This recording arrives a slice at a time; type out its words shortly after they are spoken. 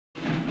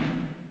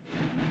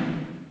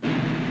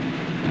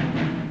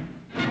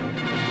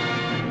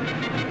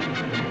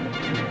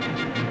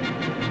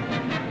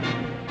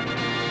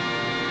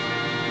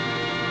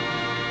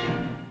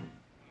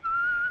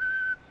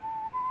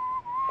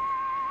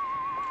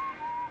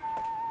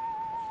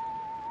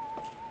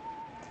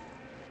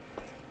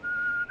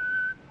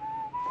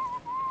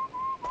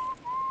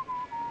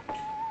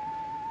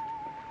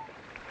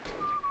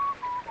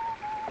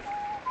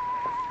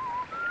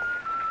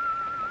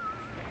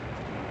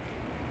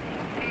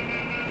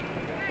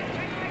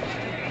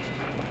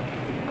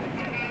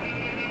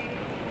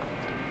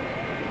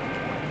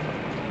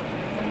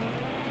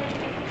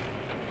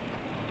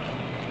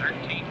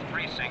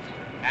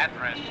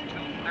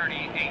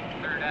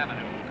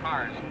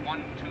Cars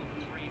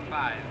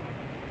 1235,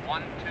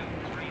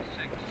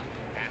 1236,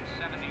 and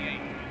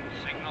 78.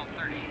 Signal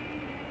 30.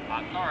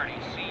 Authority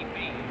CB.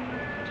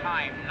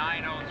 Time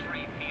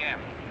 9:03 p.m.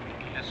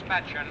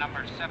 Dispatcher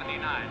number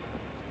 79.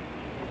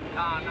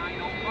 Car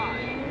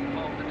 905.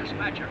 Call the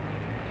dispatcher.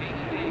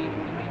 KEA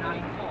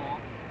 394.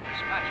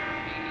 Dispatcher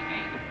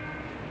KEA.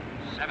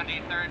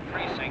 73rd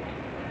Precinct.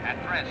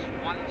 Address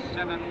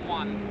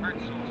 171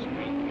 Herzl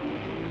Street.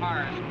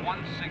 Cars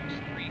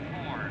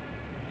 1634,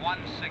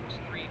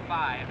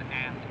 1635,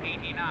 and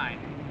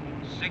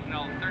 89.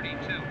 Signal 32.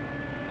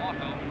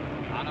 Auto.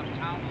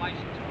 Out-of-town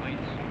license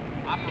plates.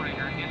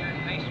 Operator entered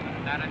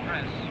basement at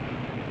address.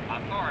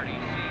 Authority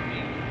CB.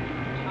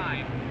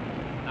 Time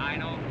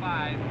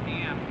 9:05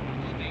 p.m.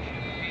 Station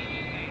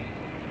KEA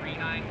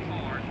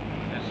 394.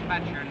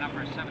 Dispatcher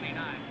number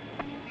 79.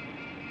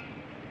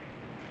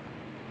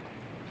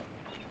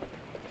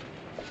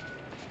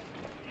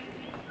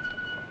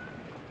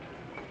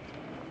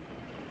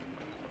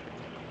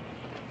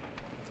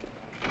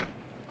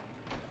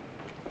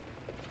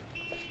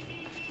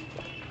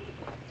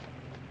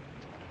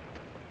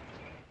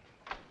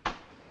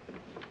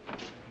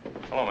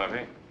 Hello,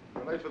 Murphy.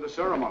 We're late for the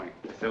ceremony.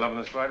 Still up in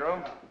the squad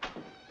room?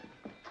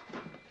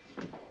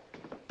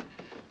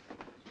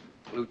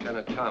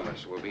 Lieutenant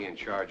Thomas will be in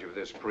charge of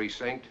this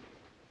precinct.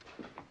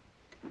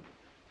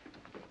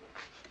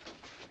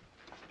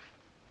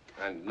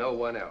 And no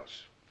one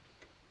else.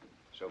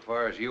 So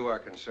far as you are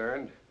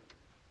concerned,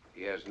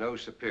 he has no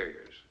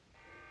superiors.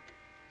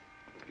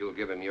 You'll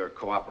give him your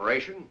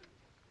cooperation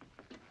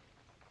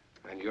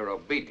and your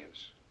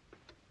obedience.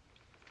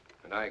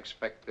 And I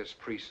expect this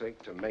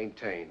precinct to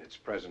maintain its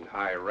present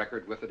high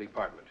record with the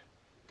department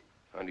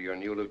under your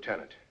new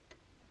lieutenant.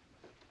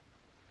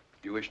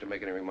 Do you wish to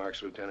make any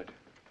remarks, Lieutenant?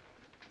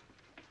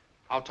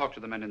 I'll talk to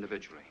the men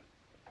individually.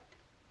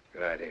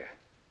 Good idea.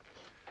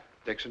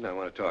 Dixon, I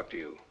want to talk to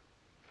you.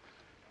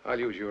 I'll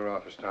use your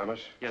office, Thomas.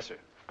 Yes, sir.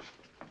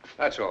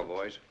 That's all,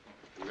 boys.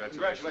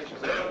 Congratulations.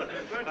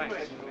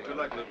 Congratulations. Good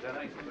luck, Lieutenant.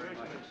 Thank you very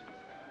much.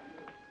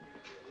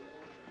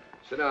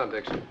 Sit down,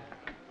 Dixon.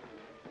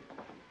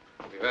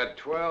 We've had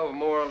 12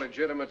 more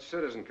legitimate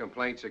citizen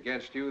complaints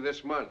against you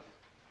this month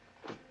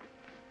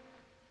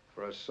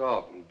for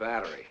assault and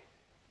battery.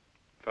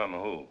 From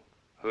who?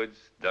 Hoods,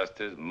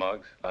 dusters,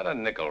 mugs? A lot of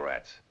nickel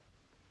rats.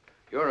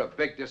 You're a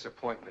big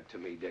disappointment to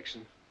me,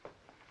 Dixon.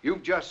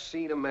 You've just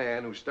seen a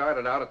man who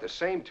started out at the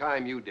same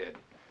time you did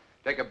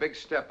take a big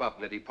step up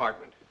in the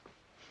department,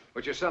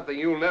 which is something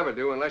you'll never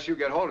do unless you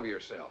get hold of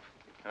yourself.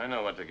 I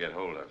know what to get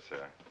hold of,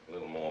 sir. A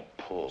little more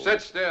pull.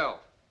 Sit still.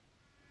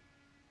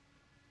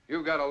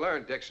 You've got to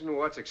learn, Dixon,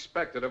 what's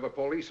expected of a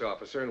police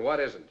officer and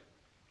what isn't.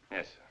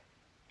 Yes, sir.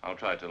 I'll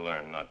try to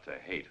learn not to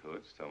hate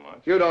hoods so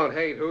much. You don't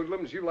hate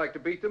hoodlums. You like to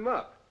beat them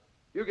up.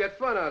 You get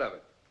fun out of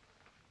it.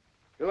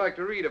 You like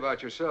to read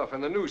about yourself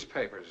in the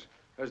newspapers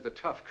as the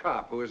tough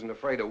cop who isn't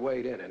afraid to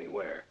wade in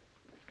anywhere.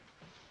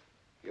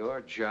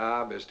 Your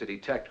job is to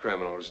detect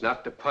criminals,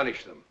 not to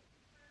punish them.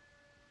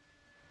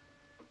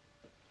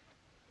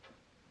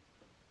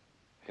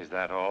 Is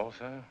that all,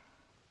 sir?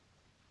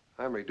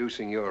 I'm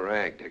reducing your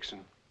rank,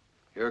 Dixon.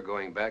 You're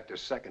going back to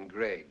second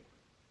grade.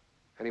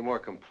 Any more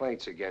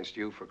complaints against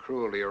you for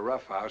cruelty or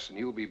roughhouse, and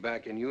you'll be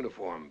back in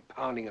uniform,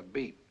 pounding a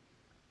beat.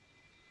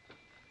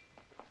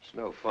 It's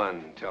no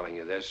fun telling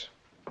you this.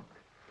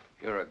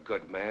 You're a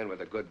good man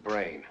with a good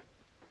brain.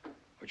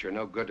 But you're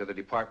no good to the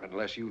department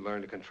unless you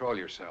learn to control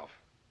yourself.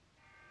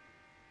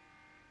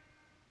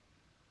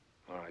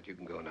 All right, you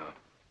can go now.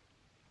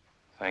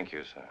 Thank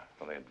you, sir,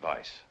 for the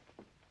advice.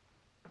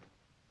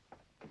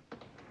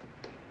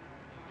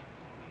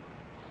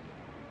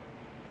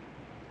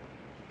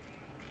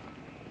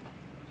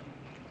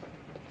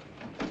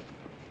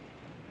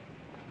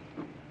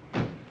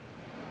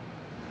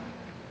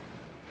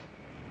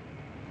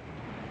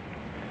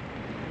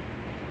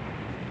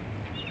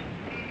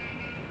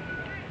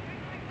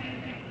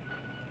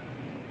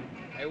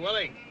 Hey,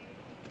 Willie.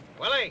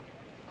 Willie!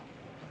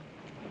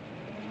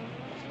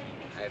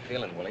 How you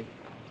feeling, Willie?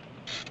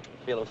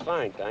 Feeling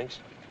fine, thanks.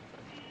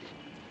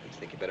 You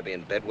think you better be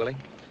in bed, Willie?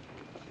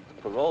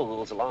 The parole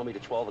rules allow me to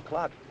 12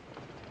 o'clock.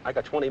 I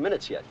got 20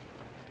 minutes yet.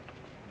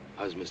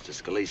 How's Mr.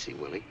 Scalise,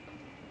 Willie?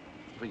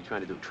 What are you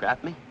trying to do,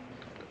 trap me?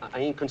 I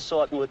ain't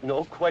consorting with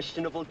no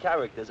questionable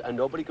characters, and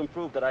nobody can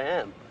prove that I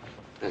am.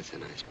 That's a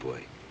nice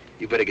boy.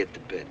 You better get to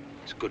bed.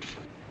 It's good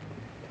for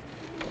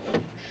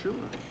you.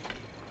 Sure.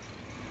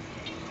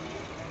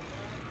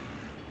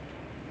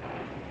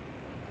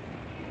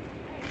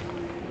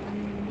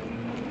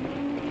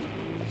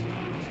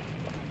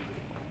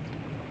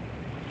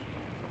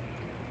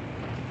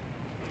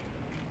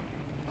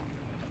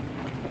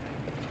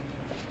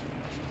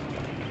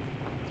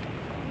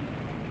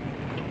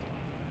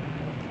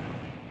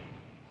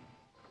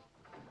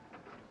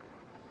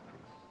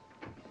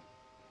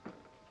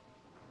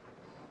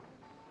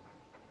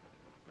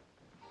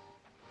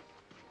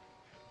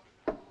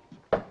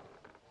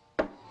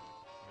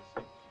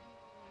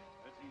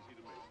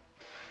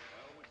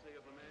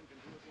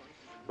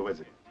 Who is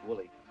it?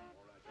 Willie.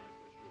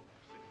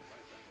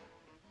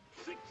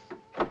 6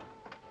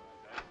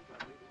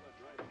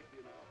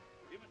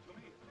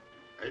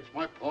 Makes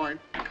my point.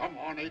 Come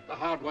on, 8 the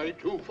hard way,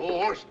 2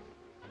 fours.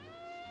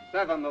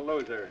 7 the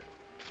loser.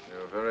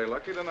 You're very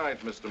lucky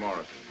tonight, Mr.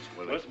 Morrison.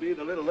 Must be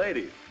the little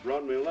lady.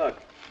 Brought me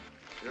luck.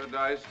 Your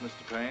dice,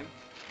 Mr. Payne.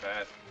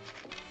 Pass.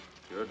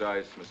 Your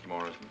dice, Mr.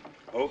 Morrison.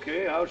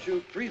 Okay, I'll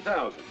shoot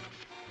 3,000.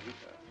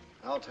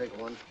 I'll take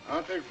one.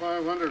 I'll take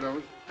 500 of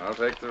it. I'll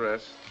take the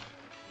rest.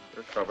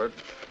 You're covered.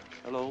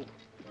 Hello.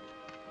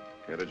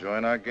 Care to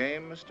join our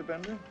game, Mr.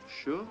 Bender?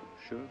 Sure.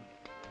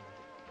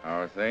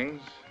 How are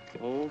things?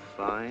 Oh,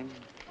 fine.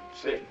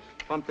 6.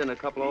 Bumped in a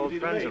couple old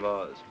Easy to friends make. of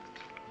ours,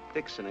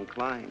 Dixon and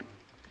Klein.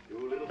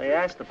 You little They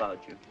asked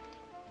about you,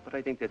 but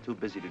I think they're too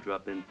busy to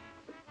drop in.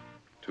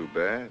 Too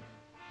bad.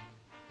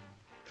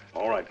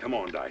 All right, come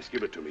on, Dice.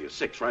 Give it to me. A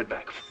 6 right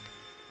back.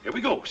 Here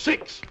we go.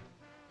 6.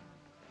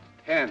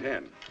 10.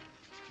 10.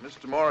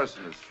 Mr.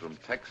 Morrison is from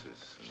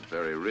Texas and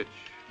very rich.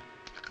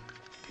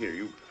 Here,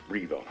 you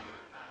breathe on.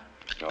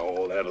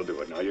 Oh, that'll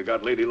do it. Now, you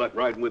got Lady Luck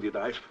riding with you,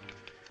 Dice.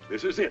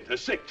 This is it, a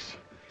 6.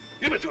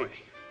 Give it to me.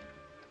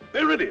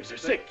 There it is, a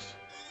 6.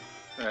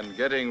 And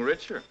getting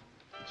richer.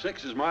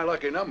 6 is my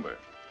lucky number.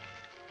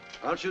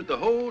 I'll shoot the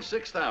whole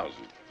 6,000.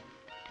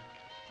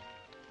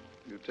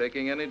 You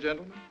taking any,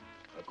 gentlemen?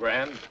 A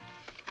grand.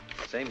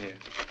 Same here.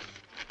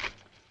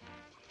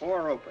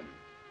 4 open.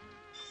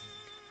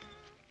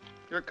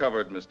 You're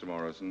covered, Mr.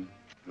 Morrison.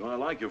 Well, I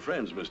like your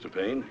friends, Mr.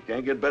 Payne.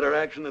 Can't get better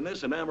action than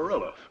this in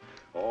Amarillo.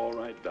 All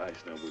right,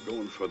 Dice, now we're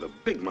going for the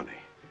big money.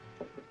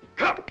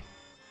 Come!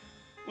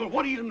 Well,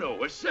 what do you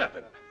know? A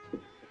 7.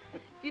 If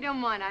you don't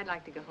mind, I'd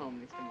like to go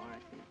home, Mr.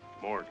 Morrison.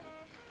 Morgan.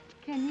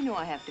 Ken, you know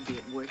I have to be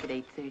at work at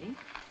 8:30.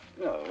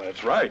 Well,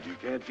 that's right. You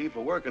can't keep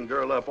a working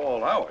girl up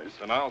all hours.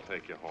 Then I'll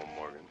take you home,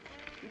 Morgan.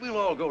 We'll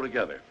all go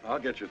together. I'll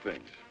get your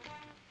things.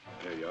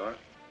 There you are.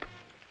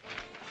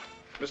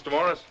 Mr.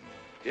 Morrison,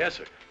 Yes,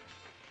 sir.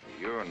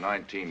 you're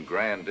 19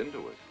 grand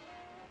into it.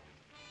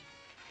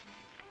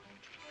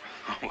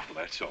 Well,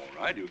 that's all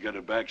right. You'll get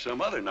it back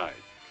some other night.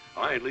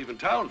 I ain't leaving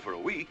town for a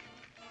week.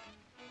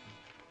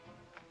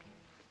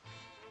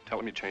 Tell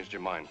him you changed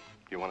your mind.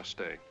 You want to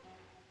stay.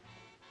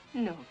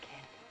 No, Ken.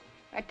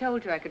 I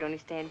told you I could only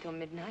stay until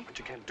midnight. But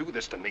you can't do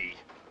this to me.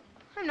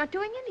 I'm not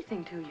doing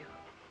anything to you.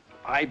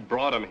 I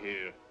brought him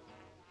here.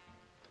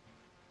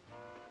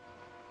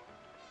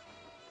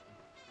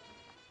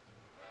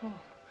 Oh.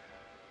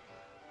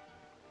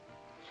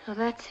 So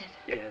that's it.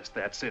 Yes,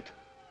 that's it.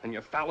 And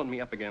you're fouling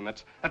me up again.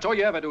 That's all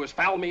you ever do is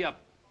foul me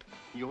up.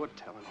 You're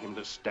telling him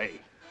to stay.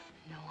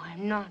 No,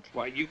 I'm not.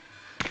 Why, you...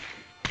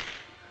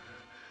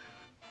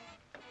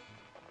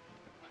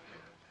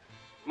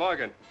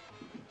 Morgan.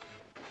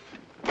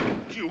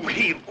 You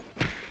heel.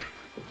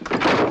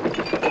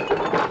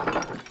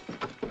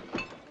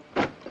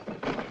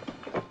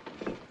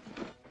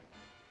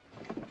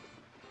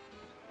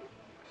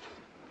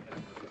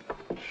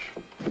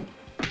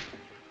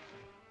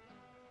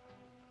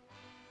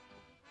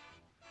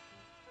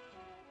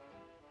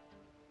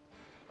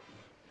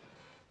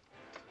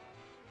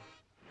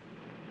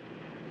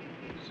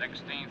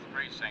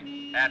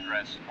 Precinct.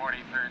 Address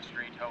 43rd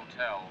Street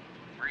Hotel,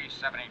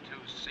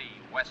 372C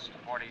West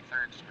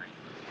 43rd Street.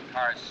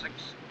 Cars 6,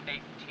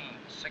 18,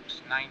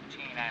 6,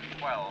 19, and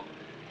 12.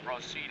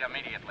 Proceed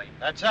immediately.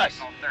 That's us.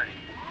 Signal 30.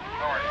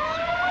 Authorities.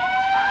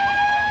 Time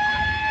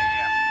 12:50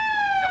 a.m.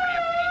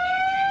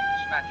 WPEG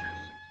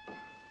dispatchers.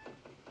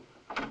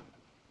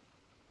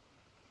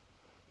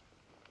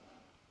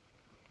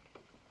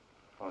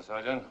 Oh,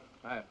 Sergeant.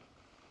 Hi.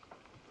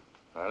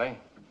 Riley?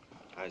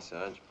 Hi,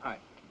 Sarge. Hi.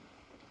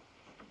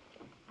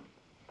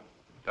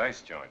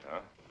 Dice joint, huh?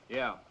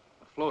 Yeah,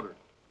 a floater.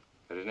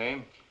 Is his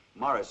name?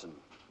 Morrison.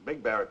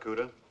 Big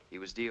barracuda. He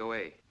was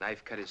DOA.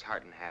 Knife cut his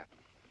heart in half.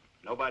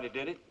 Nobody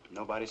did it.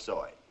 Nobody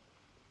saw it.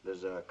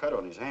 There's a cut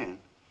on his hand.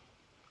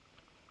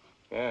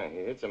 Yeah, he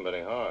hit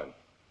somebody hard.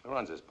 Who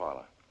runs this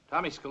parlor?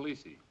 Tommy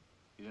Scalise.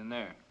 He's in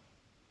there.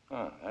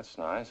 Oh, that's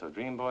nice. So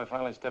Dream Boy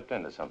finally stepped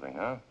into something,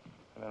 huh?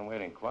 I've been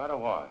waiting quite a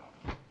while.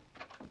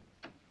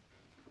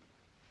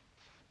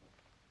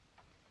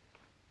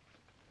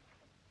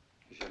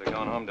 You should have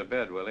gone home to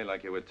bed, Willie,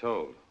 like you were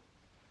told.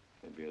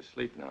 You'd be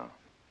asleep now,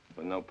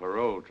 with no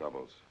parole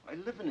troubles. I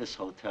live in this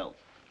hotel.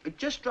 I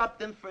just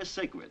dropped in for a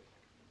cigarette.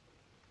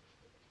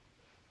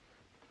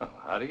 Oh,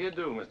 how do you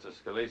do, Mr.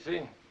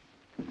 Scalise?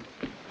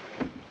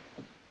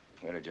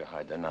 Where did you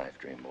hide the knife,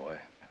 Dream Boy?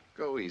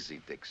 Go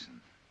easy,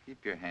 Dixon.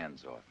 Keep your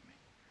hands off me.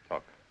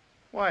 Talk.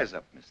 Wise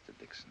up, Mr.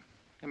 Dixon.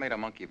 You made a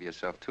monkey of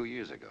yourself 2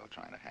 years ago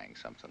trying to hang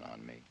something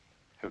on me.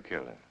 Who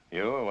killed him?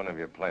 You or one of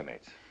your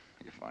playmates?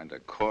 You find a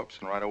corpse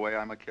and right away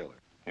I'm a killer.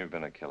 You've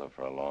been a killer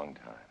for a long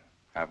time.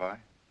 Have I?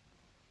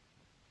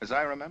 As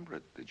I remember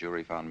it, the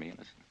jury found me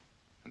innocent.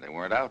 And they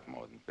weren't out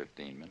more than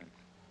 15 minutes.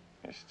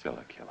 You're still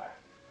a killer.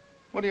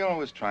 What are you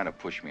always trying to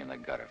push me in the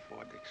gutter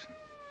for, Dixon?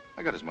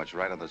 I got as much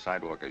right on the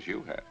sidewalk as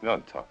you have.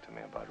 Don't talk to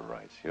me about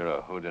rights. You're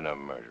a hood and a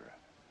murderer.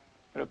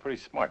 You're a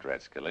pretty smart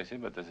rat, Scalise,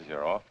 but this is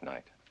your off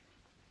night.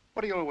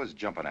 What are you always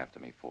jumping after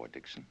me for,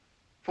 Dixon?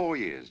 4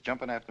 years,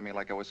 jumping after me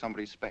like I was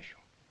somebody special.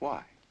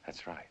 Why?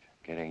 That's right.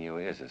 Getting you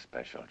is a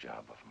special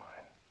job of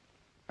mine.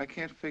 I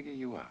can't figure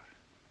you out.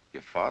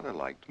 Your father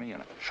liked me,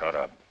 and Shut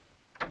up.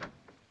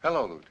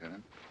 Hello,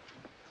 Lieutenant.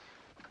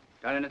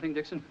 Got anything,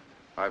 Dixon?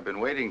 I've been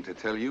waiting to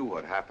tell you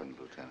what happened,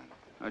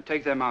 Lieutenant.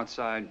 Take them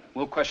outside.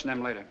 We'll question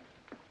them later.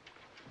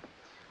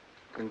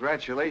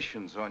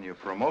 Congratulations on your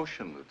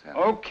promotion,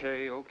 Lieutenant.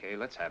 Okay,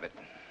 let's have it.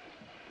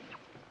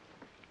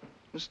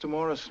 Mr.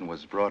 Morrison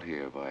was brought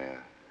here by a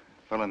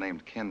fellow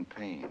named Ken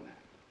Payne,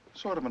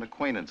 sort of an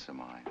acquaintance of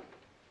mine.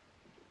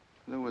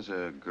 There was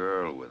a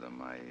girl with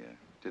him. I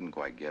didn't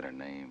quite get her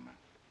name.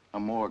 A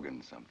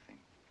Morgan something.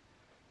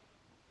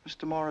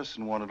 Mr.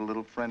 Morrison wanted a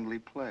little friendly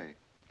play.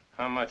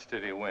 How much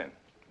did he win?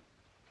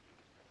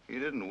 He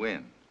didn't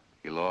win.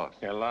 He lost.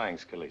 You're lying,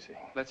 Scalise.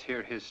 Let's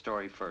hear his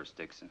story first,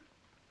 Dixon.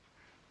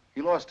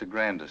 He lost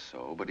 $1,000 or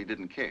so, but he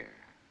didn't care.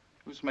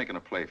 He was making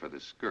a play for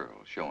this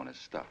girl, showing his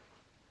stuff.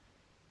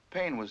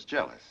 Payne was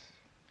jealous.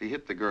 He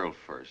hit the girl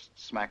first,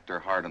 smacked her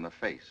hard in the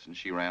face, and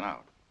she ran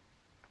out.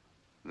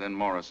 Then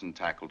Morrison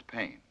tackled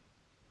Payne.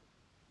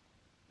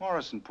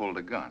 Morrison pulled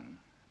a gun,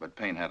 but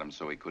Payne had him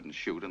so he couldn't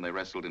shoot, and they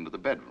wrestled into the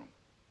bedroom.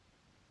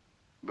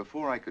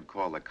 Before I could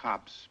call the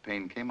cops,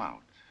 Payne came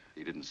out.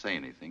 He didn't say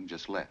anything,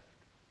 just left.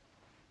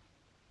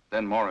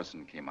 Then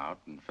Morrison came out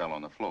and fell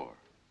on the floor.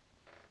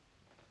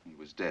 He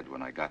was dead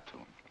when I got to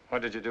him.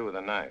 What did you do with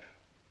the knife?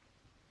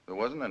 There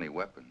wasn't any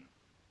weapon.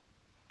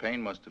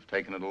 Payne must have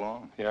taken it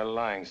along. You're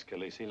lying,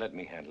 Scalise. Let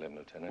me handle him,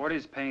 Lieutenant. What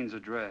is Payne's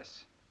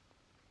address?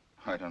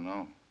 I don't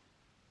know.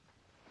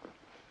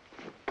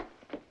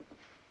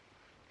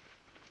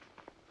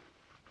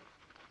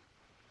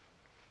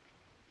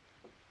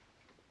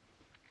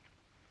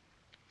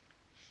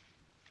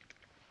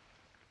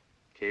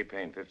 K.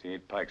 Payne,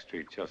 58 Pike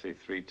Street, Chelsea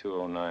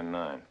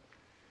 32099.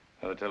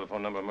 Another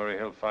telephone number, Murray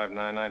Hill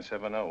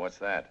 59970. What's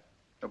that?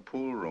 A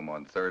pool room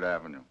on 3rd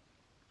Avenue.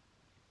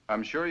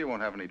 I'm sure you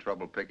won't have any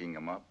trouble picking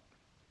him up.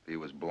 He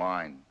was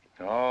blind.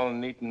 All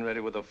neat and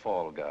ready with a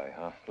fall guy,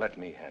 huh? Let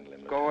me handle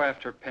him. Go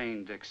after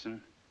Payne,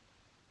 Dixon.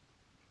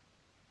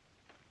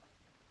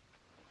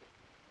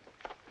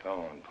 Go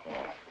on,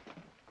 Paul.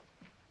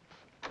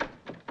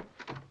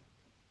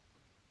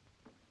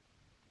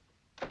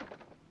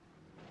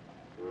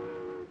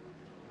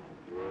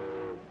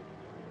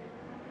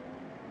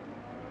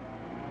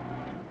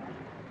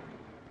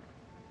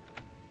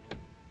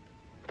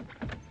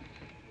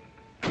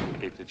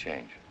 Keep the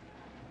change.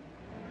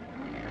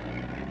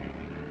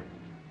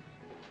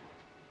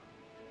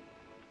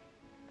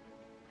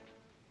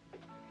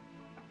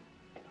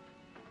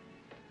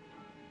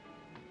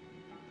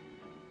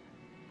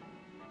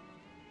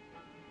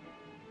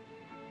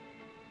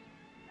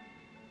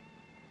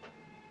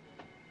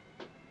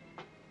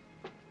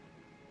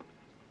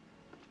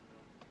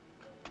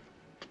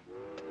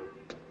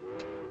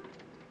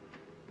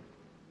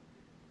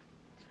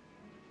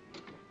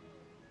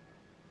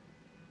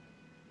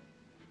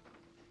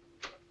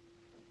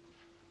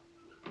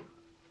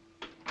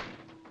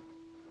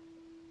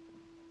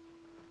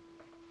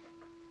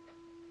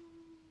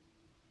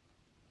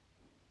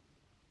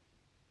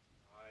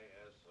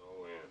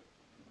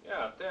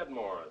 Yeah, Ted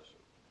Morrison.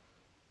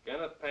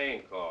 Kenneth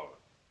Payne calling.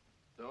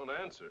 Don't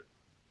answer.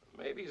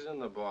 Maybe he's in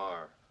the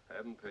bar.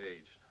 Haven't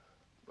paged.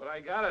 But I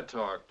gotta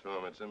talk to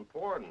him. It's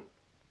important.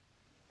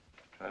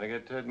 Trying to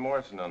get Ted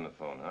Morrison on the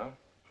phone, huh?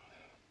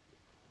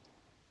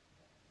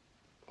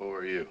 Who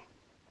are you?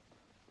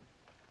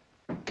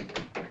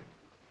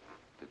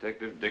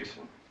 Detective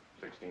Dixon,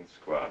 16th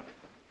Squad.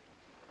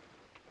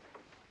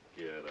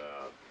 Get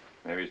out.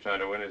 Maybe he's trying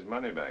to win his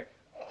money back.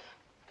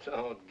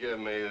 Don't give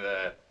me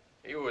that.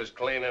 He was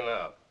cleaning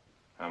up.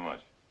 How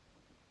much?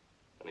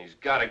 And he's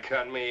gotta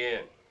cut me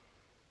in.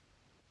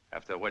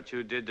 After what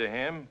you did to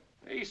him?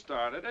 He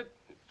started it.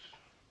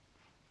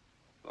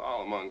 It's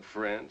all among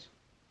friends.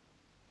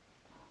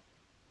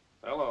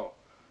 Hello.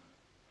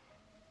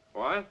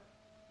 What?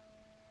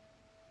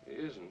 He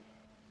isn't.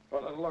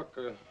 Well, look,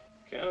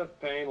 Kenneth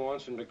Payne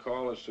wants him to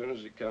call as soon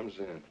as he comes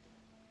in.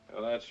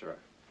 Oh, that's right.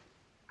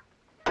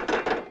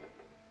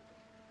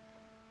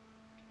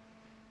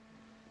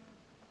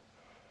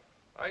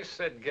 I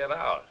said get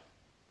out.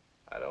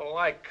 I don't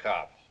like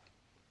cops.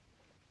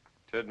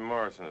 Ted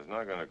Morrison is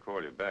not going to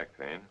call you back,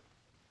 Payne.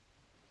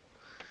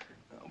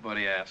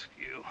 Nobody asked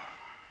you.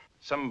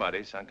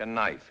 Somebody sunk a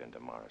knife into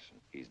Morrison.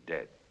 He's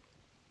dead.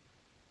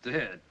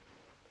 Dead?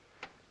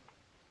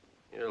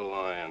 You're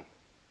lying.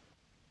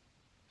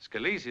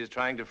 Scalise is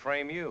trying to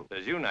frame you.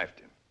 Says you knifed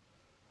him.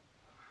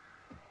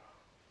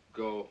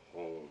 Go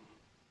home.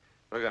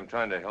 Look, I'm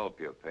trying to help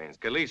you, Payne.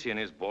 Scalise and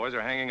his boys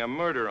are hanging a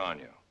murder on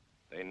you.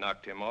 They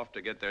knocked him off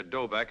to get their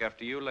dough back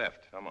after you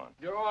left. Come on.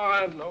 Go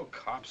on. No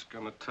cop's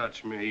gonna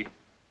touch me.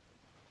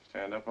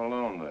 Stand up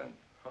alone, then.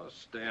 I'll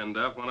stand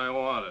up when I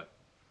want to.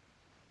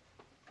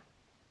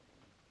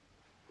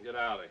 Get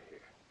out of here.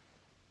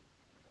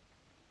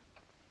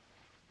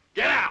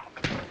 Get out!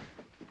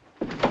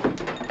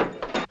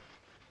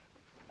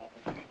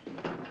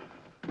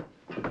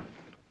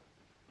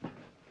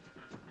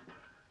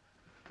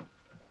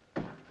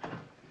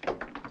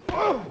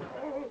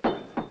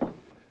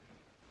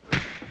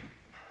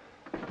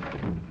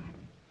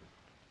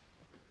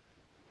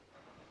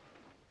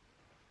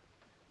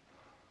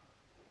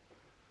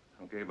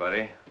 Okay,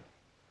 buddy.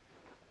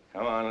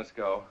 Come on, let's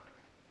go.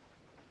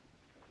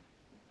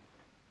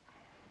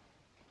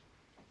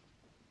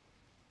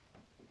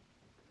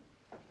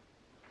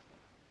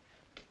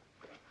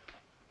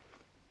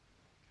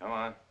 Come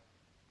on.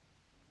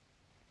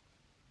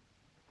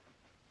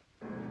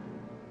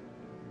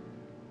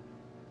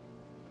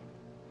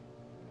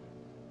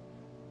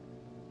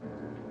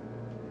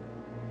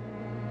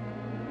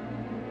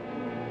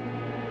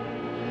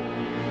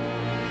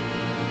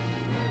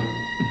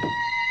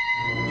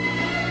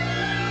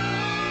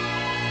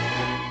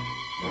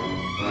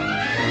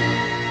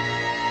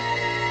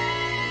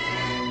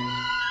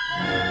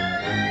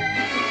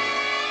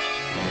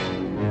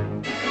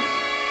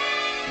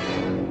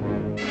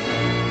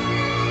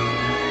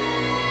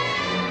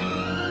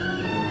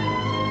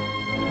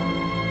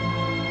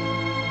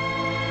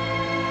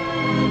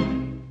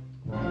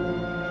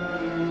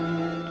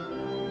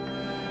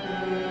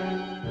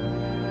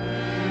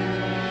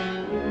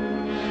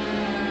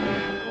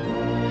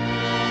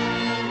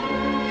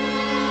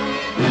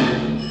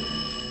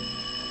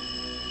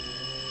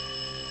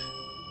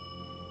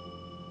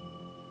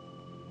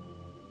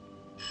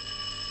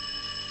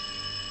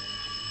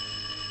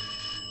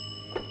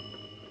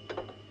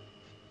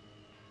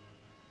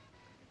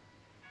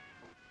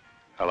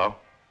 Hello?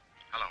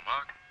 Hello,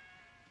 Mark.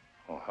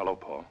 Oh, hello,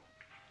 Paul.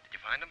 Did you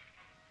find him?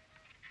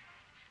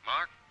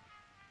 Mark?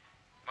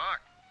 Mark?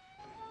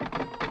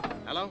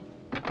 Hello?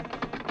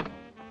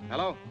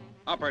 Hello?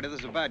 Operator,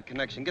 this is a bad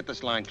connection. Get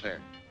this line clear.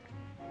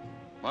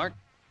 Mark?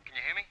 Can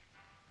you hear me?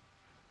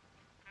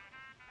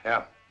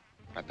 Yeah.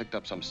 I picked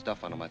up some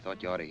stuff on him I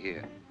thought you ought to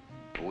hear.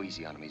 Go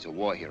easy on him. He's a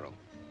war hero.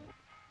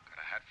 Got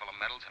a hat full of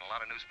medals and a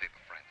lot of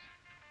newspaper friends.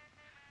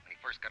 When he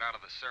first got out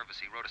of the service,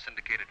 he wrote a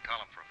syndicated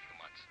column for a few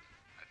months.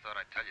 I thought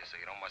I'd tell you so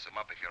you don't mess him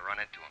up if you run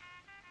into him.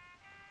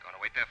 Going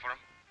to wait there for him?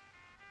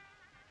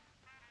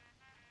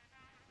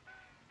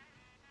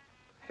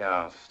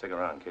 Yeah, I'll stick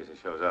around in case he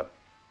shows up.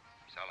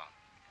 So long.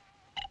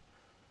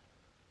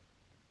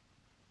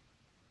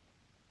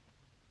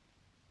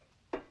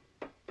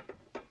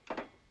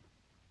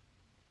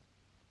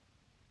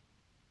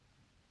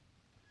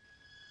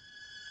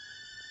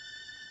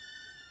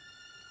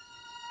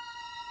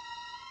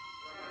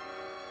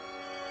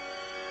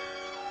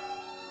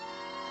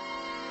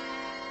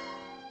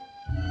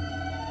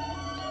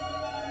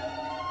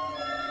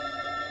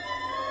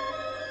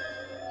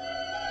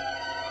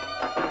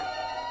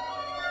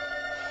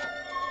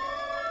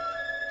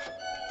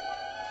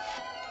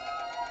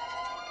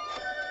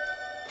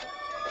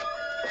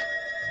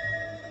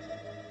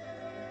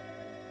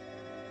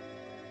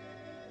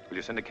 Will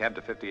you send a cab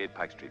to 58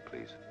 Pike Street,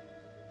 please?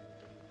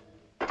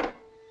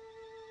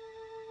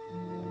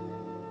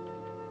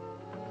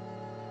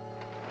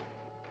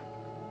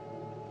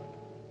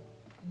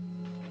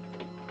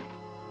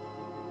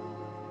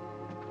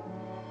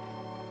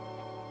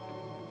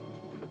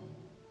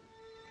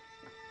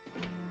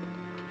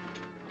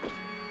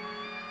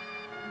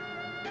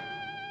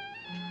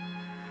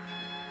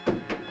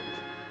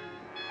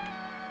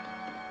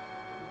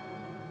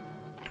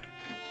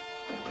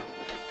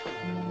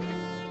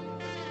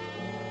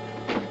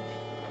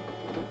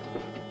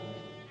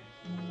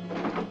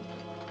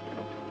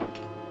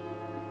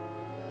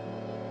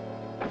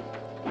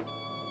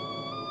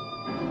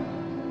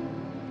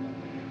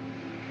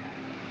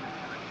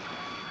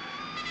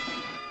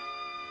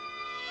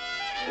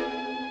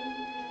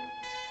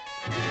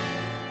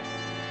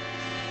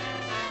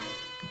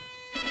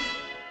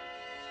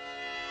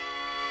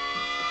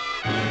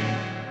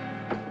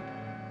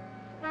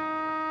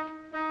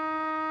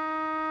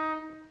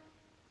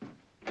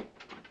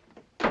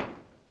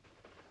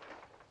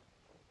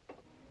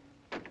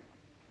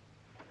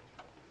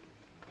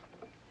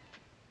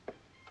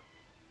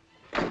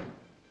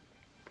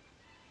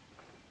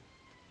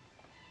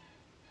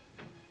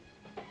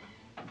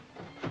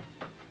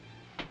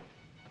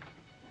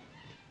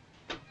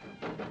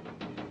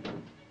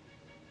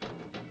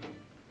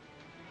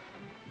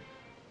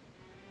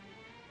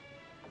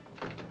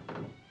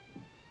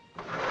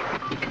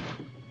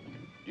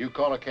 You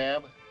call a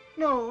cab?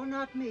 No,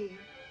 not me.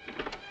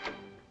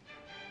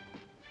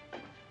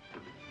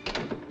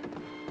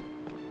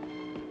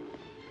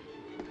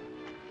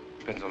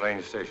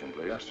 Pennsylvania Station,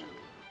 please. Yes, sir.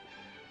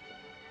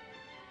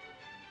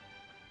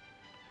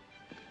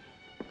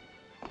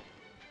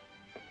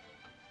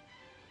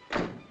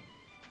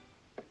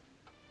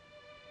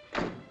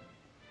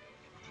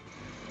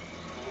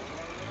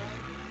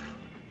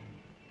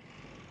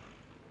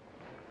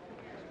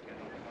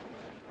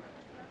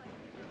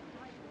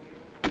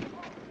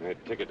 Your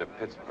ticket to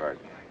Pittsburgh.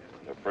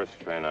 The first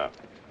train out.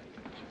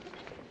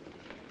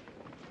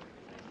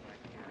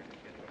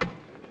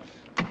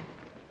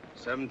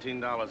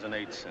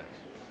 $17.08.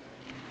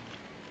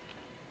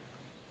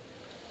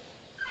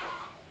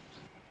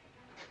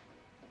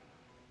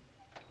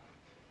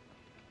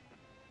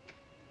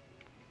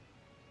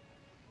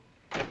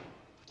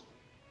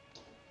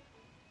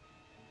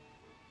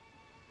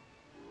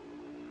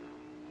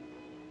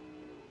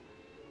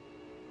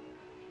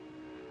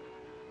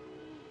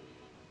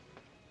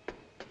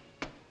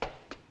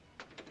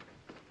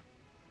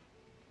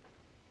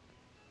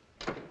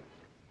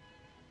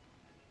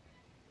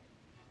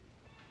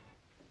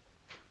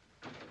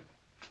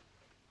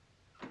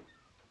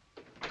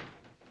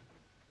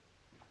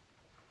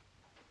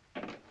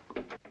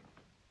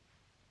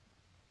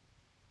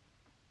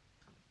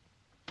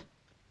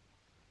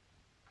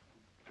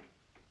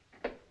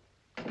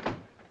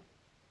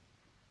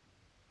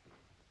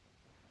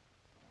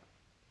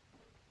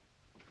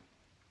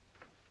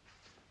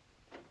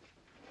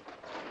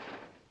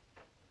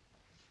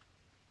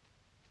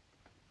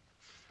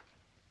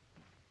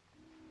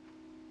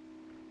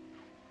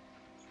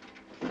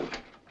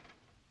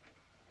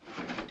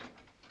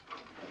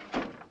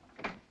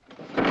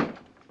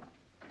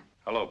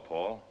 Hello,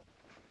 Paul.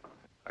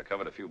 I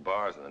covered a few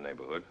bars in the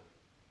neighborhood.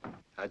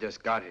 I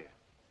just got here.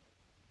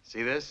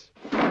 See this?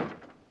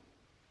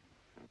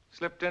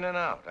 Slipped in and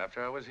out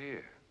after I was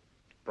here.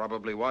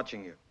 Probably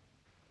watching you.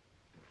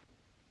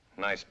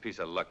 Nice piece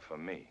of luck for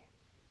me.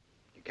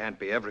 You can't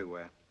be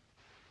everywhere.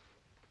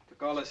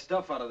 Took all his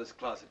stuff out of this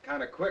closet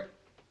kind of quick.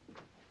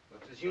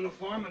 Left his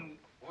uniform and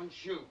one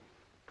shoe.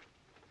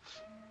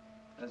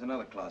 There's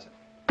another closet.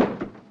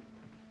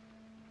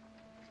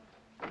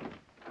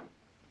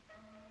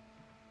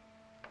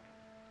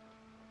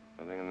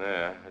 Nothing in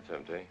there. That's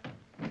empty.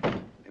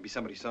 Maybe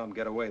somebody saw him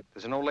get away.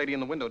 There's an old lady in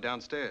the window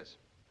downstairs.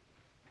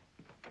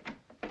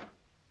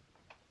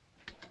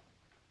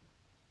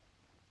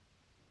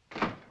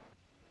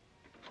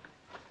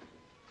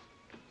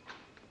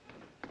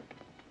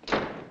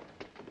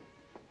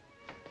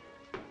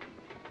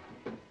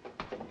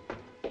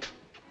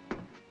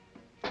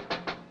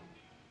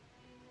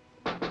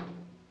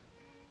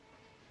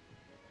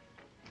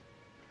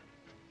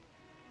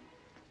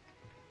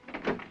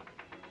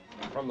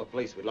 From the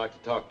police, we'd like to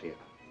talk to you.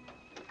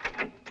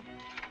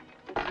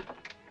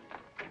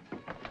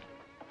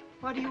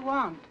 What do you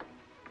want?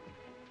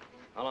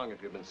 How long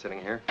have you been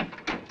sitting here?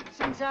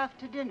 Since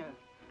after dinner.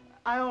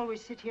 I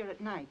always sit here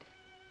at night.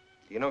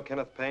 Do you know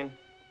Kenneth Payne?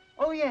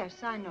 Oh,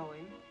 yes, I know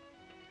him.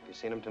 Have you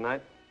seen him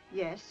tonight?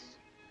 Yes.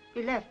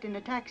 He left in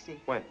a taxi.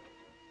 When?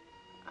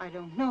 I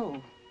don't know.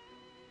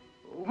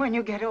 When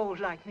you get old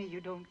like me,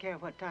 you don't care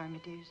what time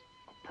it is.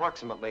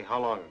 Approximately how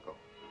long ago?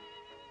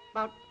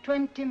 About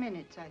 20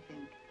 minutes, I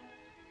think.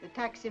 The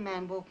taxi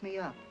man woke me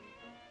up.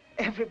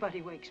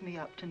 Everybody wakes me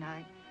up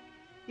tonight.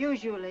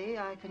 Usually,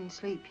 I can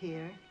sleep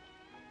here.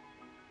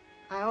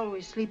 I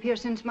always sleep here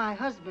since my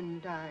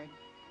husband died.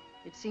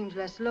 It seems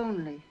less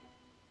lonely.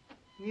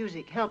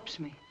 Music helps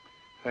me.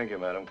 Thank you,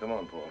 madam. Come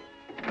on, Paul.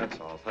 That's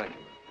all. Thank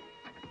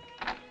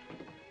you.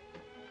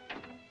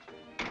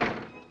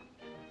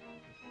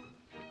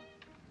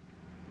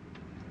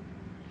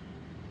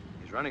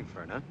 He's running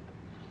for it, huh?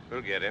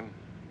 We'll get him.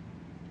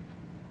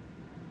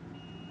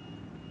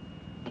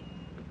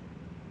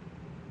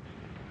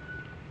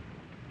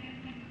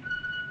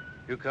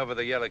 You cover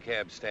the yellow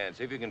cab stand.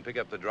 See if you can pick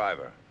up the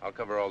driver. I'll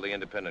cover all the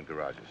independent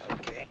garages.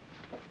 Okay.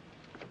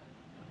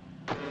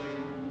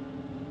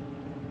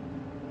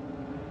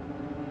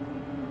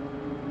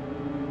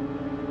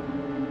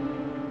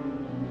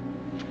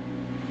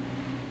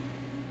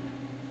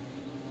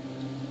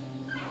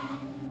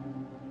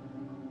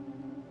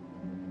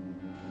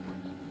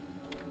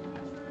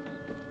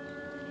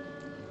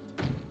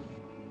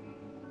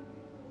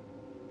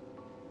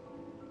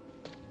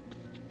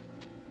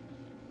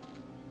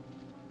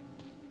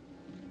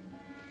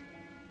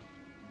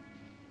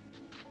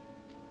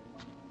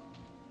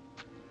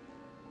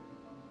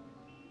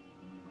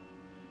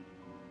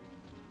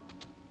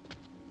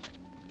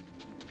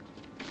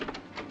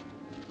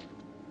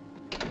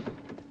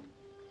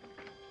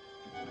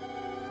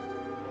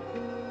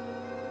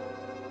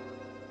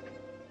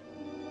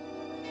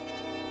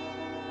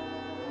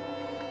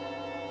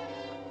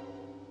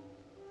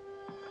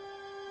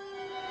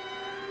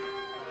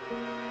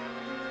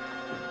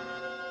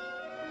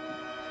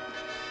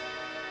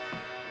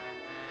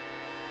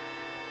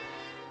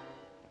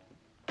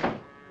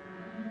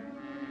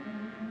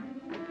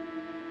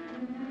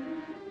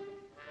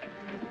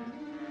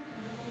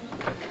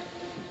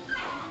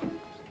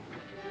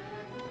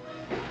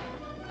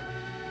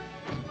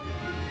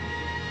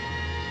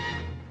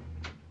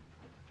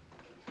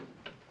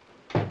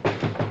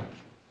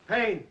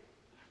 Payne,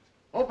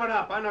 open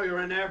up. I know you're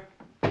in there.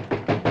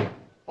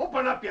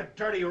 Open up, you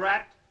dirty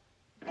rat.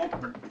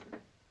 Open.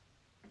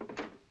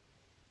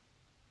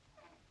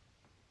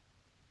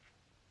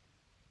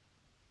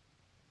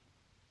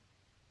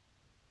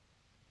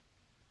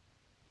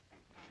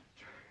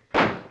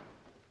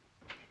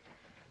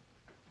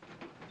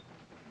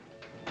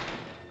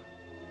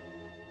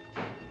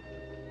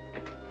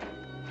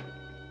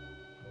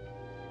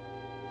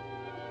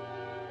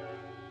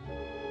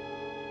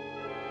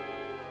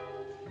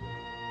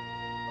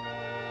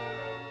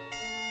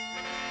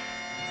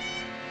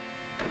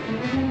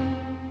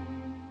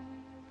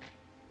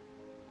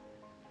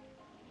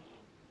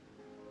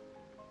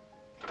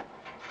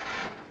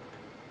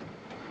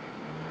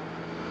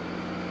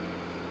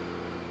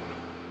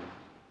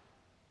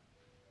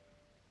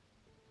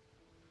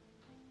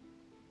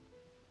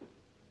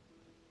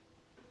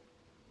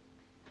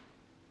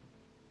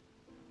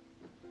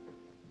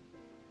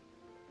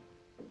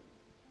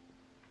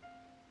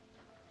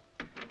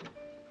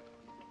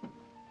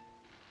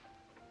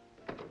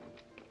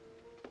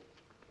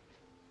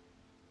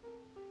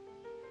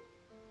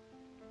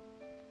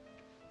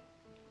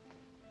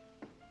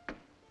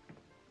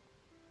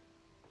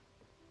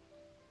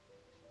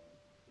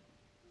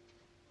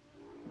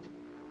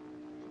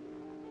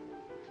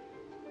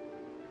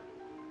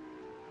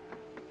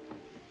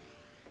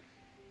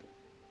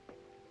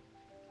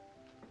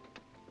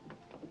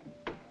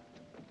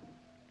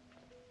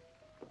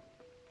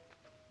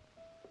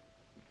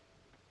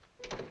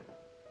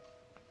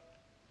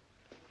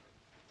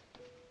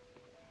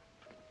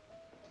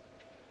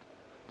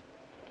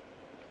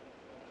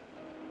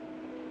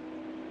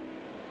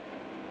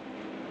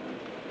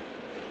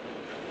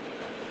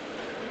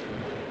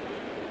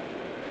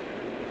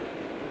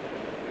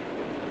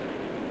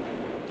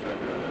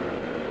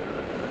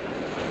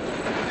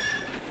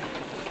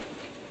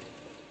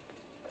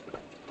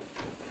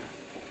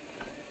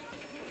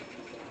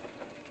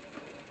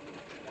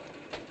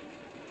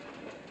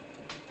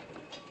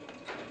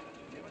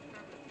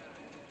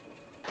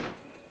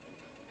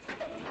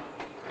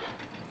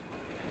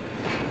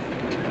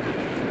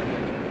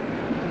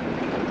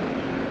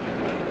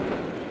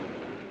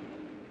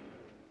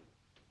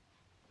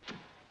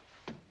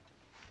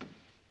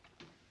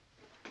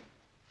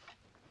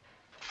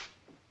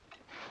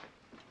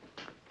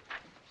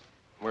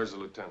 Where's the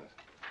lieutenant?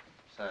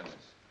 Sign this.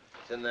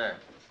 It's in there.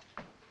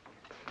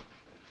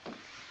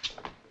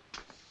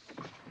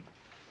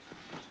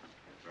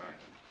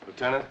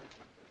 Lieutenant?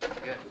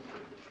 Yes.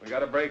 We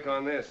got a break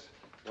on this.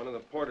 One of the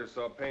porters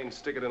saw Payne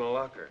stick it in a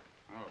locker.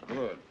 Oh,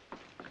 good.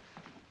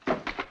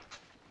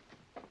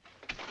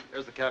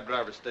 Here's the cab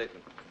driver's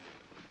statement.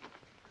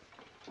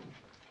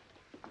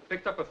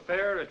 Picked up a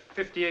fare at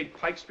 58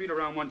 Pike Street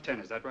around 110,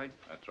 is that right?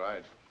 That's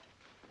right.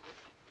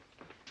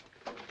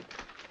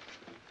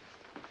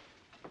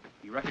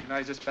 You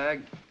recognize this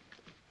bag?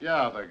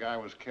 Yeah, the guy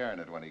was carrying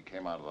it when he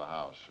came out of the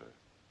house.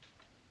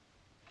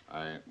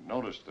 I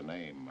noticed the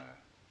name,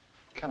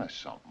 Kenneth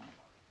something.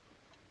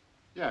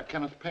 Yeah,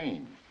 Kenneth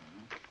Payne.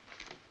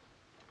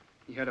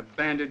 He had a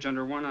bandage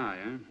under one eye,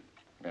 huh?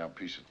 Yeah, a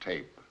piece of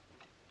tape.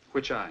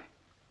 Which eye?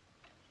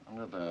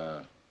 Under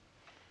the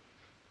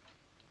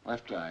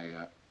left eye,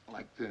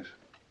 like this.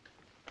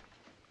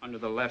 Under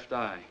the left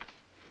eye.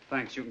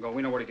 Thanks, you can go.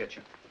 We know where to get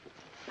you.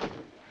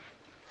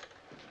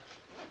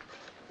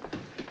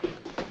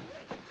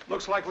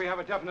 Looks like we have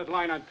a definite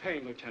line on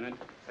Payne, Lieutenant.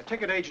 A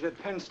ticket agent at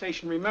Penn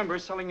Station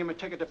remembers selling him a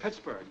ticket to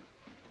Pittsburgh.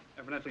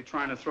 Evidently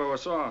trying to throw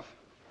us off.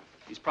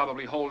 He's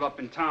probably holed up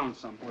in town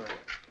somewhere.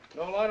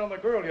 No line on the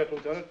girl yet,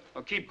 Lieutenant.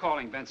 Well, keep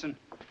calling, Benson.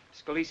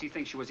 Scalise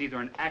thinks she was either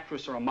an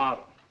actress or a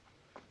model.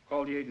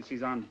 Call the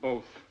agencies on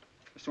both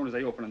as soon as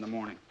they open in the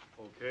morning.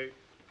 Okay.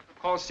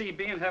 Call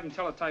CB and have him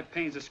teletype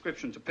Payne's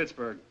description to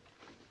Pittsburgh.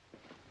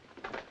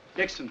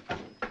 Dixon,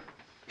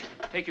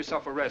 take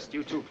yourself a rest.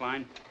 You too,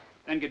 Klein.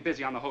 Then get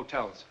busy on the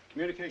hotels.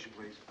 Communication,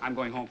 please. I'm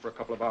going home for a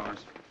couple of hours.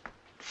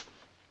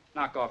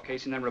 Knock off,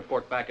 Casey, and then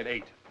report back at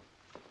 8.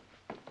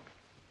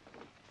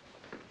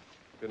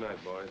 Good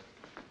night, boys.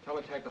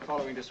 Teletype the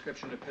following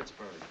description to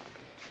Pittsburgh.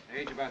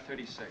 Age about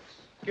 36.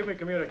 Give me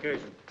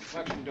communication.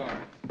 Complexion dark.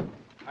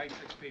 Height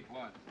 6 feet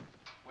 1.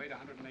 Weight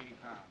 180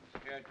 pounds.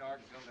 Hair dark,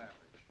 build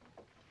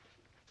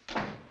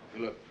average.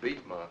 You look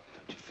beat, Mark.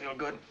 Don't you feel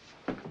good?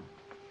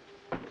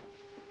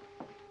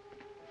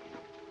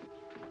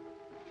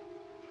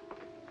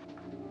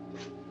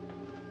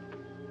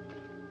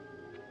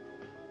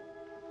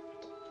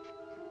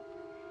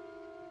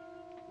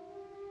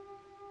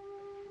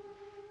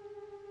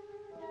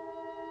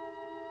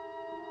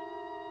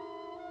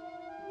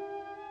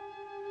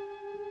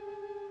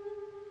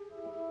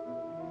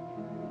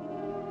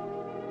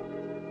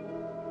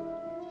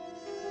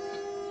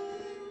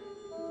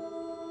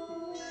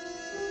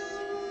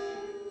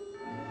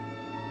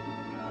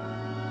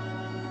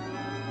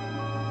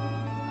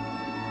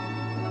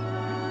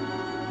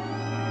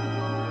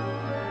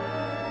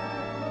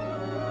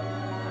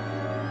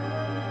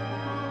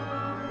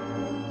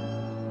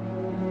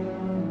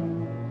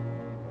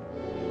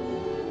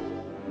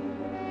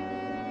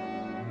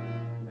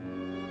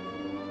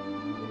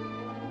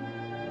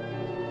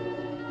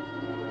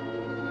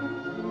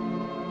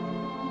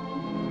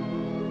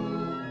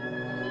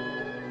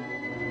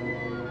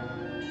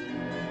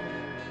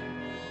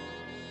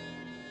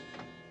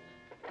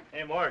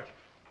 Hey, Mark.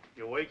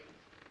 You awake?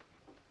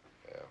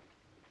 Yeah.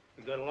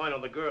 We got a line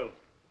on the girl.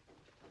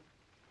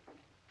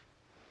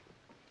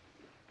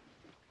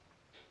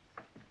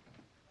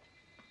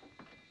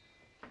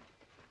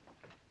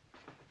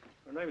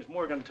 Her name is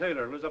Morgan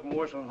Taylor. Lives up in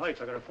Washington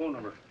Heights. I got her phone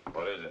number.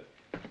 What is it?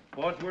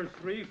 Wadsworth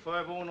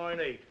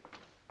 35098.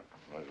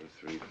 Wadsworth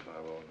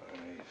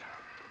 35098.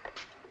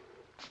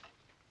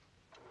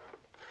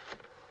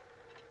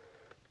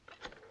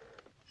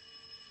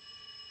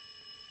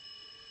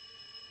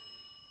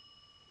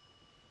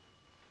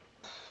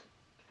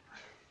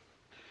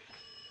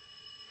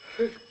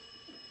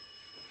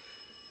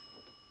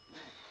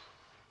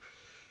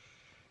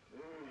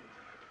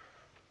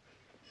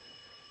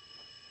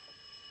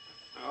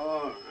 All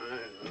right, wait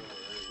a minute,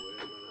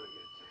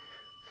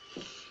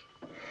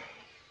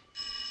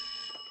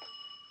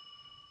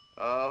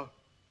 Oh?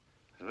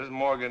 Does Miss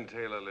Morgan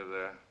Taylor live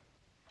there?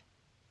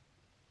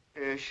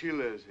 Yeah, she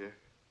lives here.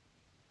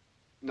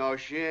 No,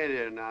 she ain't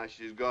here now.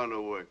 She's gone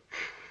to work.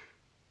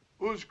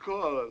 Who's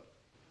calling?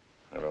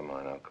 Never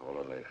mind, I'll call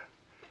her later.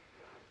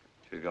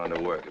 She's gone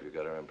to work. Have you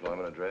got her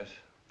employment address?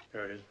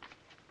 Here it is.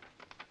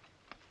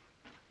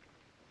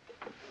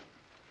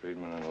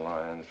 Friedman and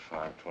Lyons,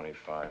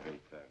 525 8th Avenue.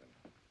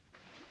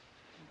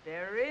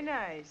 Very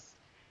nice.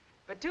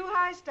 But too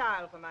high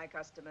style for my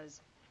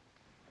customers.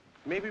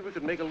 Maybe we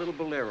could make a little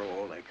bolero,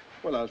 Oleg.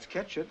 Well, I'll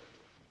sketch it.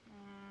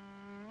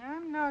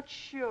 I'm not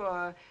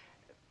sure.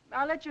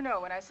 I'll let you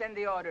know when I send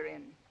the order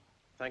in.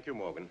 Thank you,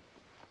 Morgan.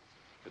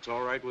 It's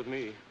all right with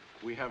me.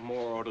 We have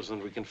more orders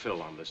than we can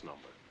fill on this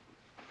number.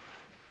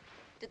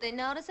 Did they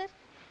notice it?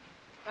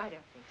 I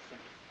don't think so.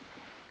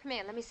 Come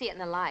here, let me see it in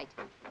the light.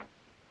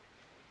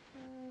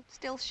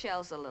 Still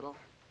shells a little.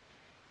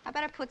 I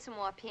better put some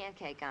more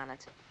pancake on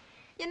it.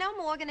 You know,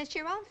 Morgan, it's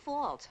your own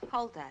fault.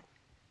 Hold that.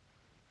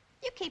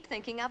 You keep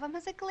thinking of him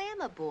as a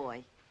glamour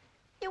boy.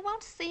 You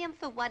won't see him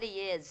for what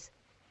he is,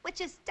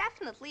 which is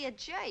definitely a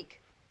jerk.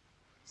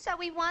 So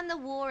he won the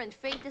war and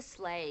freed the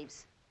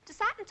slaves. Does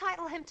that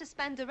entitle him to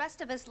spend the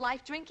rest of his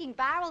life drinking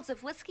barrels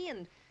of whiskey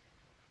and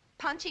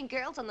punching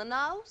girls on the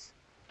nose?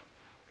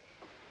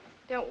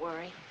 Don't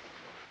worry.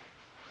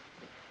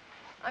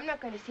 I'm not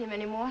going to see him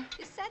anymore.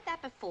 You said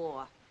that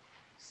before.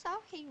 So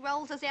he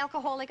rolls his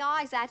alcoholic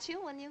eyes at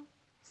you and you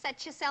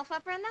set yourself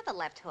up for another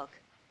left hook.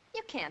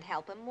 You can't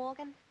help him,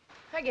 Morgan.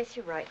 I guess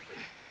you're right.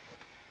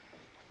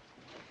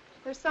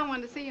 There's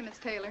someone to see you, Miss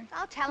Taylor.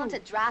 I'll tell him to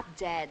drop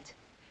dead.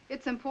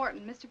 It's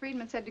important. Mr.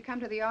 Friedman said to come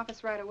to the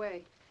office right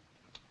away.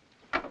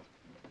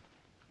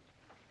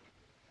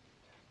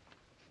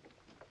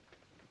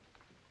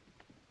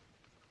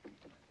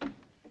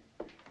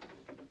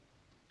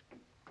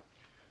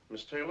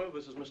 Miss Taylor,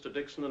 this is Mr.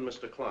 Dixon and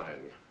Mr. Klein.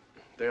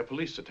 They're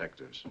police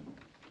detectives.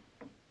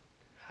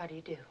 How do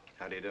you do?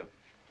 How do you do?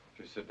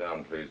 Just sit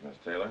down, please, Miss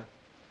Taylor.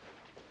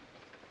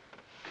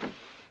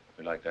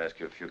 We'd like to ask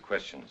you a few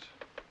questions.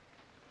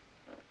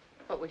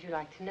 What would you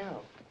like to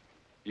know?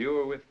 You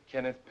were with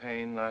Kenneth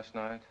Payne last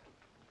night?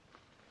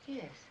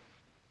 Yes.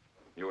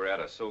 You were at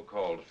a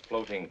so-called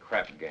floating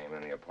crap game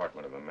in the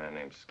apartment of a man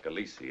named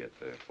Scalise at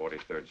the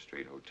 43rd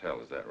Street Hotel,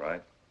 is that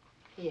right?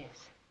 Yes.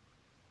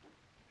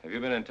 Have you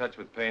been in touch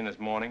with Payne this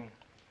morning?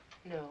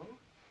 No.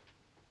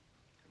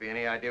 Have you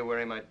any idea where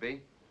he might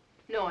be?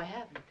 No, I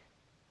haven't.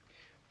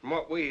 From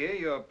what we hear,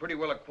 you're pretty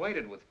well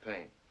acquainted with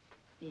Payne.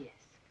 Yes.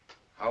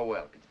 How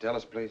well? Could you tell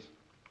us, please?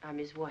 I'm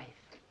his wife.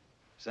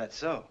 Is that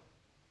so?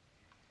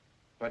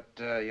 But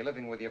you're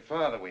living with your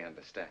father, we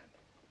understand.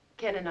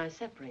 Ken and I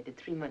separated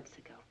 3 months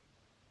ago.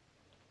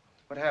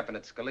 What happened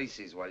at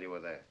Scalise's while you were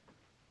there?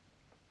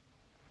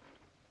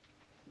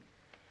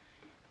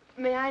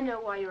 May I know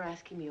why you're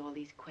asking me all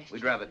these questions?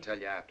 We'd rather tell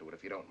you afterward,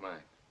 if you don't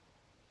mind.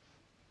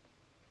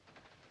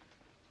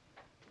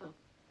 Well,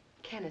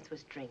 Kenneth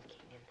was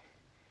drinking, and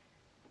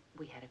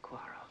we had a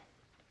quarrel.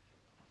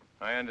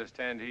 I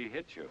understand he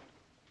hit you.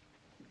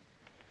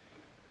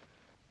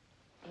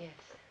 Yes.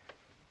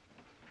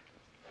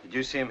 Did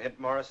you see him hit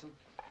Morrison?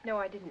 No,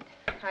 I didn't.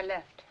 I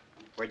left.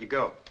 Where'd you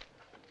go?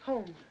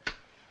 Home.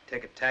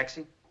 Take a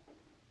taxi?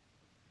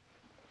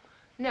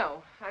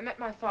 No, I met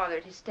my father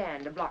at his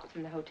stand a block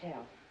from the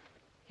hotel.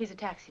 He's a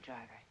taxi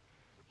driver.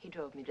 He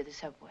drove me to the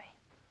subway.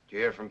 Did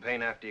you hear from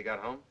Payne after you got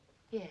home?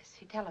 Yes,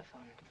 he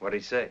telephoned. What'd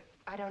he say?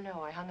 I don't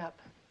know. I hung up.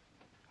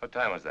 What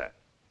time was that?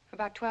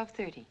 About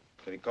 12:30.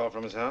 Did he call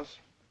from his house?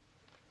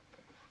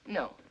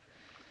 No,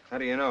 How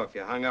do you know if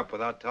you hung up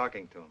without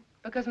talking to him?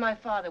 because my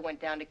father went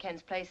down to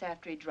Ken's place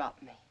after he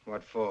dropped me.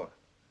 What for?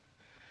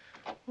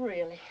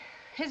 Really?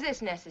 Is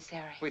this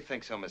necessary? We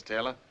think so, Miss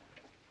Taylor.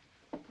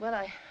 Well,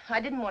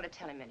 I didn't want to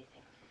tell him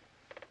anything.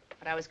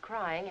 But I was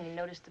crying, and he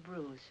noticed the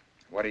bruise.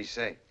 What'd he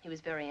say? He was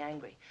very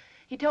angry.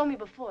 He told me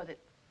before that...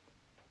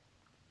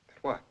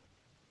 What?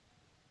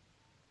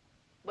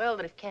 Well,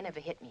 that if Ken ever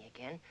hit me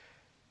again,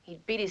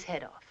 he'd beat his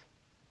head off.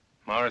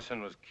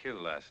 Morrison was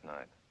killed last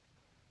night.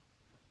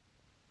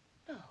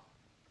 No.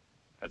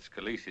 At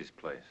Scalise's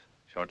place,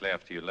 shortly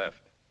after you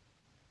left.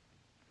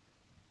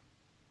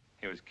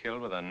 He was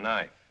killed with a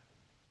knife.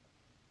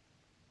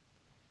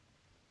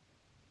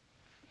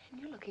 And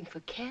you're looking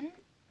for Ken?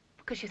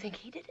 Because you think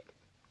he did it?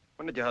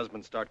 When did your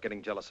husband start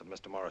getting jealous of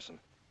Mr. Morrison?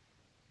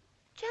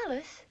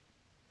 Jealous?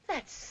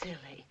 That's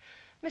silly.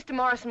 Mr.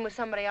 Morrison was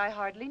somebody I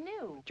hardly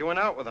knew. You went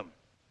out with him.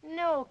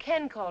 No,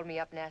 Ken called me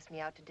up and asked me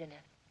out to dinner.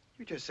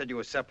 You just said you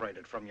were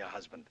separated from your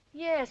husband.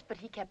 Yes, but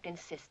he kept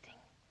insisting.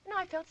 And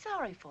I felt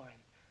sorry for him.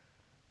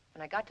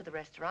 When I got to the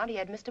restaurant, he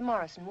had Mr.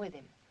 Morrison with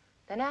him.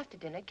 Then after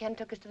dinner, Ken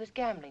took us to this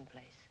gambling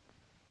place.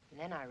 And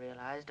then I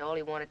realized all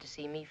he wanted to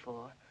see me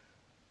for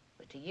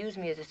was to use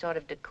me as a sort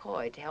of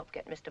decoy to help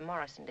get Mr.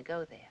 Morrison to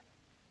go there.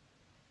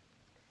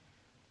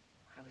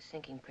 I was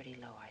sinking pretty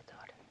low, I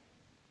thought.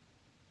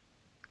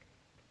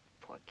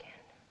 Poor Ken.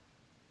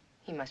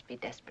 He must be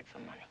desperate for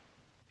money.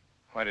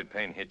 Why did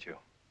Payne hit you?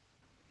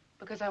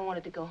 Because I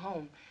wanted to go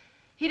home.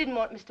 He didn't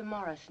want Mr.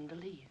 Morrison to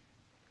leave.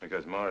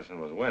 Because Morrison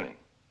was winning.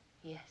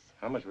 Yes,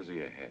 How much was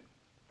he ahead?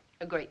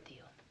 a great deal.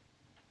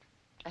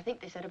 I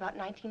think they said about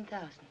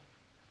 19,000.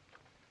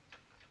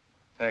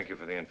 Thank you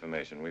for the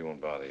information. We won't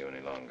bother you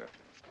any longer.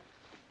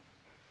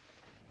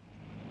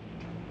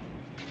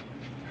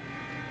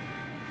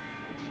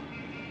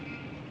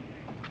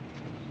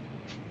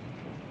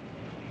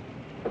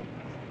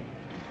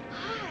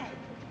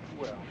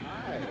 Well,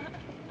 hi.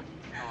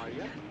 How are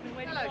you?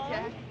 Hello,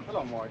 Jack.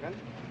 Hello, Morgan.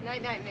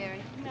 Night-night,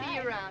 Mary. See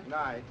you around.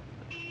 Night.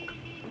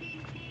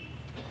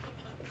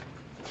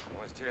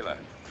 Miss Taylor.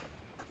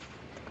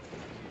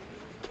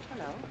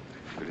 Hello.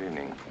 Good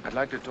evening. I'd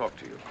like to talk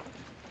to you.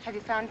 Have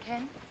you found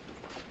Ken?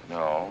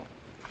 No.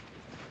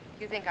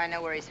 You think I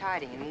know where he's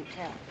hiding and won't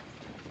tell.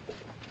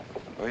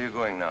 Where are you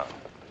going now?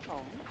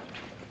 Home?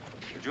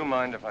 Would you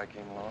mind if I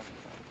came along?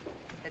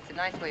 That's a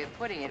nice way of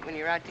putting it when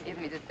you're out to give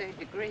me the 3rd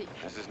degree.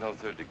 This is no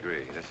 3rd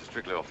degree. This is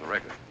strictly off the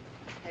record.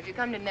 Have you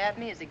come to nab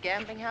me as a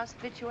gambling house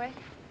habitué?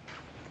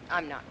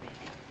 I'm not really.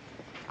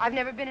 I've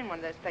never been in one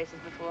of those places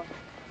before.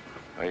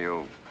 Are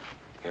you're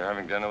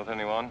having dinner with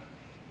anyone?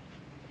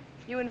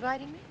 You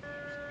inviting me?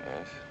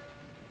 Yes.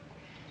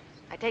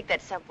 I take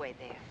that subway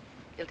there.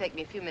 It'll take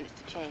me a few minutes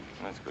to change.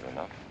 That's good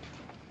enough.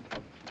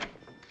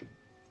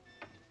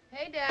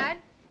 Hey, Dad.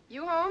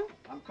 You home?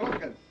 I'm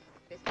cooking.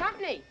 There's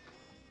company.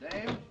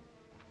 Dave,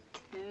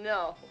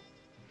 No.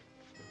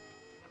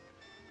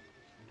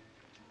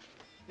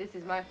 This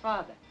is my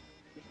father,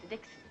 Mr.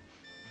 Dixon.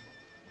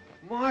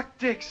 Mark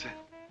Dixon.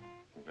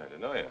 Glad to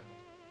know you.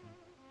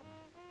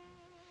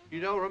 You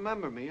don't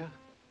remember me, huh?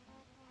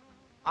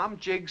 I'm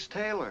Jiggs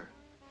Taylor.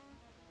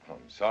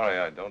 I'm sorry,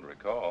 I don't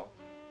recall.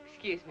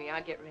 Excuse me,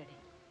 I'll get ready.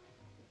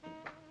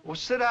 Well,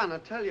 sit down, I'll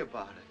tell you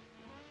about it.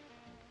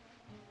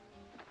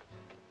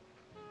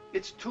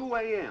 It's 2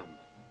 a.m.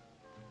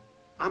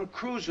 I'm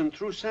cruising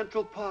through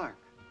Central Park.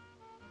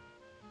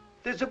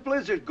 There's a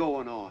blizzard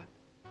going on.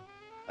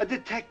 A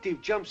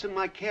detective jumps in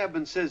my cab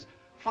and says,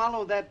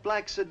 "Follow that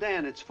black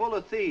sedan, it's full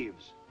of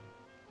thieves."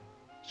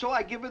 So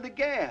I give her the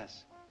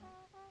gas.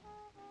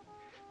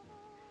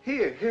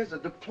 Here's a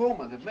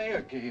diploma the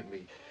mayor gave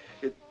me.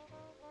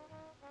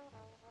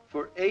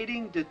 For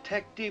aiding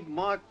Detective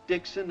Mark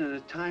Dixon in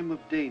a time of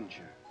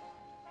danger.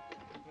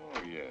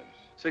 Oh, yes.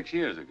 6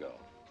 years ago.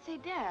 Say,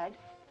 Dad,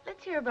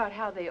 let's hear about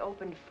how they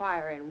opened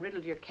fire and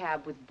riddled your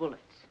cab with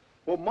bullets.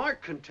 Well,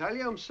 Mark can tell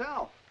you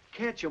himself.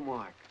 Can't you,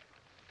 Mark?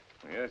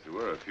 Yes, there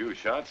were a few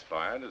shots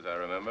fired, as I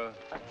remember.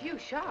 A few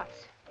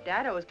shots.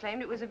 Dad always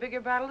claimed it was a bigger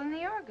battle than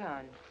the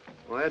Oregon.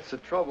 Well, that's the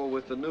trouble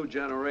with the new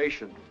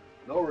generation.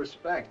 No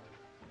respect.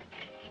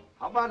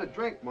 How about a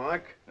drink,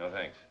 Mark? No,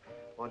 thanks.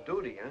 On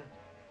duty, huh?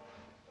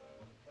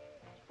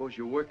 Suppose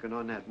you're working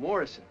on that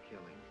Morrison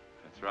killing.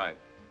 That's right.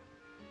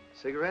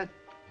 Cigarette?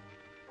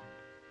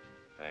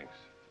 Thanks.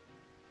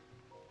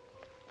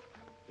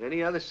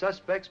 Any other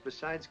suspects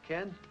besides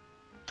Ken?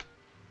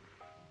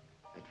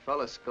 That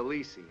fella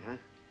Scalise, huh?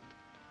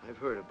 I've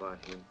heard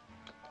about him.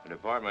 The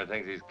department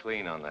thinks he's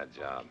clean on that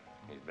job.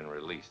 He's been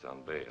released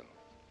on bail.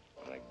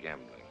 On a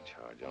gambling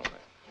charge only.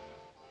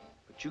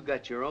 But you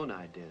got your own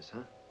ideas,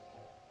 huh?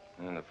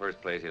 In the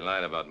first place, he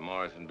lied about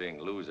Morrison being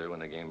loser when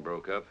the game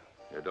broke up.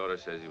 Your daughter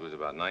says he was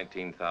about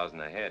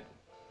 19,000 ahead.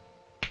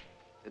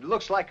 It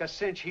looks like a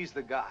cinch he's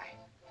the guy.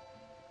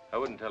 I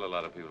wouldn't tell a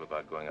lot of people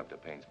about going up to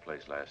Payne's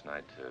place last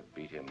night to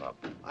beat him up.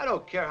 I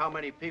don't care how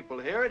many people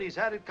hear it. He's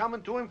had it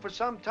coming to him for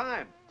some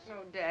time.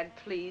 Oh, Dad,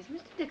 please.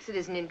 Mr. Dixon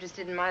isn't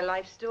interested in my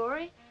life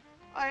story.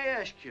 I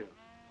ask you,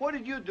 what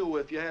did you do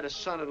if you had a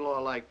son-in-law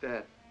like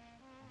that?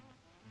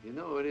 You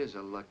know, it is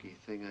a lucky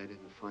thing I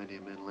didn't find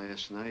him in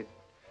last night.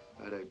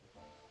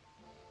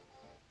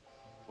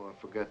 Oh, I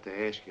forgot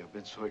to ask you. I've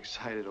been so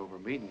excited over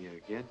meeting you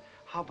again.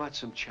 How about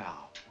some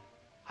chow?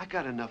 I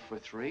got enough for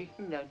 3.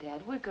 No,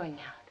 Dad, we're going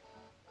out.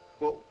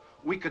 Well,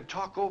 we could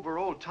talk over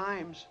old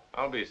times.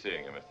 I'll be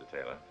seeing you, Mr.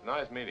 Taylor.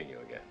 Nice meeting you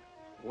again.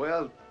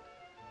 Well,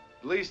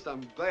 at least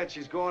I'm glad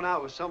she's going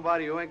out with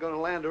somebody who ain't gonna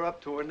land her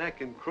up to her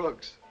neck in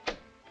crooks.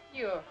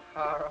 You're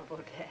horrible,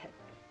 Dad.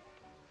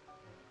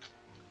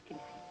 Good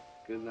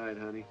night. Good night,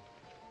 honey.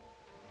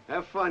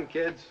 Have fun,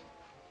 kids.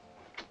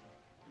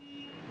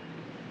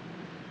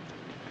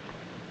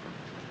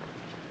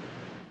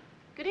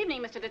 Good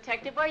evening, Mr.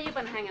 Detective. Where you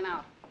been hanging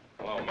out?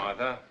 Hello,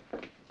 Martha.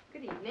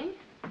 Good evening.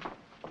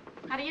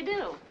 How do you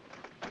do?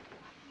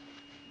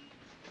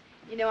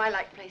 You know, I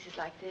like places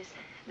like this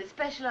that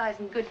specialize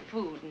in good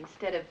food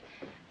instead of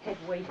head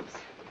waiters.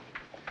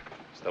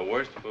 It's the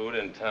worst food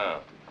in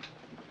town.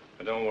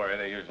 But don't worry,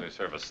 they usually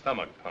serve a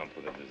stomach pump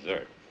with a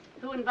dessert.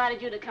 Who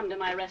invited you to come to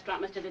my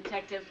restaurant, Mr.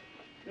 Detective?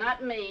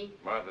 Not me.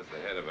 Martha's the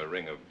head of a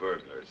ring of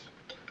burglars.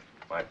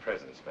 My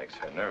presence makes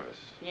her nervous.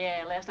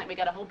 Yeah, last night we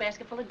got a whole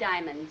basket full of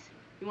diamonds.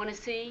 You want to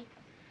see?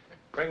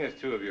 Bring us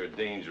 2 of your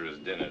dangerous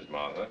dinners,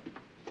 Martha.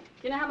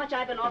 You know how much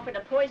I've been offered to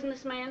poison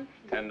this man?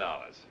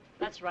 $10.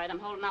 That's right, I'm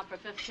holding out for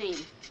 15.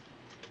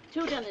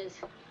 2 dinners.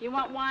 You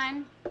want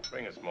wine?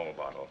 Bring a small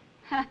bottle.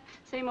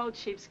 Same old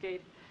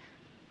cheapskate.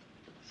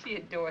 She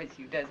adores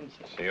you, doesn't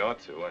she? She ought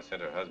to. I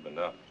sent her husband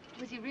up.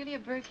 Was he really a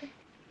burglar?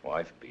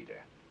 Wife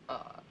beater.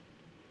 Oh,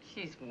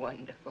 she's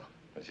wonderful.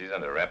 But she's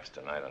under wraps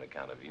tonight on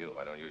account of you.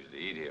 I don't usually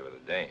eat here with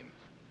a dame.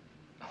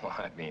 Oh,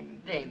 I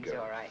mean... Dame's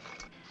girl. all right.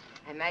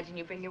 I imagine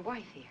you bring your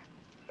wife here.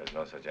 There's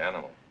no such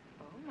animal.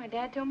 Oh, my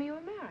dad told me you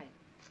were married.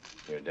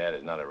 Your dad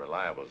is not a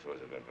reliable source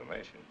of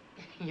information.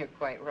 You're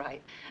quite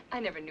right. I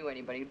never knew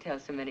anybody who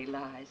tells so many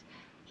lies.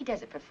 He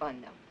does it for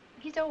fun, though.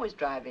 He's always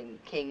driving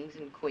kings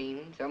and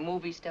queens or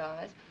movie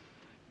stars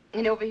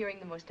and overhearing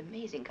the most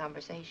amazing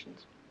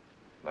conversations.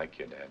 Like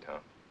your dad, huh?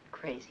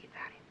 Crazy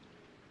about him.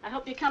 I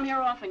hope you come here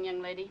often,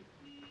 young lady.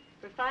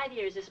 For 5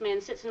 years, this man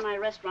sits in my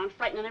restaurant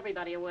frightening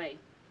everybody away.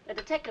 A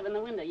detective in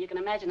the window. You can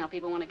imagine how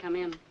people want to come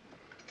in.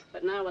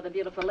 But now with a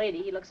beautiful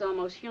lady, he looks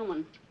almost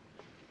human.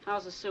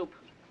 How's the soup?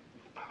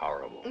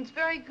 Horrible. It's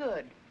very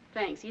good.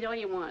 Thanks. Eat all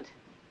you want.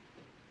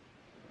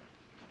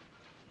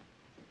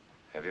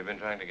 Have you been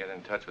trying to get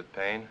in touch with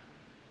Payne?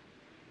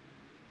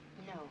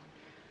 No.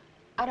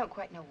 I don't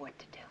quite know what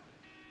to do.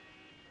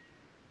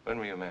 When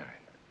were you married?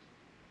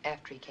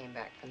 After he came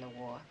back from the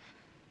war.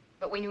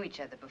 But we knew each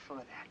other before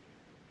that.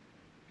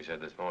 You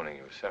said this morning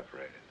you were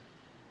separated.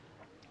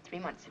 3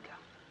 months ago.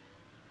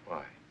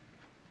 Why?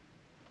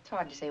 It's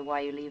hard to say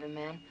why you leave a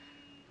man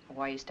or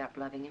why you stop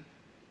loving him.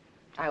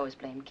 I always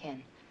blamed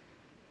Ken.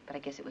 But I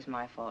guess it was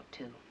my fault,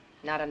 too.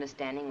 Not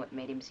understanding what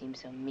made him seem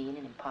so mean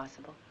and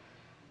impossible.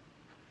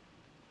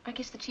 I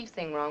guess the chief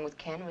thing wrong with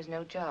Ken was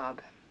no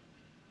job.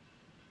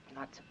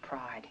 Lots of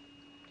pride.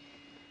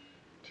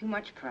 Too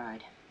much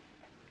pride.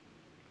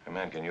 A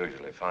man can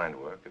usually find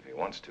work if he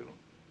wants to.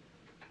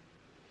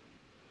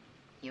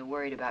 You're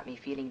worried about me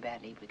feeling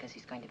badly because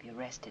he's going to be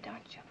arrested,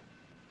 aren't you?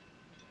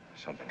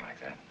 Something like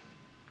that.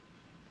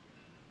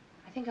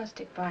 I think I'll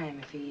stick by him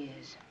if he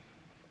is.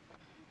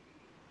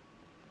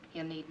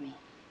 He'll need me.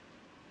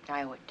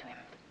 I owe it to him.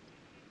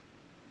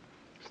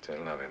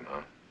 Still love him,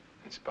 huh?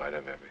 In spite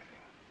of everything.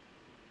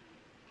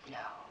 No.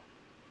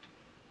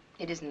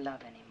 It isn't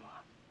love anymore.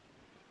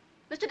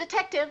 Mr.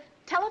 Detective,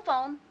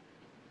 telephone.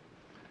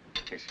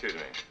 Excuse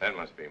me. That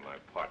must be my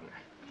partner.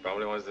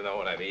 Probably wants to know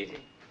what I'm eating.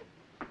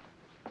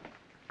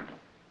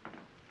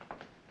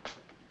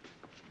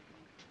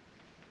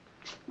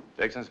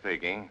 Dixon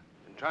speaking.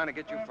 Been trying to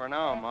get you for an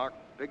hour, Mark.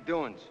 Big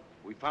doings.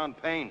 We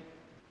found Payne.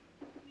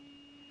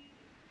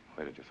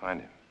 Where did you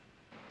find him?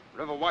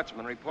 River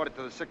watchman reported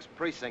to the 6th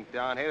precinct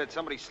down here that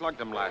somebody slugged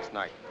him last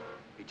night.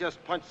 He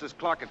just punched his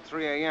clock at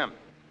 3 a.m.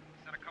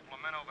 Sent a couple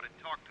of men over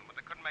to talk to him, but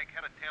they couldn't make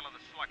head or tail of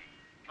the slugging.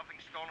 Nothing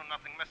stolen,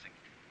 nothing missing.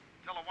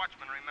 Until the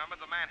watchman remembered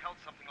the man held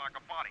something like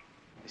a body.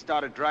 They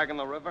started dragging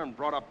the river and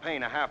brought up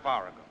Payne a half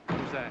hour ago.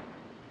 Who's that?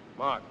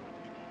 Mark.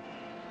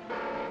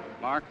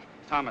 Mark?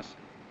 Thomas.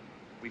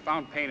 We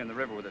found Payne in the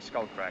river with a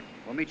skull crack.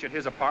 We'll meet you at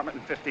his apartment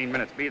in 15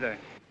 minutes. Be there.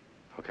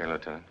 Okay,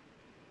 Lieutenant.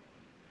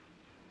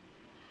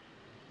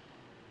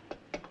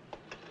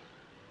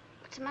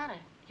 What's the matter?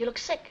 You look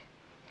sick.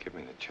 Give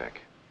me the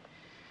check.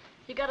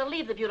 You gotta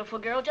leave the beautiful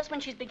girl just when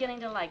she's beginning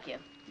to like you.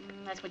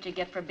 That's what you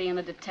get for being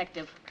a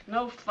detective.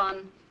 No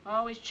fun.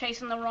 Always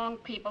chasing the wrong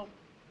people.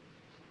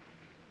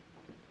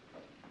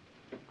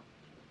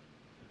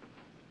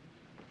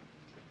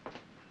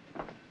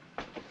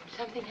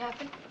 Something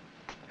happened?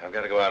 I've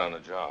got to go out on the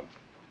job.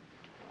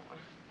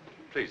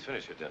 Please,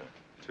 finish your dinner.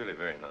 It's really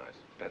very nice.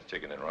 Best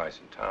chicken and rice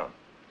in town.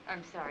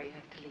 I'm sorry you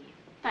have to leave.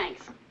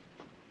 Thanks.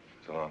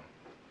 So long.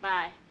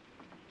 Bye.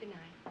 Good night.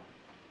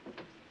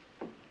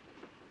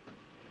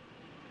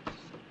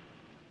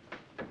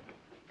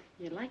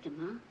 You like him,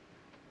 huh?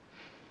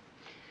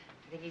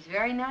 I think he's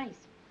very nice.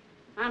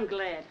 I'm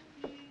glad.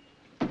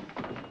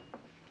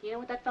 You know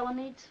what that fella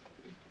needs?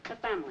 A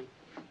family.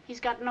 He's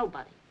got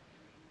nobody.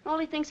 All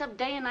he thinks of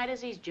day and night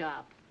is his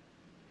job.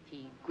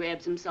 He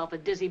grabs himself a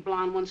dizzy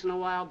blonde once in a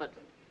while, but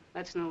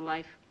that's no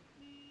life.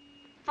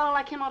 A fellow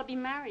like him ought to be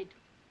married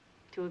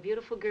to a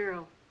beautiful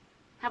girl.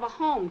 Have a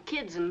home,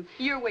 kids, and...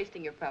 You're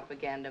wasting your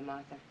propaganda,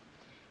 Martha.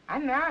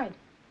 I'm married.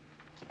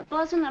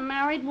 Wasn't a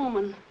married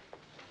woman.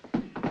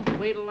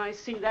 Wait till I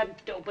see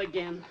that dope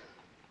again.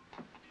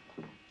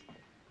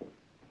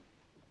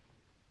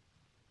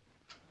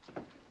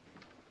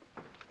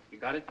 You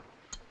got it?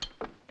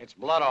 It's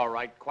blood, all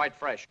right. Quite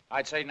fresh.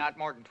 I'd say not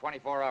more than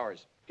 24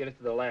 hours. Get it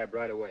to the lab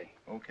right away.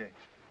 Okay.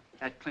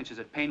 That clinches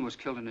that Payne was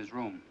killed in his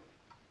room.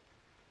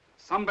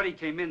 Somebody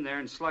came in there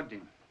and slugged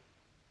him.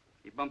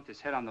 He bumped his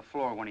head on the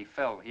floor when he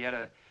fell. He had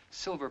a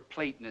silver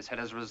plate in his head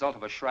as a result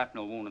of a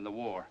shrapnel wound in the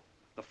war.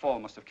 The fall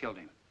must have killed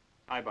him.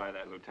 I buy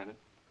that, Lieutenant.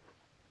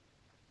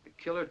 The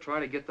killer tried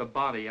to get the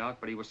body out,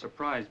 but he was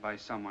surprised by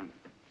someone.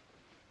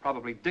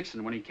 Probably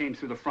Dixon when he came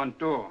through the front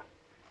door.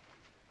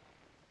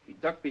 He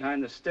ducked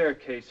behind the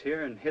staircase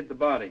here and hid the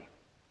body.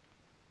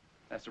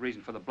 That's the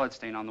reason for the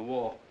bloodstain on the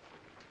wall.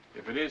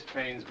 If it is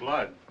Payne's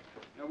blood.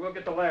 Now, we'll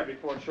get the lab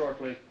report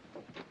shortly.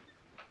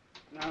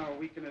 Now,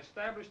 we can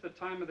establish the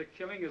time of the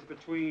killing is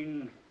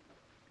between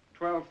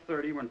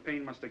 12:30, when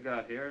Payne must have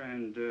got here,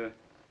 and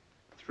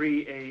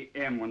 3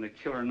 a.m. when the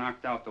killer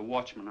knocked out the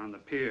watchman on the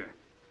pier.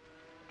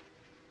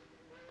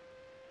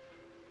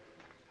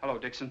 Hello,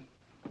 Dixon.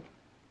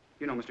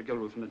 You know Mr.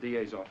 Gilruth from the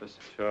DA's office.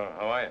 Sure.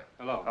 How are you?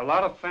 Hello. A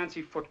lot of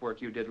fancy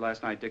footwork you did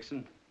last night,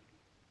 Dixon.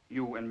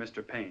 You and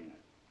Mr. Payne.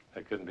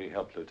 That couldn't be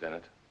helped,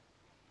 Lieutenant.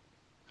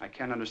 I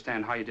can't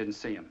understand how you didn't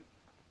see him.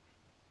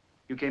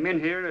 You came in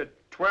here at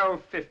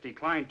 12:50.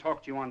 Klein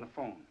talked to you on the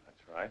phone.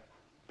 That's right.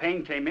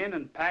 Payne came in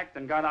and packed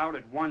and got out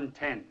at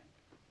 1:10.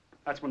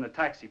 That's when the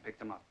taxi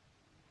picked him up.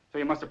 So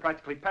you must have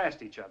practically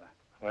passed each other.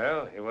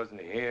 Well, he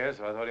wasn't here,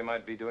 so I thought he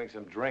might be doing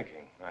some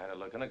drinking. I had a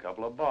look in a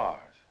couple of bars.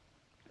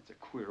 That's a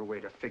queer way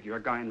to figure.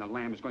 A guy in the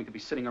Lamb is going to be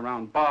sitting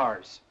around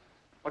bars.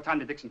 What time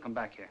did Dixon come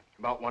back here?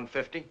 About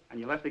 1:50. And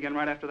you left again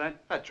right after that?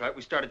 That's right.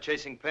 We started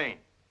chasing Payne.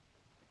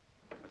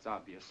 That's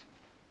obvious.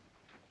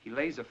 He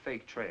lays a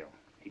fake trail.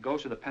 He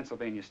goes to the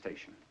Pennsylvania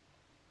station.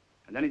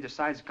 And then he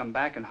decides to come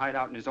back and hide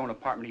out in his own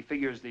apartment. He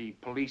figures the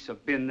police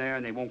have been there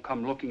and they won't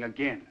come looking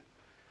again.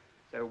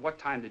 So what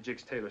time did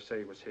Jiggs Taylor say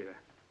he was here?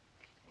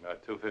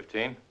 About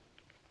 2:15.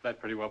 That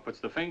pretty well puts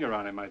the finger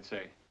on him, I'd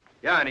say.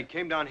 Yeah, and he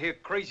came down here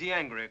crazy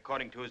angry,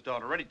 according to his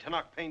daughter, ready to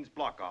knock Payne's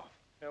block off.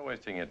 You're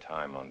wasting your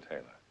time on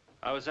Taylor.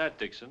 How was that,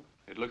 Dixon?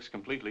 It looks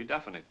completely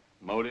definite.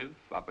 Motive,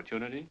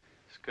 opportunity.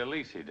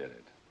 Scalise did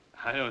it.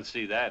 I don't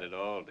see that at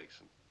all,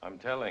 Dixon. I'm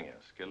telling you,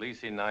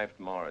 Scalise knifed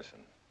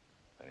Morrison.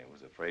 And he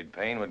was afraid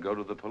Payne would go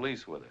to the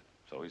police with it.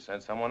 So he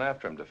sent someone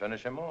after him to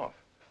finish him off.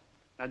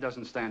 That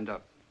doesn't stand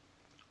up.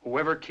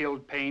 Whoever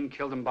killed Payne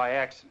killed him by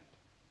accident.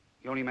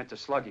 He only meant to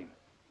slug him.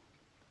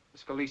 The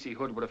Scalise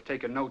hood would have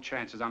taken no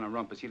chances on a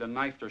rumpus. He'd have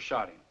knifed or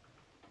shot him.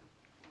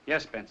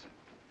 Yes, Benson.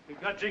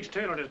 We've got Jiggs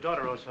Taylor and his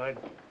daughter outside.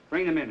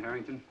 Bring them in,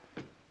 Harrington.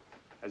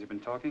 Has he been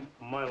talking?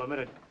 A mile a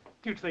minute.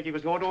 You'd think he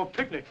was going to a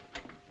picnic.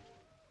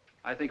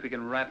 I think we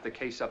can wrap the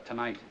case up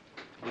tonight.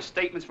 The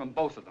statements from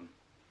both of them.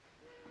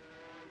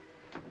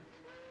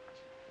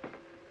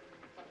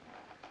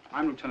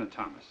 I'm Lieutenant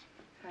Thomas.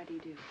 How do you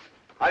do?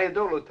 How do you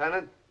do,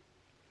 Lieutenant?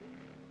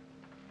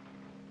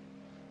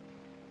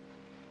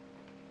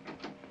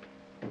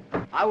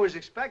 I was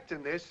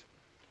expecting this,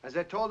 as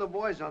I told the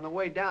boys on the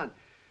way down.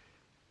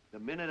 The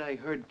minute I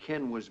heard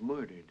Ken was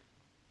murdered,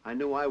 I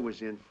knew I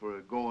was in for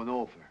a going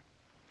over.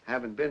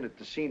 Haven't been at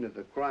the scene of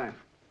the crime.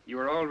 You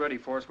were all ready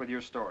for us with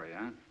your story,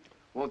 huh?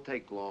 Won't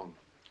take long.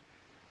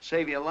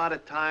 Save you a lot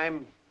of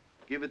time,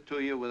 give it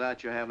to you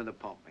without you having to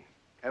pump me.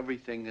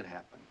 Everything that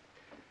happened.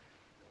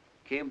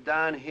 Came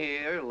down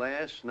here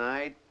last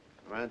night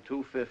around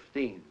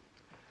 2:15,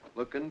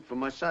 looking for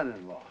my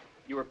son-in-law.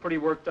 You were pretty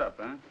worked up,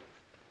 huh?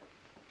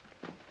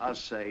 I'll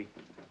say.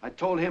 I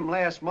told him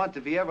last month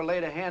if he ever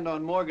laid a hand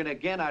on Morgan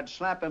again, I'd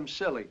slap him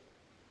silly.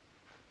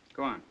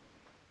 Go on.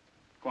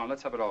 Go on,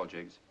 let's have it all,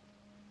 Jiggs.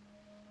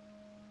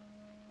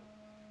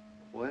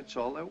 Well, that's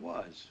all there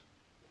was.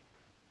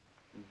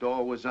 The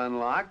door was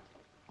unlocked.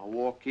 I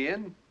walk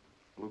in,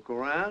 look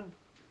around,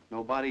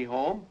 nobody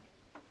home,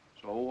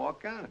 so I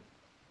walk out.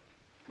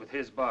 With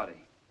his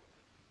body.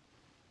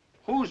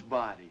 Whose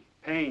body?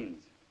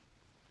 Payne's.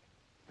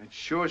 It's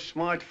sure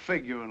smart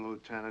figuring,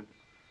 Lieutenant.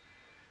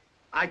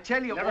 I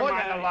tell you, Never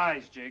mind the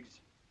lies,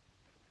 Jiggs.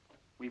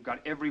 We've got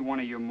every one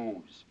of your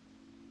moves.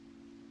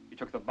 You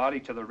took the body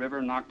to the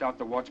river, knocked out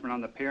the watchman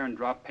on the pier, and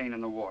dropped Payne in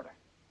the water.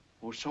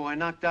 Oh, so I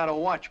knocked out a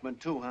watchman,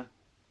 too, huh?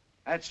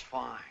 That's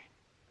fine.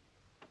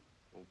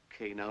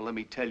 Okay, now let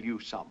me tell you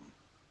something.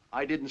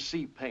 I didn't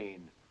see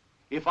Payne.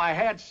 If I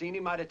had seen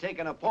him, I'd have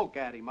taken a poke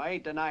at him. I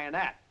ain't denying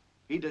that.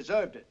 He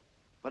deserved it.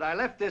 But I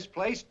left this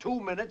place 2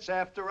 minutes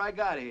after I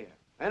got here.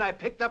 And I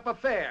picked up a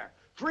fare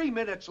 3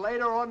 minutes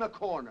later on the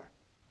corner.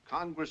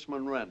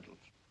 Congressman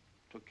Reynolds.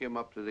 Took him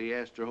up to the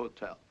Astor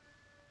Hotel.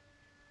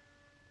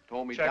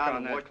 Told me check down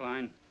on that,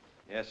 Klein.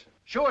 Yes, sir.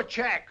 Sure,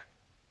 check.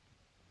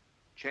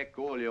 Check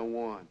all you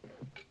want.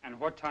 And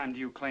what time do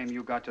you claim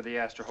you got to the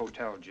Astor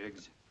Hotel,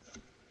 Jiggs?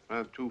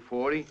 Around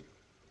 2:40.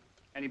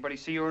 Anybody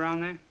see you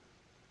around there?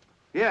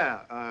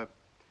 Yeah,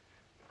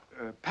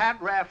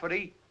 Pat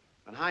Rafferty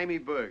and Jaime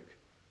Berg.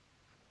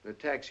 The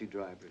taxi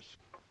drivers.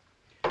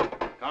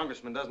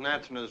 Congressman doesn't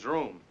answer in his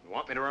room. You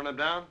want me to run him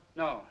down?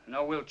 No,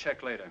 we'll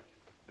check later.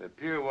 The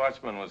pier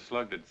watchman was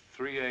slugged at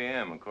 3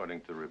 a.m.,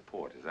 according to the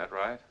report. Is that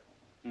right?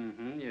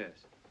 Mm-hmm, yes.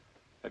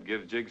 That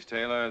gives Jiggs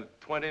Taylor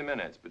 20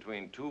 minutes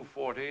between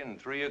 2:40 and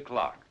 3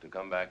 o'clock to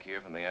come back here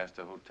from the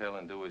Astor Hotel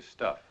and do his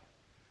stuff.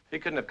 He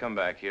couldn't have come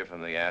back here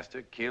from the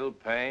Astor, killed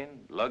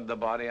Payne, lugged the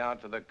body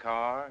out to the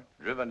car,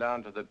 driven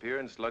down to the pier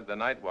and slugged the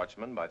night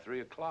watchman by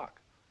 3 o'clock.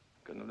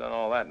 Couldn't have done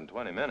all that in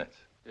 20 minutes.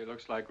 It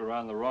looks like we're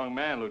on the wrong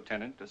man,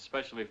 Lieutenant,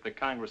 especially if the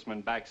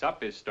congressman backs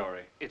up his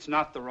story. It's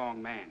not the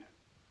wrong man.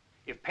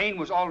 If Payne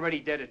was already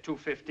dead at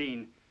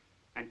 2:15,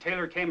 and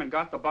Taylor came and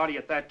got the body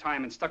at that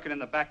time and stuck it in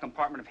the back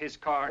compartment of his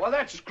car... Well,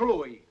 that's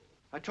screwy.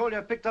 I told you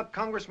I picked up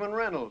Congressman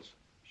Reynolds.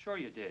 Sure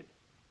you did.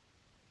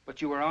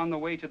 But you were on the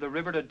way to the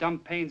river to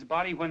dump Payne's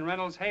body when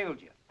Reynolds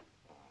hailed you.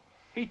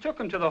 He took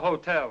him to the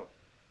hotel.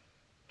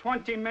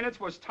 20 minutes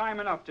was time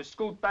enough to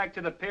scoot back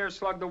to the pier,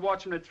 slug the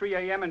watchman at 3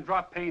 a.m. and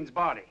drop Payne's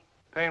body.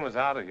 Payne was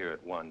out of here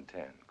at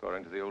 1:10,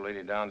 according to the old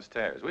lady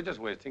downstairs. We're just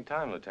wasting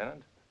time,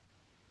 Lieutenant.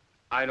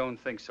 I don't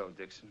think so,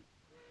 Dixon.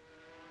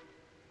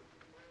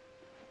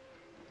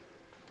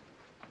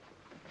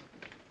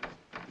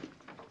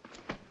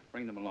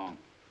 Bring them along.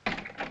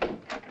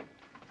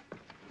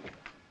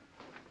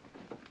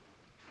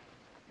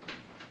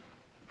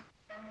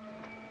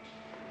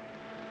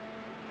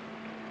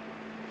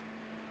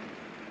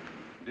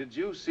 Did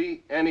you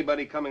see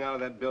anybody coming out of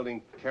that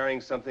building carrying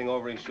something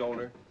over his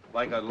shoulder?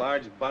 Like a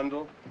large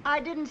bundle? I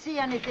didn't see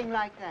anything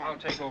like that. I'll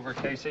take over,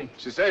 Casey.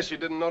 She says she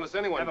didn't notice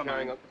anyone Never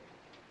carrying mind.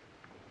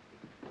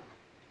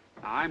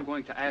 a... I'm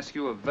going to ask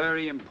you a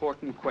very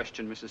important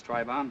question, Mrs.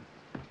 Tribon.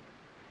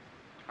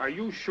 Are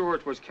you sure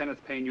it was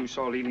Kenneth Payne you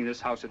saw leaving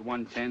this house at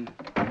 1:10?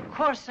 Of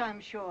course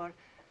I'm sure.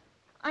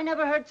 I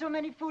never heard so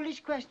many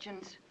foolish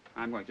questions.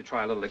 I'm going to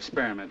try a little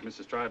experiment,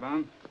 Mrs.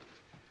 Tribon.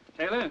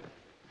 Taylor,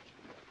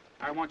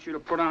 I want you to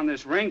put on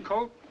this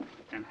raincoat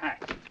and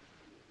hat.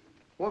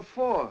 What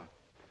for?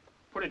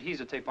 Put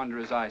adhesive tape under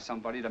his eye,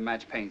 somebody, to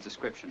match Payne's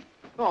description.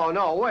 Oh,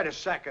 no, wait a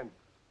second.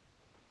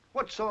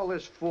 What's all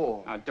this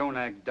for? Now, don't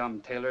act dumb,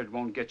 Taylor. It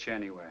won't get you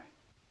anywhere.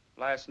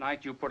 Last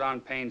night, you put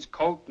on Payne's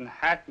coat and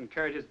hat and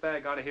carried his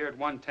bag out of here at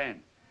 1:10.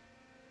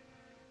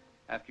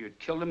 After you'd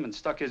killed him and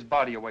stuck his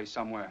body away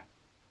somewhere.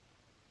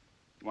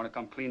 You want to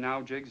come clean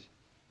now, Jiggs?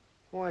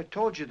 Well, I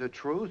told you the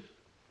truth.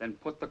 Then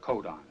put the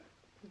coat on.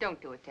 Don't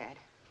do it, Dad.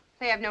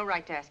 They have no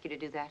right to ask you to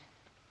do that.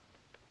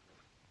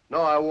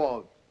 No, I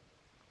won't.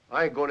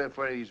 I ain't going in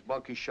for any of these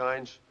monkey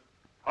shines.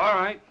 All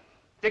right.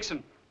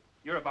 Dixon,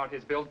 you're about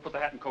his build. Put the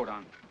hat and coat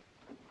on.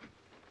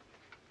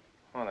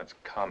 Oh, that's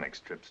comic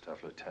strip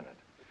stuff, Lieutenant.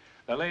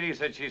 The lady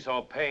said she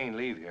saw Payne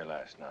leave here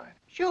last night.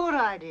 Sure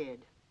I did.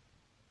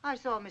 I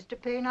saw Mr.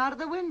 Payne out of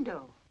the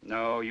window.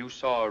 No, you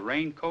saw a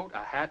raincoat,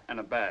 a hat, and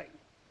a bag.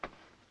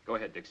 Go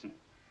ahead, Dixon.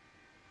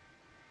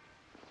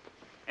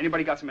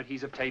 Anybody got some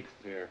adhesive tape?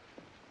 Here.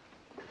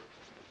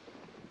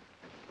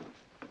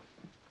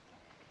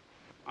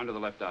 Under the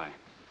left eye.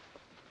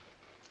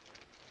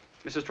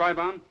 Mrs.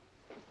 Tribon,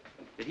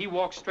 did he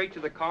walk straight to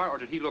the car, or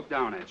did he look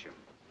down at you?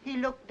 He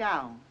looked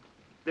down.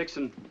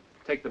 Dixon,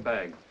 take the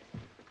bag.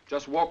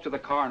 Just walk to the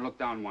car and look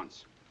down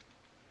once.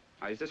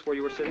 Now, is this where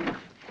you were sitting?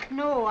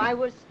 No, I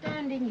was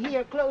standing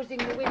here closing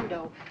the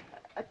window.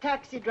 A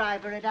taxi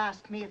driver had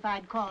asked me if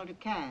I'd called a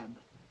cab.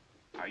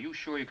 Are you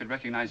sure you could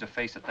recognize a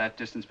face at that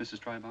distance, Mrs.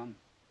 Tribon?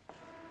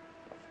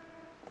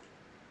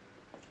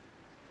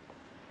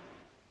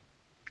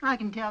 I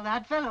can tell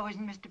that fellow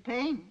isn't Mr.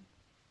 Payne.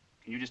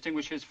 Can you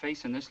distinguish his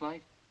face in this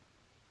light?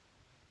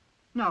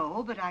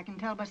 No, but I can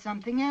tell by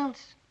something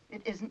else.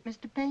 It isn't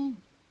Mr. Payne.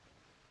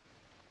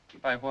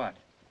 By what?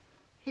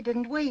 He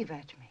didn't wave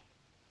at me.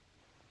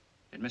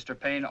 Did Mr.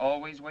 Payne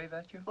always wave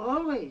at you?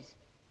 Always.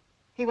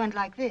 He went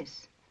like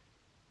this.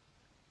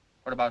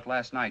 What about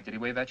last night? Did he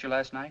wave at you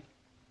last night?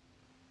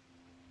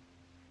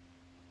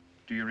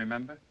 Do you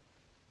remember?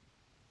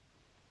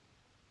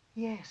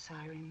 Yes,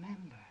 I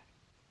remember.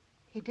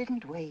 He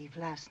didn't wave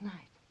last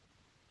night.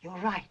 You're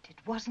right, it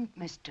wasn't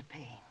Mr.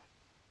 Payne.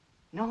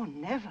 No,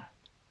 never.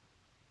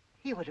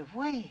 He would have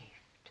waved.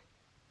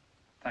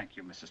 Thank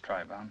you, Mrs.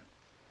 Tribon.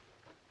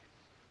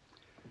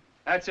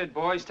 That's it,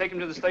 boys. Take him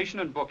to the station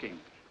and book him.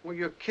 Well,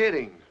 you're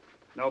kidding.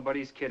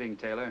 Nobody's kidding,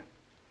 Taylor.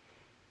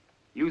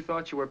 You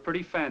thought you were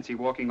pretty fancy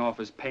walking off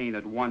as Payne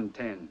at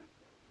 1:10.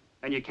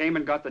 And you came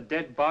and got the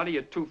dead body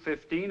at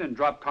 2:15 and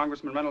dropped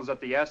Congressman Reynolds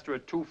at the Astor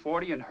at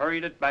 2:40 and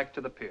hurried it back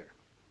to the pier.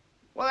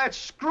 Well, that's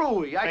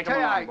screwy. I Take tell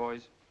him you, along,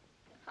 boys.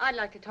 I'd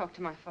like to talk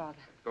to my father.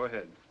 Go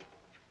ahead.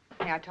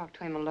 May I talk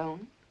to him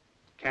alone?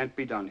 Can't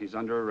be done. He's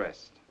under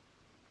arrest.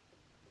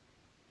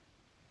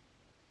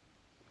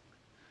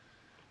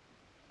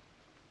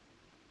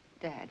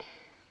 Dad,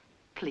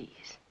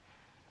 please.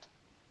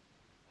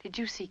 Did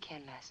you see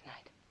Ken last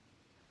night?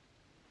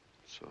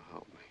 So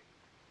help me.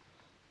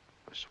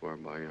 I swear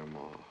by your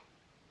ma,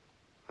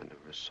 I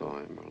never saw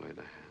him or laid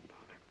a hand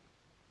on him.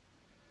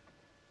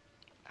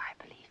 I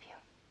believe you.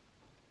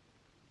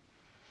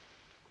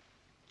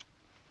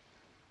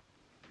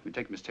 We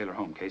take Miss Taylor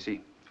home,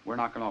 Casey. We're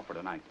knocking off for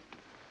tonight.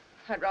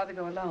 I'd rather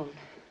go alone,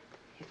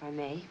 if I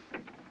may.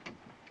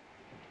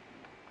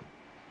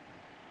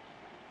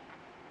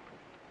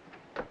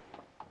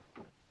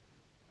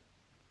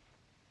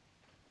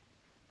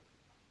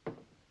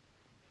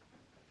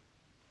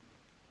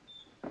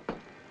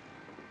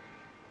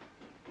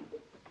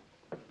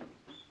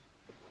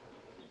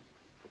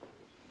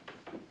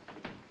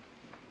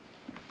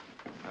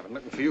 I've been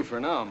looking for you for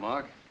an hour,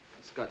 Mark.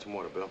 Scotch and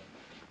water, Bill.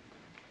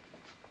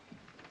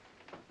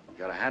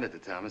 Gotta hand it to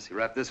Thomas. He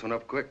wrapped this one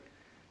up quick.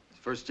 His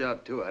first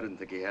job, too. I didn't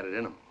think he had it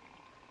in him.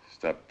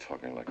 Stop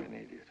talking like an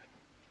idiot.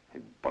 He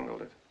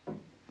bungled it.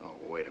 Oh,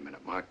 wait a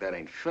minute, Mark. That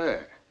ain't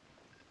fair.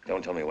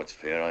 Don't tell me what's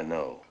fair. I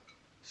know.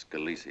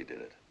 Scalise did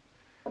it.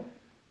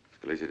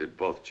 Scalise did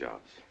both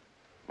jobs.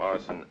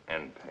 Morrison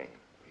and Payne.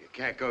 You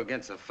can't go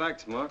against the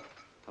facts, Mark.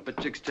 I bet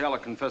Jiggs Taylor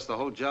confessed the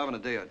whole job in a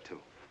day or two.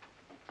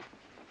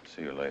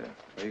 See you later.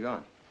 Where you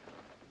going?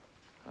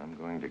 I'm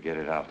going to get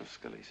it out of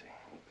Scalise.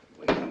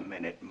 Wait a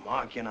minute,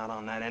 Mark. You're not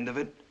on that end of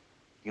it.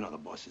 You know the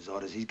boss's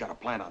orders. He's got a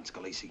plan on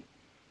Scalise.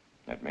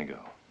 Let me go.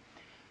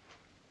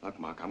 Look,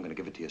 Mark, I'm gonna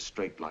give it to you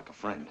straight like a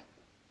friend.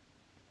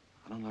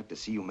 I don't like to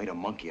see you made a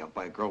monkey out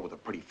by a girl with a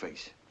pretty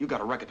face. You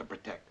got a record to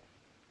protect.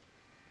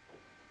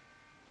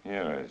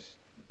 You're as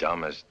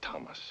dumb as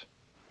Thomas.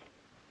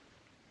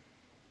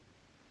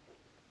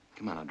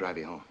 Come on, I'll drive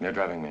you home. You're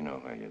driving me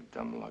nowhere, you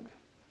dumb lug.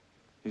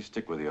 You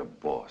stick with your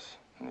boss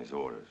and his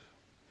orders.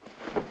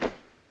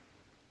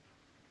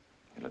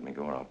 You let me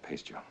go or I'll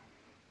paste you.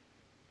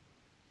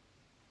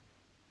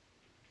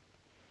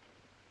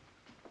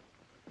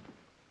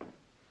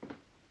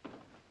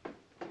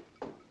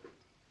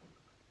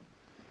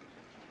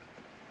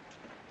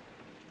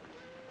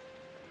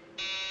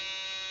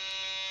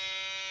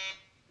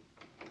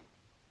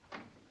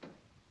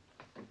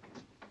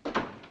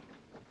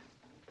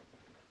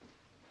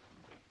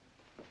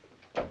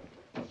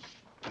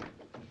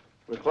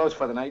 We're closed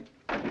for the night.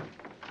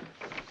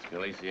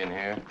 Scalise in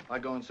here? I'll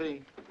go and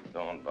see.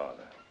 Don't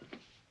bother.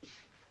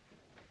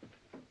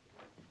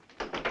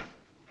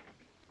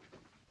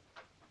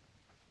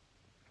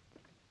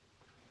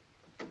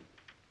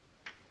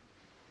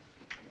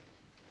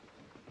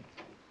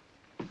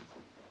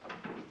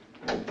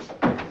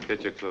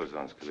 Get your clothes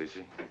on,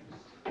 Scalise.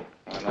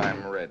 When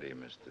I'm ready,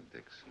 Mr.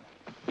 Dixon.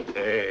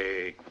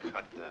 Hey,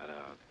 cut that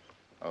out.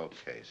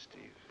 Okay,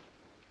 Steve.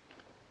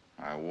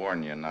 I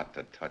warn you not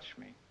to touch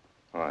me.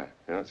 Why?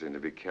 You don't seem to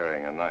be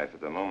carrying a knife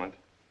at the moment.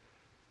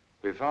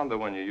 We found the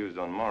one you used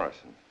on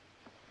Morrison.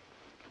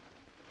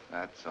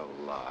 That's a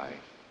lie.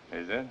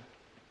 Is it?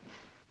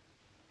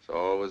 It's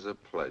always a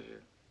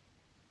pleasure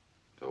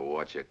To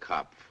watch a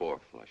cop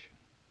four-flushing.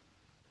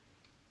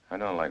 I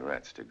don't like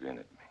rats to grin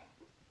at me.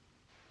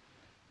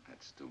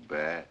 That's too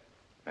bad.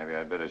 Maybe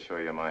I'd better show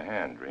you my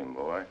hand, dream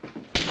boy.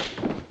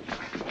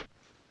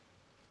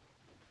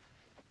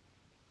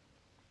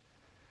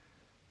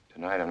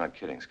 Tonight, I'm not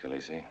kidding,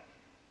 Scalise.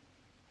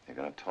 You're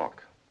gonna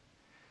talk.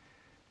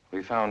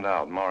 We found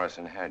out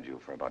Morrison had you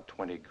for about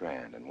 20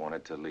 grand and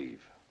wanted to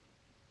leave.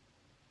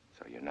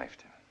 So you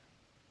knifed him.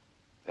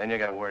 Then you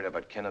got worried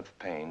about Kenneth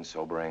Payne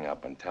sobering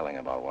up and telling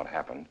about what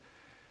happened.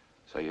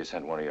 So you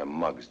sent one of your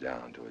mugs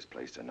down to his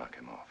place to knock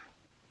him off.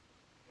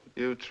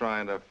 You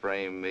trying to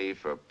frame me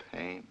for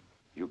Payne?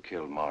 You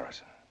killed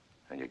Morrison,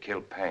 and you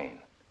killed Payne.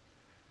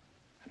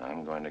 And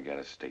I'm going to get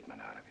a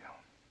statement out of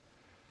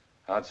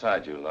you.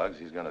 Outside, you lugs,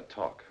 he's going to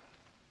talk.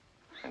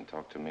 And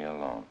talk to me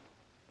alone.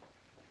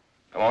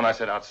 Come on, I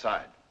said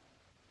outside.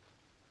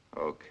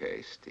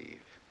 Okay,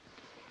 Steve.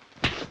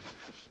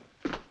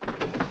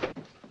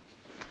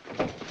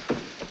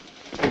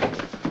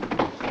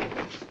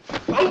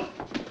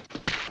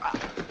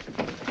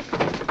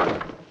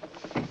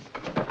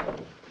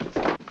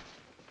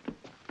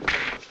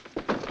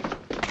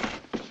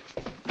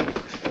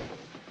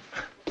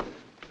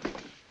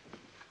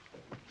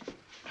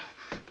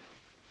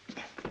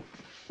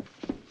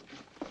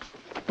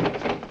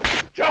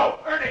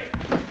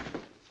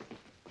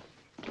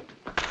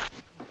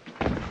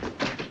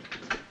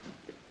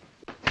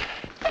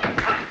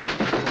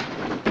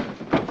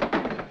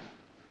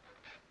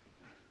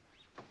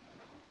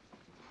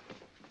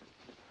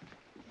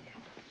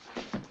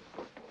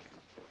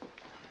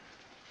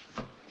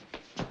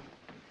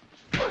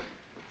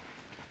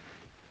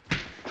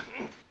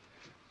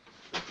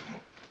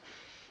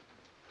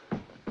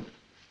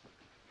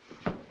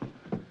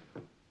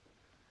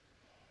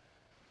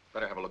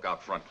 Better have a look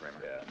out front, Kramer.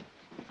 Yeah.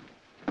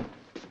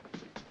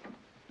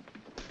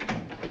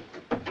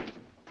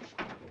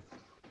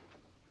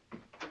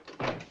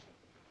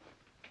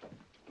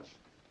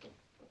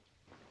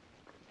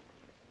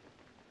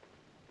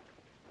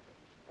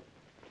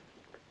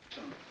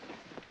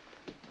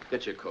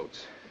 Get your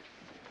coats.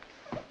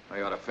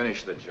 I ought to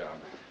finish the job.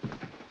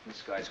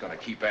 This guy's gonna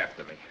keep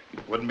after me.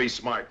 Wouldn't be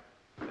smart.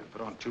 They'd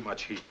put on too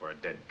much heat for a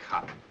dead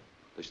cop.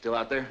 They're still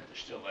out there? They're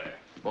still there.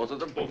 Both of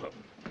them? Both of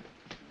them.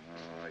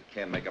 I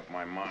can't make up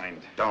my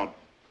mind. Don't.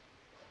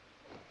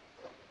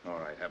 All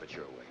right, have it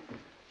your way.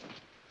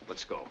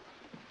 Let's go.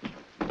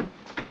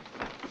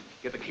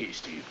 Get the key,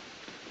 Steve.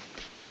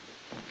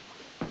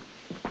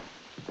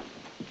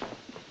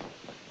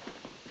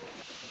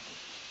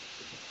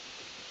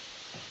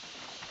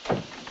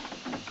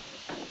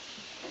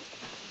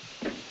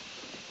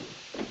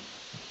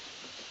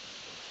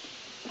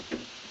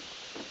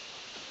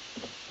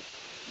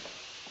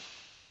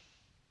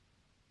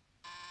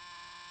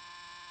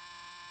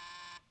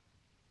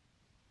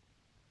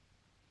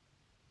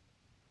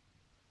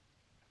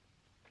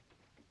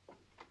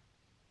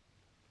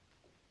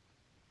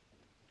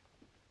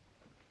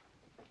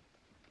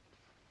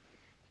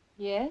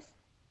 Yes?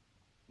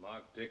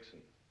 Mark Dixon.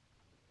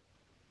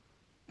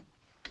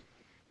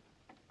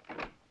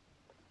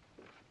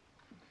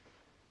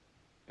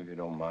 If you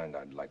don't mind,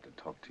 I'd like to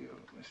talk to you,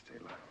 Miss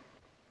Taylor.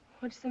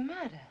 What's the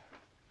matter?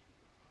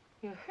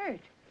 You're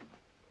hurt.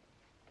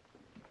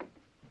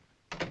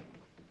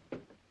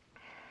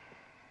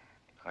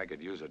 I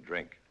could use a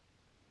drink.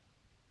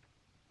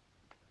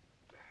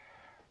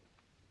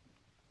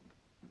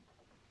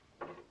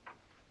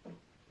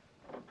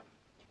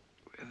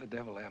 Where the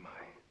devil am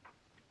I?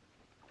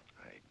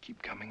 I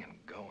keep coming and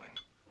going.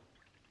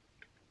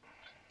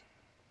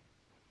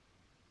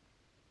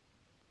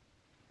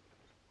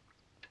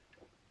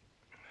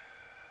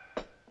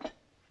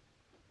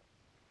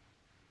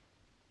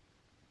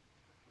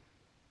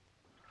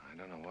 I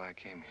don't know why I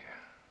came here.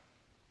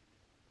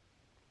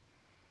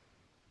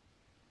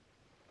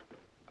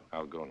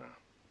 I'll go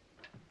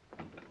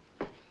now.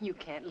 You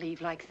can't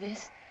leave like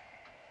this.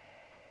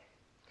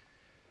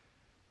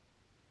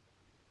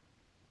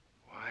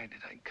 Why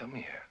did I come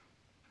here?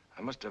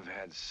 I must have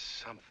had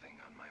something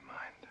on my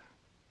mind.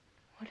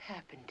 What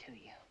happened to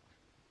you?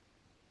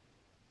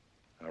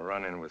 A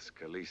run-in with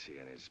Scalise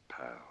and his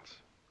pals.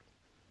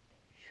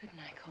 Shouldn't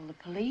I call the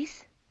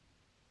police?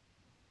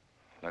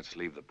 Let's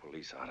leave the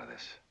police out of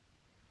this.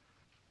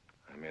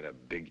 I made a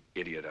big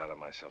idiot out of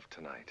myself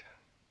tonight.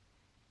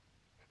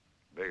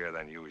 Bigger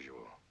than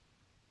usual.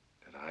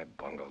 Did I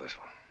bungle this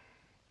one?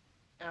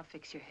 I'll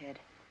fix your head.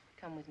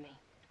 Come with me.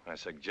 I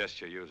suggest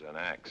you use an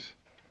axe.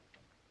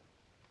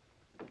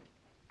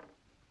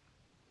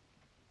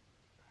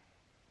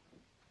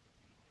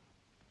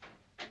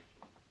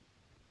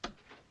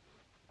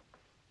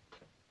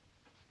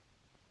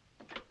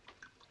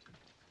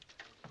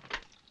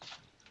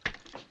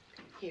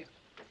 Here.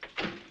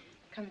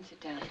 Come and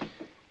sit down.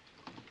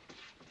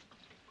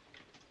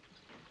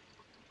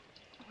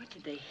 What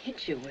did they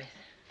hit you with?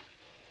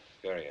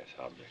 Various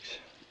objects.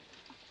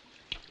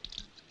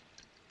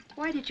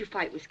 Why did you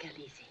fight with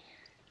Scalise?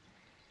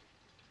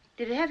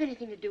 Did it have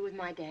anything to do with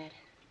my dad?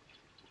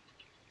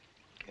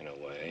 In a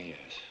way,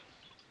 yes.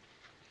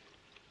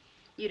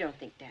 You don't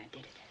think Dad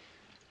did it.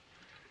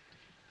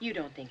 You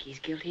don't think he's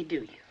guilty,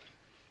 do you?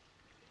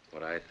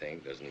 What I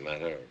think doesn't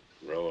matter a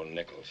row of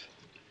nickels.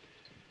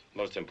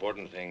 Most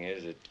important thing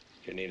is that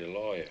you need a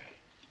lawyer.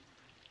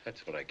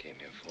 That's what I came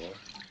here for.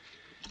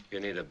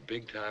 You need a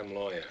big-time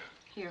lawyer.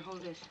 Here,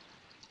 hold this.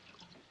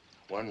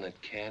 One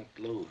that can't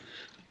lose.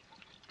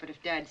 But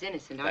if Dad's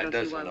innocent, I That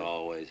don't see why... doesn't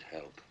always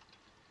help.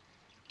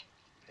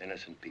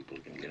 Innocent people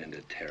can get into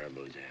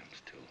terrible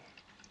jams, too.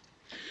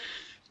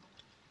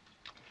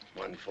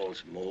 One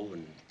false move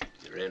and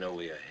you're in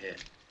over your head.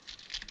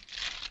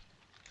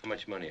 How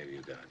much money have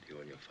you got, you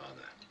and your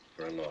father,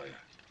 for a lawyer?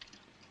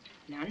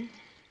 None.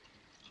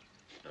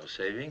 No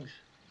savings?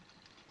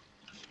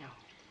 No.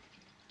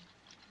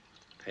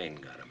 Payne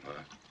got him,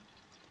 huh?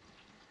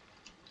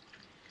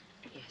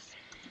 Yes.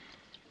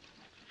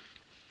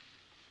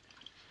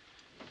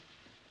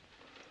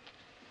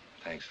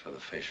 Thanks for the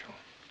facial.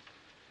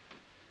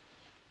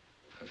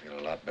 I feel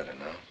a lot better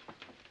now.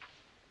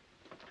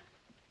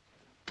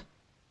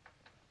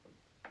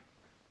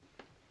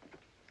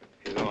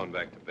 He's going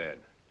back to bed.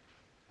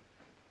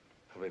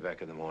 I'll be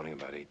back in the morning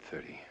about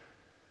 8:30.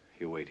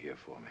 You wait here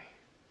for me.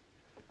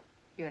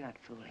 You're not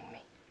fooling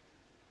me.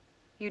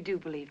 You do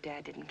believe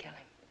Dad didn't kill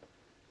him?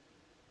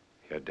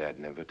 Your dad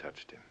never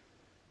touched him.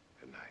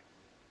 Good night.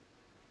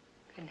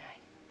 Good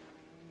night.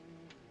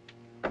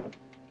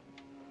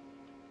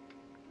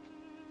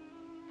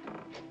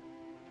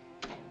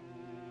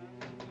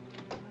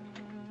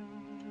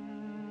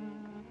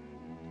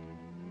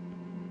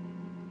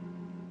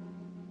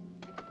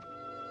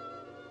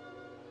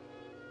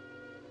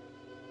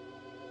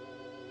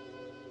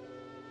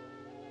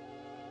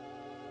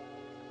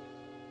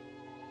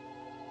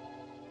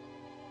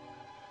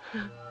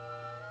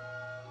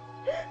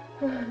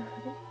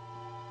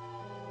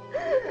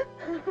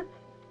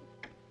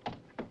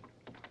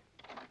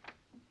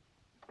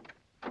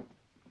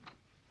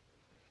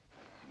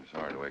 I'm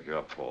sorry to wake you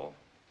up, Paul.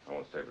 I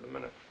won't stay but a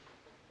minute.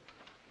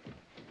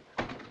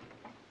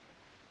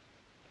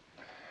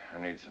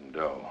 I need some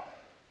dough.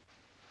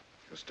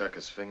 Who stuck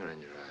his finger in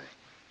your eye?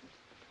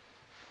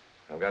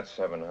 I've got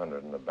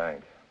 700 in the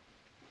bank.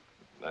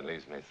 That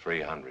leaves me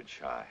 300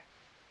 shy.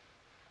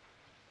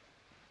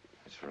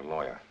 It's for a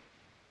lawyer.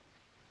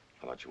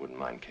 I thought you wouldn't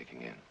mind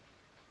kicking in.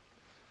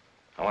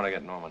 I want to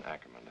get Norman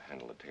Ackerman to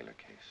handle the Taylor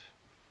case.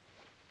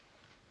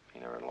 He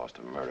never lost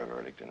a murder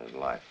verdict in his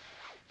life,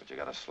 but you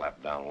got to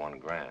slap down $1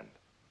 grand,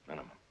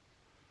 minimum.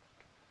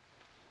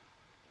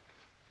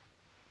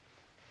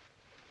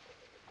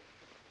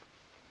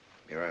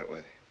 Be right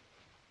with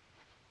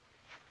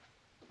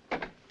you.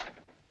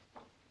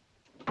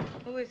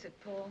 Who is it,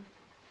 Paul?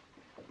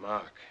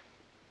 Mark.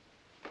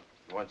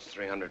 He wants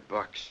 300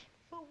 bucks.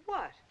 For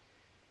what?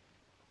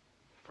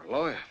 For a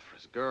lawyer, for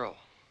his girl.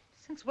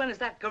 Since when has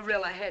that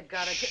gorilla head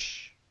got a...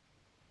 Shh.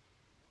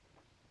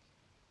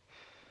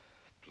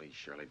 Please,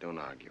 Shirley, don't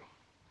argue.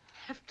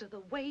 After the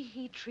way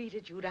he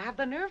treated you, to have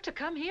the nerve to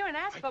come here and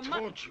ask for money... I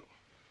told you.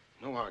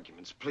 No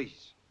arguments,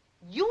 please.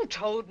 You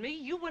told me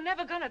you were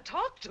never gonna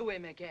talk to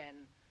him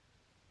again.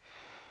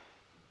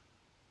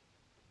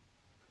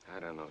 I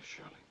don't know,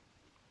 Shirley.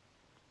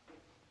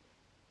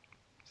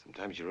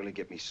 Sometimes you really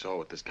get me sore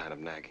with this kind of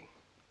nagging.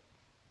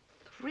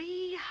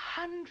 $300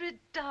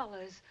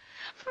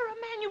 for a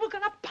man you were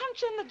gonna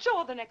punch in the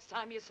jaw the next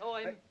time you saw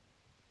him.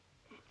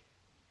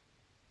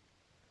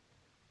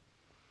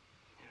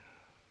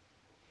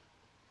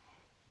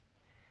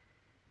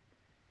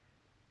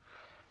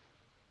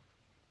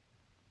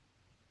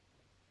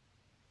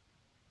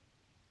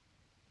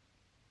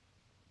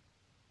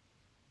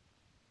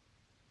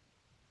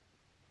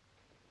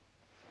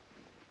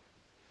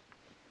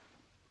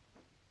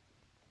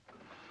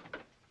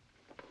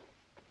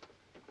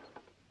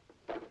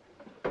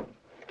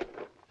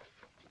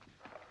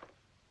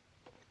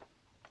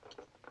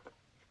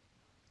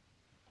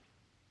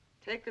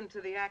 Take them to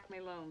the Acme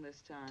loan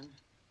this time.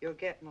 You'll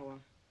get more.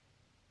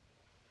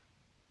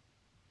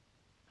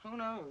 Who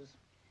knows?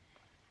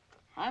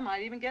 I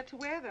might even get to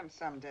wear them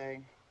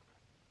someday.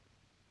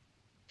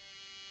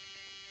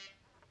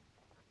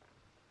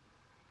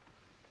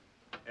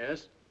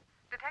 Yes?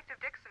 Detective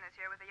Dixon is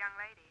here with a young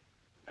lady.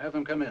 Have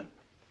them come in.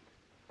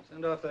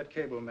 Send off that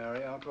cable,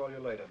 Mary. I'll call you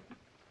later.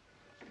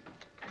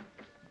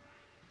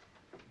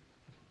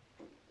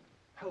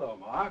 Hello,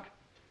 Mark.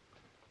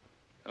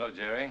 Hello,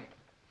 Jerry.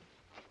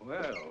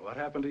 Well, what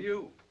happened to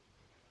you?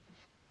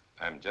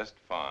 I'm just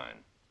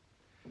fine.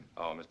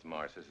 Oh, Mr.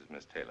 Morris, this is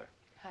Miss Taylor.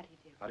 How do you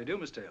do? How do you do,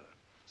 Miss Taylor?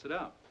 Sit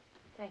down.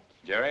 Thank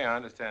Jerry, I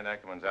understand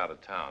Ackerman's out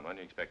of town. When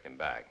do you expect him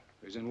back?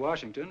 He's in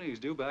Washington. He's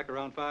due back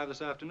around 5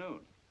 this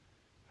afternoon.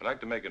 I'd like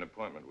to make an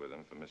appointment with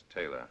him for Miss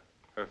Taylor.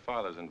 Her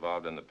father's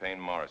involved in the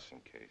Payne-Morrison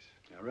case.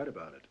 I read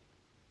about it.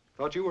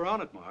 Thought you were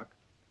on it, Mark.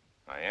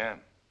 I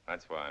am.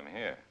 That's why I'm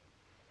here.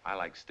 I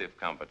like stiff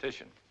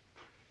competition.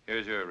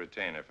 Here's your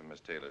retainer for Miss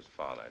Taylor's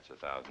father. It's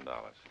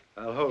 $1,000.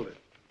 I'll hold it.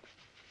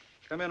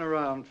 Come in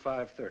around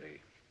 5:30.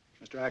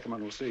 Mr.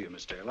 Ackerman will see you,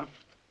 Miss Taylor.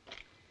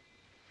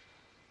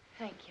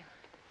 Thank you.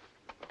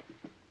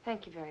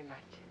 Thank you very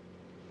much.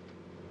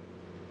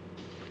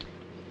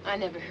 I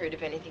never heard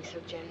of anything so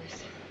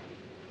generous.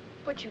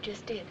 What you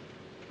just did.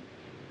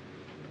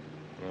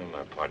 Well,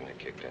 my partner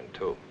kicked in,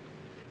 too.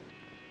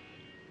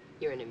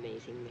 You're an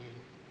amazing man.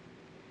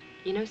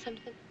 You know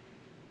something?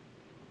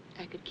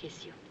 I could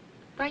kiss you.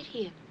 Right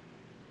here.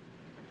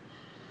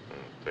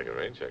 Take a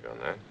rain check on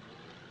that.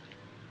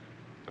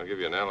 I'll give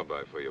you an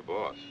alibi for your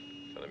boss.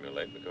 Tell him you're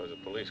late because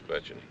of police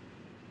questioning.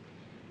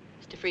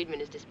 Mr. Friedman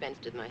has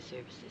dispensed with my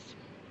services.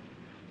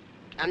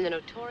 I'm the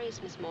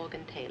notorious Miss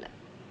Morgan Taylor.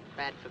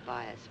 Bad for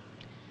buyers.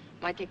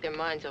 Might take their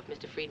minds off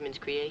Mr. Friedman's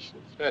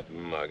creations. That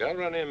mug, I'll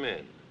run him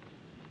in.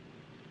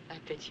 I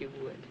bet you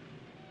would.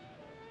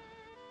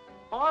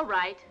 All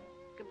right.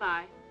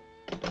 Goodbye.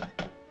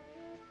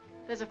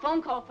 There's a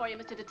phone call for you,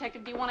 Mr.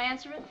 Detective. Do you want to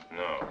answer it?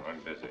 No, I'm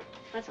busy.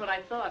 That's what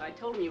I thought. I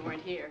told him you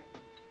weren't here.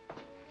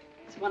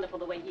 It's wonderful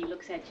the way he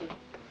looks at you.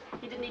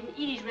 He didn't even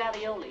eat his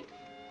ravioli.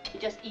 He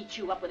just eats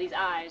you up with his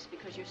eyes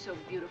because you're so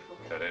beautiful.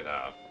 Cut it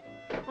out.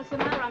 What's the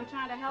matter? I'm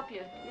trying to help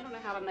you. You don't know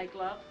how to make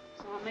love,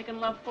 so I'm making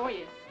love for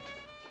you.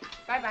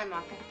 Bye-bye,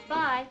 Martha.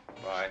 Bye.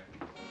 Bye.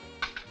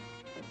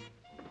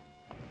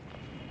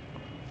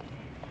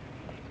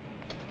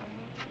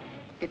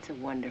 It's a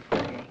wonderful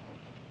day.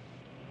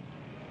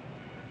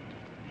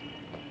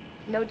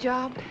 No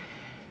job.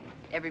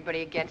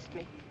 Everybody against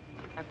me.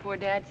 My poor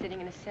dad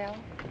sitting in a cell.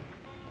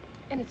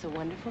 And it's a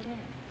wonderful day.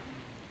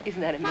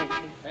 Isn't that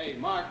amazing? Hey,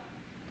 Mark.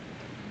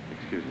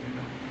 Excuse me.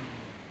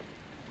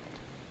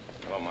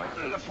 Hello, Mike.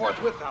 The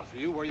forthwith out for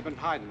you. Where you been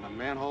hiding? In a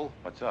manhole?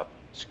 What's up?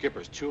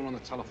 Skipper's chewing on the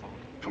telephone.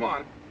 Come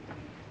on.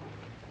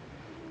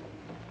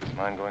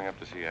 Mind going up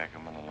to see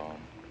Ackerman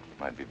alone?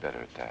 Might be better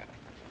at that.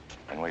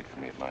 And wait for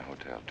me at my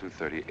hotel,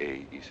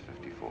 230A East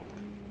 54th.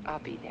 I'll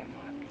be there,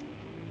 Mark.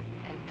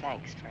 And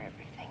thanks for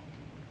everything.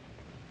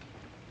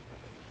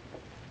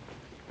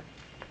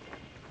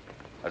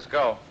 Let's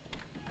go.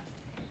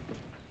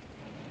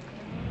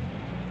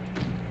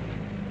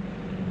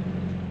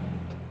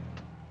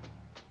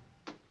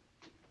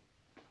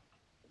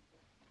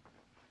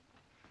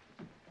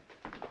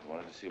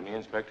 Wanted to see me,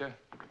 Inspector?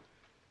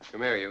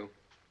 Come here, you.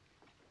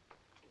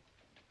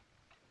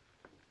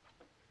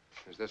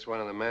 Is this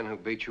one of the men who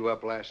beat you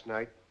up last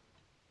night?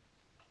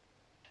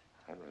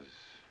 That was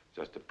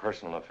just a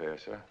personal affair,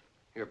 sir.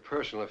 Your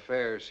personal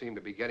affairs seem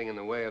to be getting in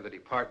the way of the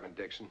department,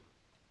 Dixon.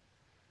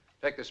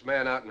 Take this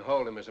man out and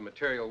hold him as a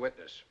material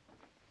witness.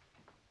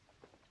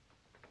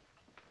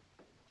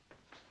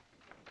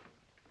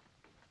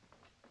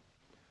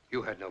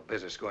 You had no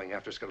business going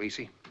after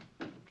Scalise.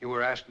 You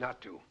were asked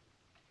not to.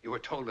 You were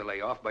told to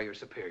lay off by your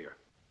superior.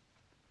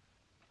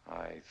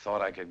 I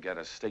thought I could get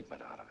a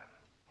statement out of him.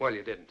 Well,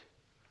 you didn't.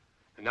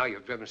 And now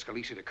you've driven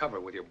Scalise to cover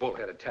with your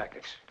bullheaded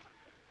tactics.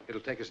 It'll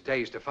take us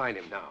days to find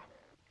him now.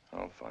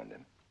 I'll find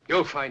him.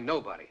 You'll find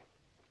nobody.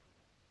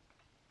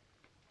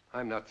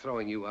 I'm not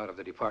throwing you out of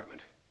the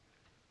department,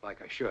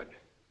 like I should.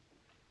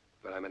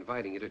 But I'm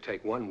inviting you to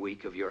take 1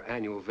 week of your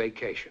annual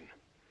vacation,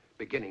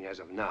 beginning as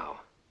of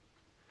now.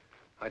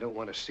 I don't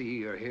want to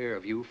see or hear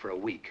of you for a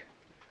week.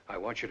 I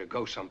want you to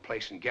go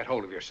someplace and get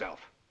hold of yourself.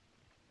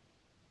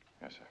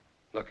 Yes, sir.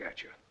 Look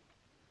at you.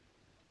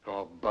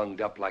 All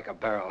bunged up like a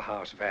barrel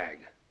house vag.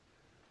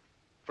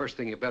 First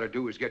thing you better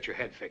do is get your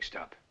head fixed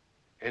up.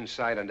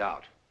 Inside and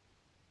out.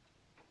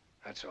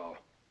 That's all.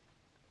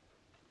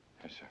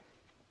 Yes, sir.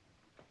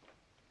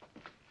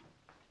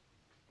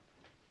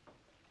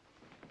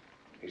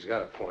 He's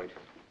got a point.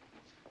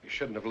 You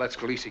shouldn't have let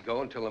Scalise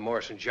go until the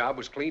Morrison job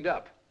was cleaned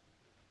up.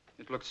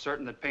 It looked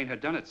certain that Payne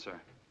had done it, sir.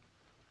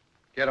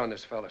 Get on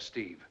this fella,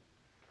 Steve.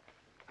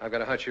 I've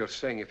got a hunch you'll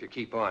sing if you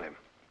keep on him.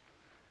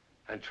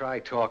 And try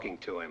talking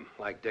to him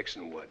like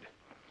Dixon would.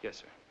 Yes,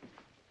 sir.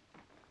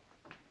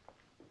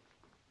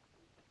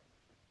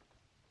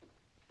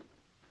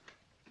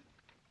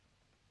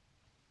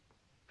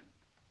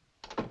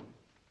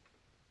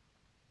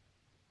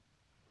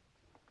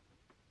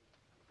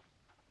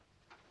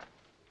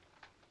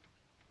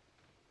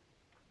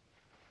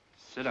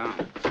 Sit down.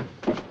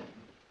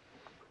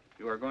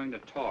 You are going to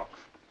talk.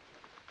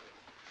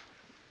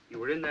 You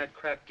were in that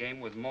crap game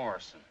with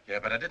Morrison. Yeah,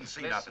 but I didn't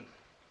see nothing.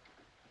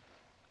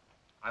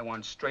 I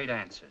want straight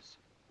answers.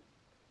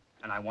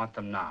 And I want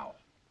them now.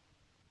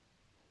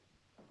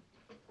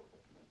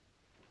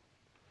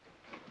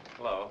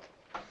 Hello.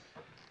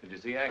 Did you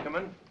see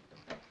Ackerman?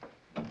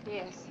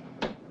 Yes.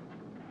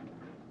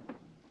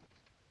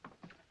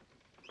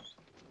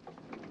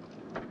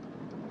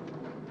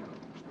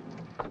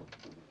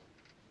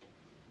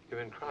 You've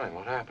been crying.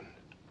 What happened?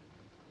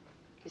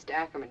 Mr.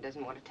 Ackerman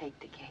doesn't want to take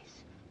the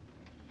case.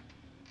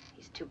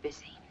 He's too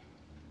busy.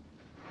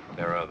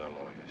 There are other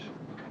lawyers.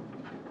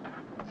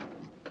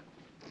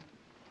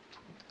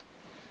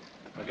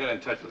 I'll get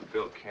in touch with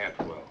Bill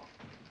Cantwell.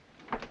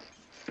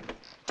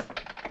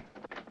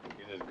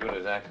 He's as good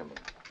as Ackerman.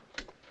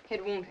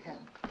 It won't help.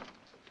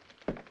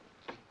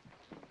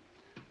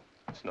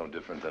 It's no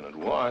different than it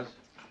was.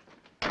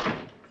 It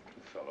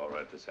felt all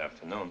right this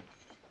afternoon.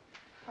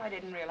 I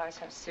didn't realize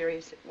how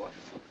serious it was.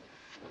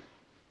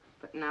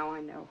 But now I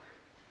know.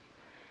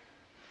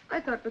 I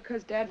thought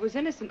because Dad was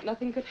innocent,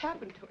 nothing could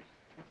happen to him.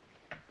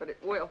 But it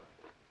will.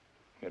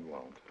 It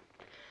won't.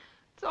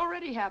 It's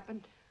already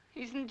happened.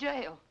 He's in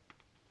jail.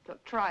 They'll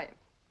try him.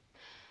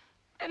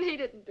 And he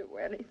didn't do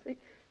anything.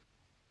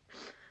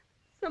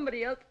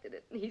 Somebody else did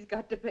it, and he's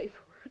got to pay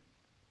for it.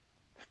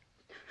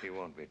 He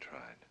won't be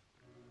tried.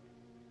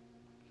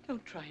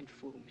 Don't try and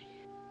fool me.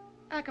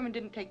 Ackerman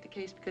didn't take the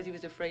case because he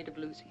was afraid of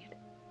losing it.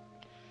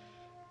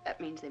 That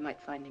means they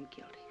might find him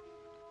guilty.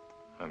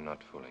 I'm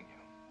not fooling you.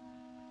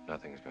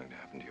 Nothing's going to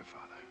happen to your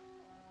father.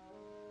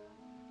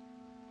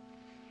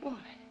 Why?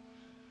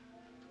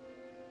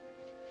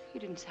 You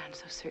didn't sound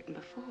so certain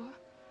before.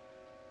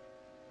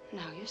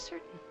 Now you're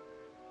certain.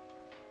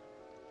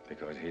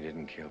 Because he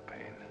didn't kill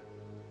Payne.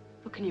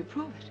 Well, can you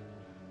prove it?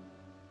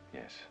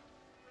 Yes.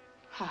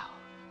 How?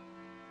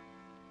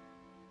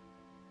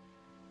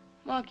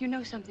 Mark, you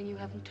know something you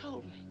haven't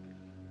told me.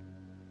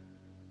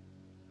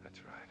 That's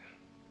right.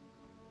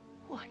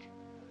 What?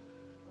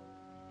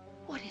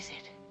 What is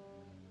it?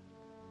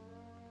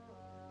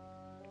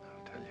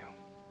 I'll tell you.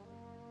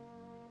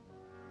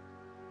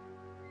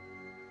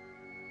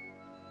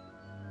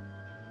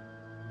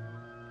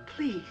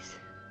 Please.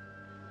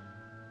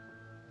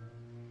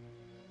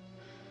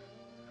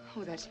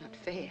 Oh, that's not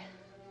fair.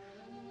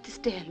 To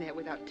stand there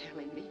without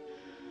telling me.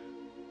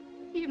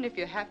 Even if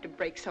you have to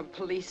break some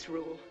police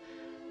rule.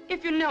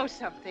 If you know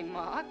something,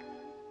 Mark.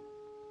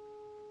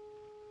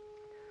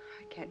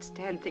 I can't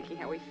stand thinking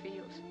how he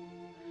feels.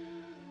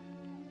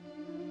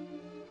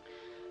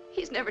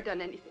 He's never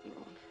done anything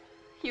wrong.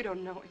 You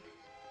don't know him.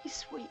 He's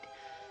sweet.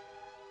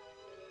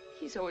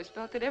 He's always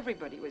felt that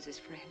everybody was his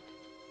friend.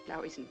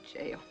 Now he's in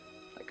jail,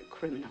 like a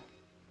criminal.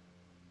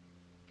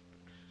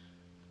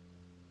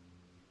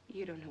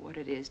 You don't know what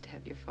it is to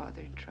have your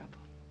father in trouble.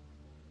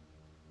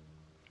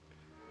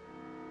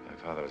 My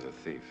father was a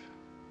thief.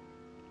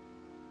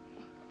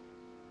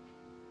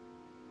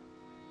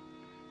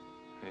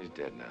 He's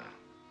dead now.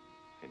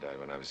 He died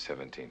when I was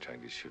 17,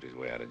 trying to shoot his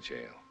way out of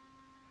jail.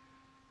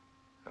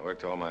 I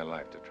worked all my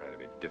life to try to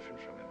be different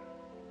from him.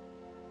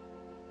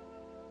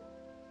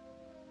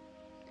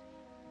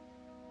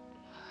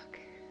 Mark.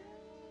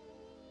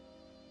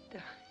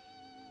 Darling.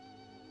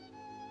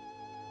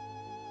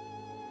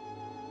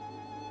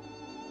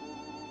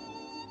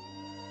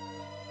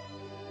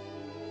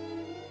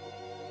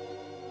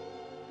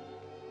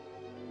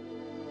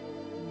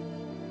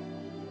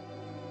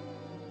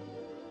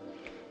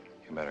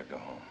 You better go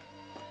home.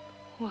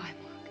 Why, Mark?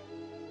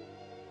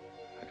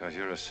 Because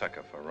you're a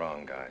sucker for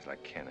wrong guys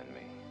like Ken and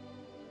me.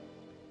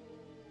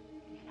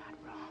 You're not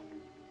wrong.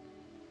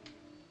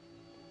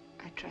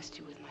 I trust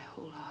you with my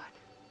whole heart.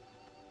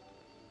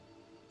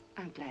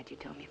 I'm glad you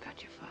told me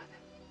about your father.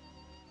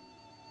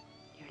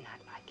 You're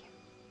not like him.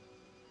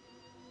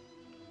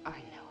 I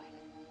know it.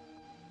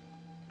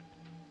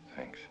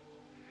 Thanks.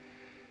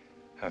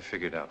 I've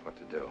figured out what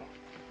to do.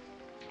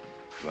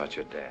 About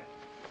your dad.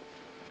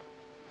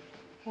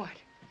 What?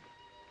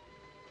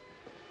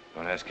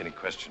 Don't ask any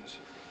questions.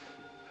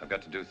 I've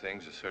got to do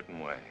things a certain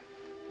way.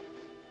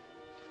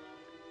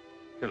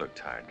 You look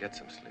tired. Get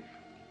some sleep.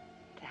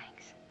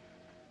 Thanks.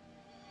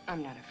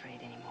 I'm not afraid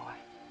anymore.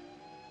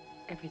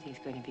 Everything's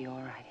going to be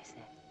all right, isn't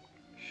it?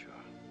 Sure.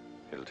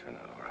 It'll turn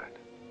out all right.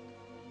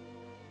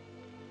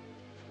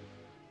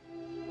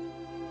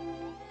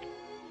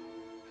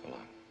 So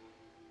long.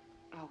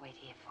 I'll wait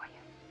here for you.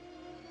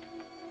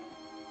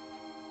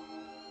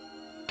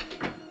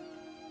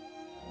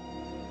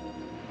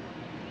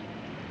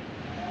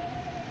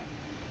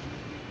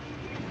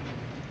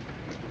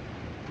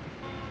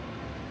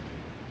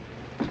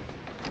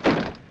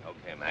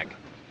 Okay, Mac.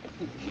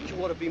 You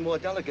ought to be more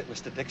delicate,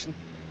 Mr. Dixon.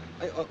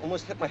 I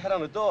almost hit my head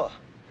on the door.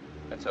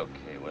 That's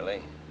okay,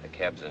 Willie. The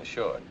cab's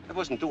insured. I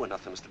wasn't doing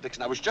nothing, Mr.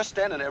 Dixon. I was just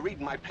standing there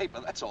reading my paper,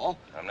 that's all.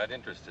 I'm not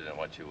interested in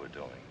what you were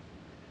doing.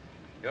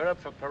 You're up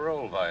for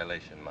parole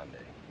violation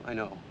Monday. I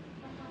know.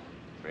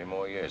 3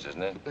 more years,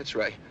 isn't it? That's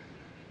right.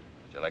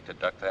 Would you like to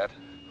duck that?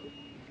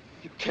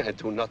 You can't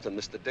do nothing,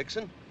 Mr.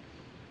 Dixon.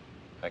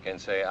 I can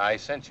say I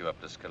sent you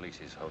up to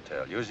Scalise's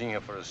hotel, using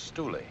you for a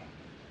stoolie.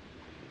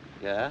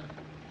 Yeah?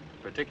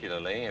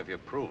 Particularly if you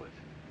prove it.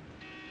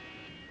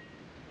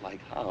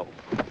 Like how?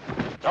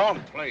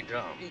 Don't play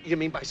dumb. You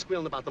mean by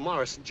squealing about the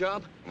Morrison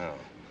job? No,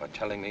 by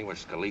telling me where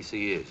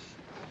Scalise is.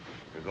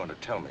 You're going to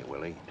tell me,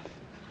 Willie.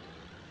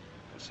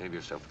 You'll save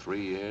yourself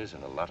 3 years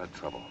and a lot of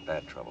trouble,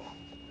 bad trouble.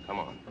 Come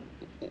on.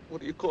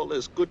 What do you call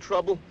this, good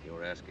trouble?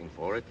 You're asking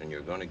for it, and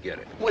you're going to get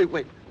it.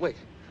 Wait.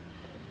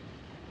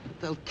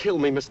 They'll kill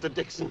me, Mr.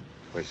 Dixon.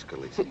 Where's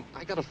Scalise?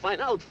 I gotta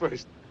find out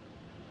first.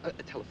 A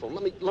telephone.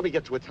 Let me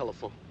get to a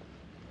telephone.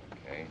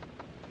 Okay.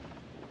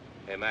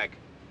 Hey, Mac,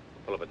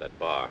 pull up at that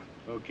bar.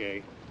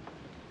 Okay.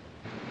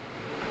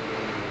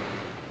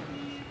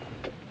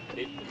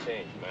 Keep the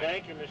change, Mac.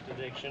 Thank you, Mr.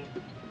 Dixon.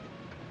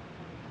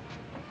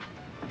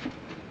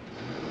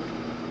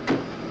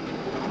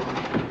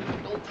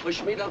 Don't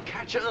push me, they'll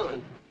catch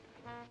on.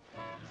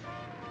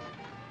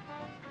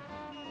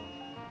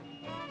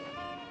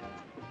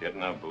 Get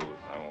in our booth.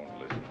 I won't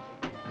listen.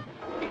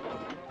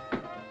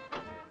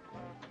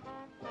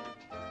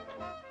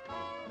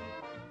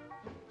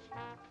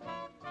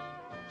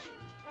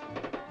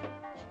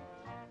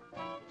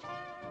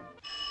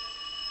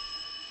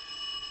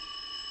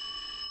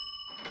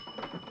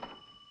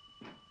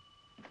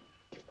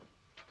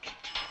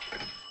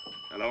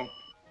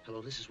 Hello,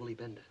 this is Willie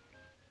Bender.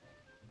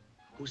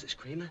 Who's this,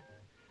 Kramer?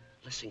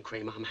 Listen,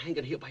 Kramer, I'm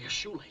hanging here by a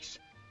shoelace.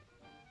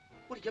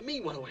 What do you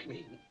mean, what do I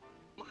mean?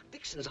 Mark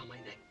Dixon's on my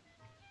neck.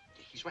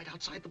 He's right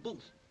outside the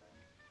booth.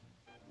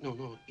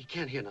 No, he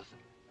can't hear nothing.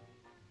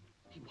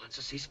 He wants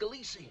to see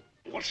Scalise.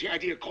 What's the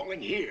idea of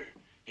calling here?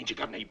 Ain't you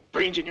got any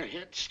brains in your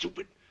head,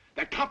 stupid?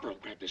 That copper will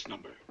grab this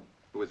number.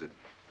 Who is it?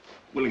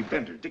 Willie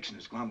Bender. Dixon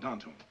has glommed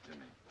onto him.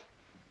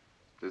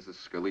 This is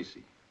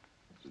Scalise.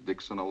 Is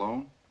Dixon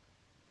alone?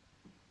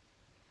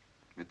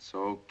 It's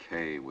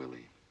okay,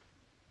 Willie.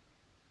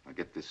 Now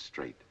get this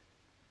straight.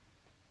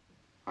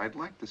 I'd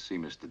like to see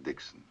Mr.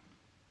 Dixon,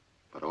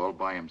 but all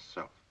by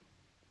himself.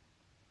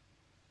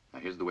 Now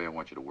here's the way I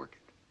want you to work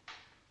it.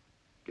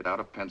 Get out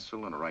a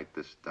pencil and write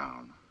this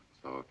down.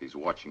 So if he's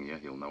watching you,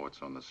 he'll know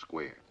it's on the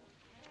square.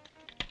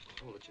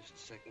 Hold it just a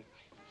second.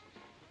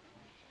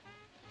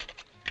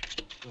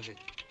 Go ahead.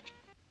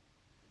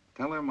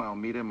 Tell him I'll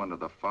meet him under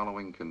the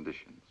following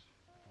conditions.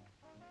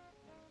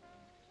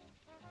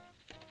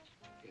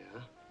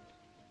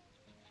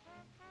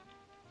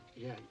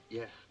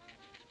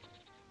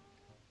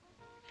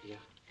 Yeah.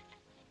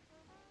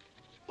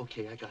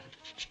 Okay, I got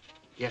it.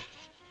 Yeah.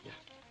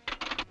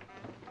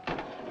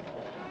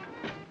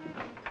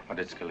 What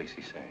did Scalise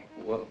say?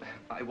 Well,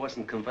 I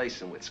wasn't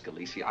conversing with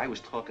Scalise. I was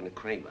talking to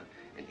Kramer.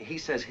 And he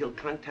says he'll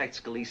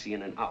contact Scalise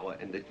in an hour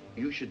and that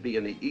you should be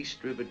in the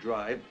East River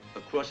Drive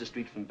across the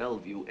street from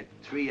Bellevue at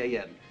 3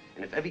 a.m.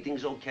 And if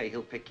everything's okay,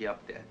 he'll pick you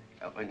up there.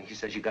 And he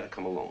says you got to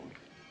come alone.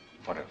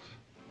 What else?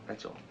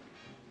 That's all.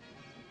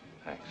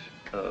 Thanks.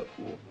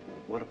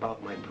 What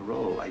about my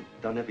parole? I've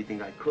done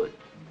everything I could.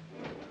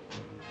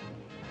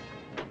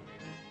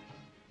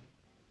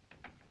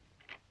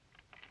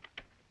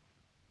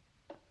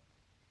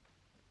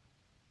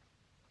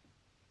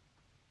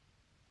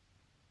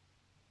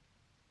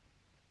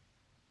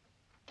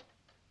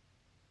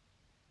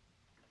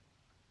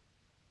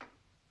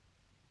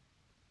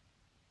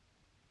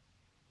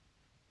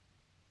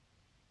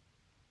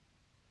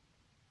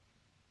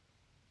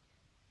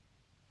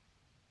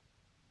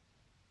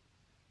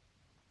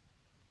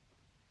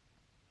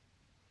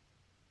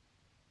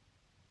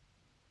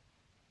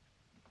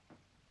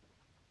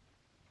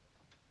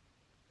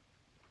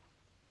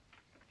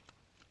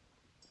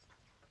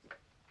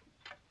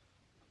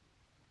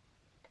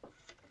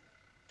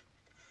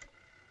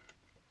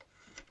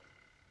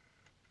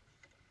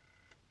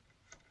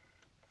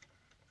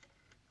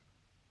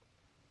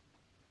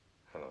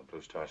 Hello,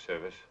 Blue Star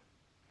Service.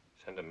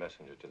 Send a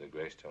messenger to the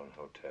Greystone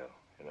Hotel.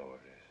 You know where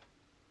it is.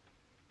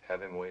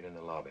 Have him wait in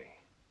the lobby.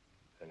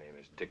 The name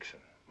is Dixon,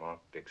 Mark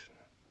Dixon.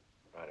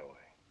 Right away.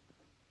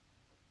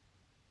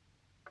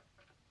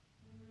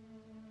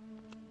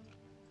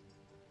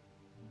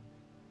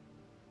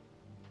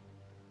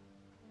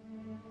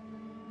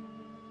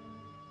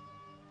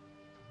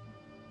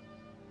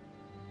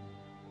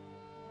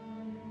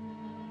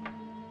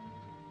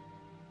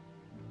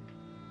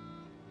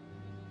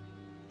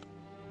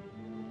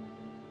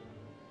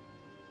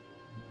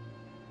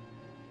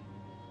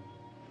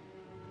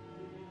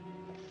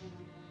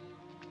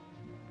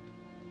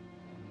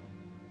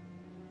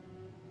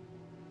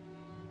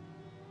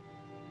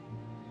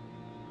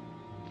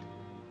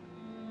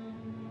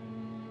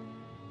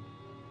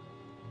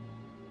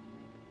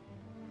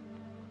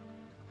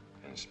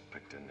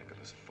 Inspector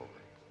Nicholas Foley.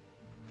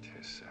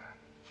 Tis, sir.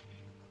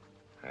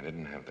 I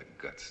didn't have the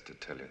guts to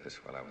tell you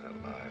this while I was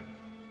alive.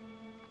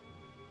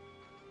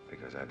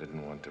 Because I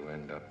didn't want to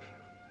end up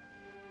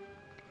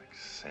like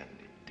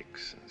Sandy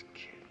Dixon's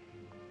kid.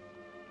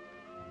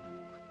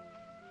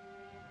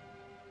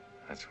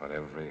 That's what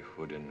every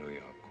hood in New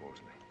York calls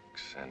me.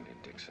 Sandy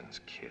Dixon's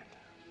kid.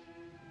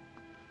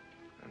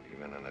 And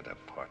even in a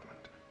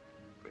department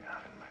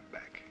behind my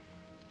back.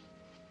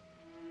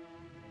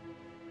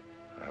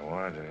 I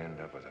wanted to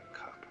end up as a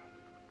cop.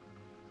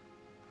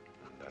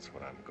 And that's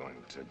what I'm going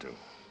to do.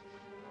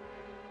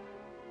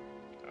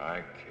 I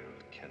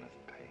killed Kenneth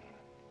Payne.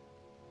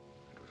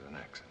 It was an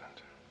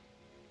accident.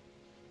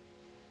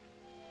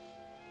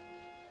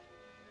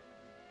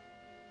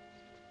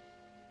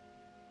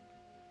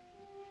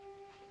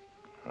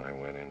 I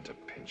went in to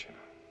pinch him.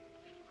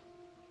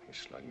 He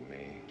slugged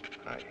me,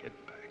 and I hit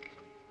back.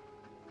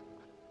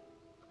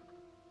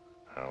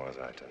 How was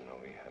I to know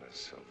he had a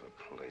silver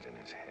plate in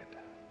his head?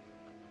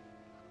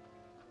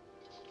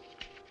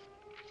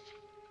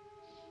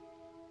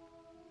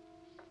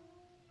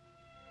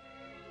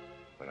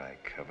 But I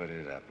covered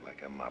it up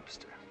like a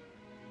mobster.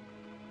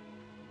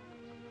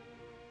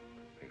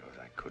 Because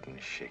I couldn't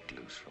shake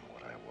loose from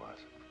what I was.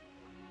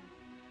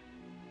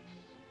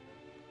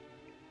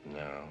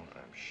 Now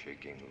I'm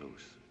shaking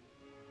loose.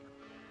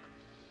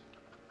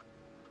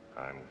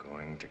 I'm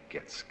going to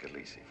get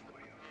Scalise for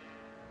you.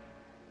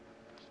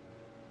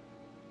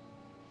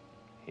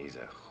 He's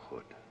a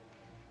hood,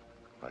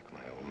 like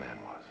my old man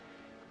was.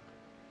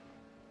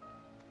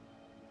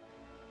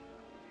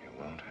 You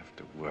won't have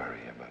to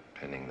worry about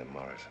pinning the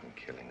Morrison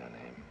killing on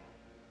him.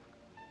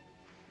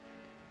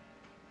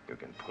 You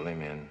can pull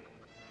him in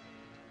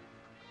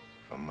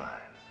for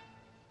mine,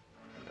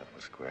 and that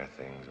will square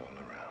things all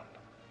around.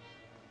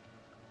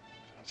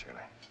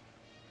 Sincerely,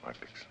 Mark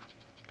Dixon.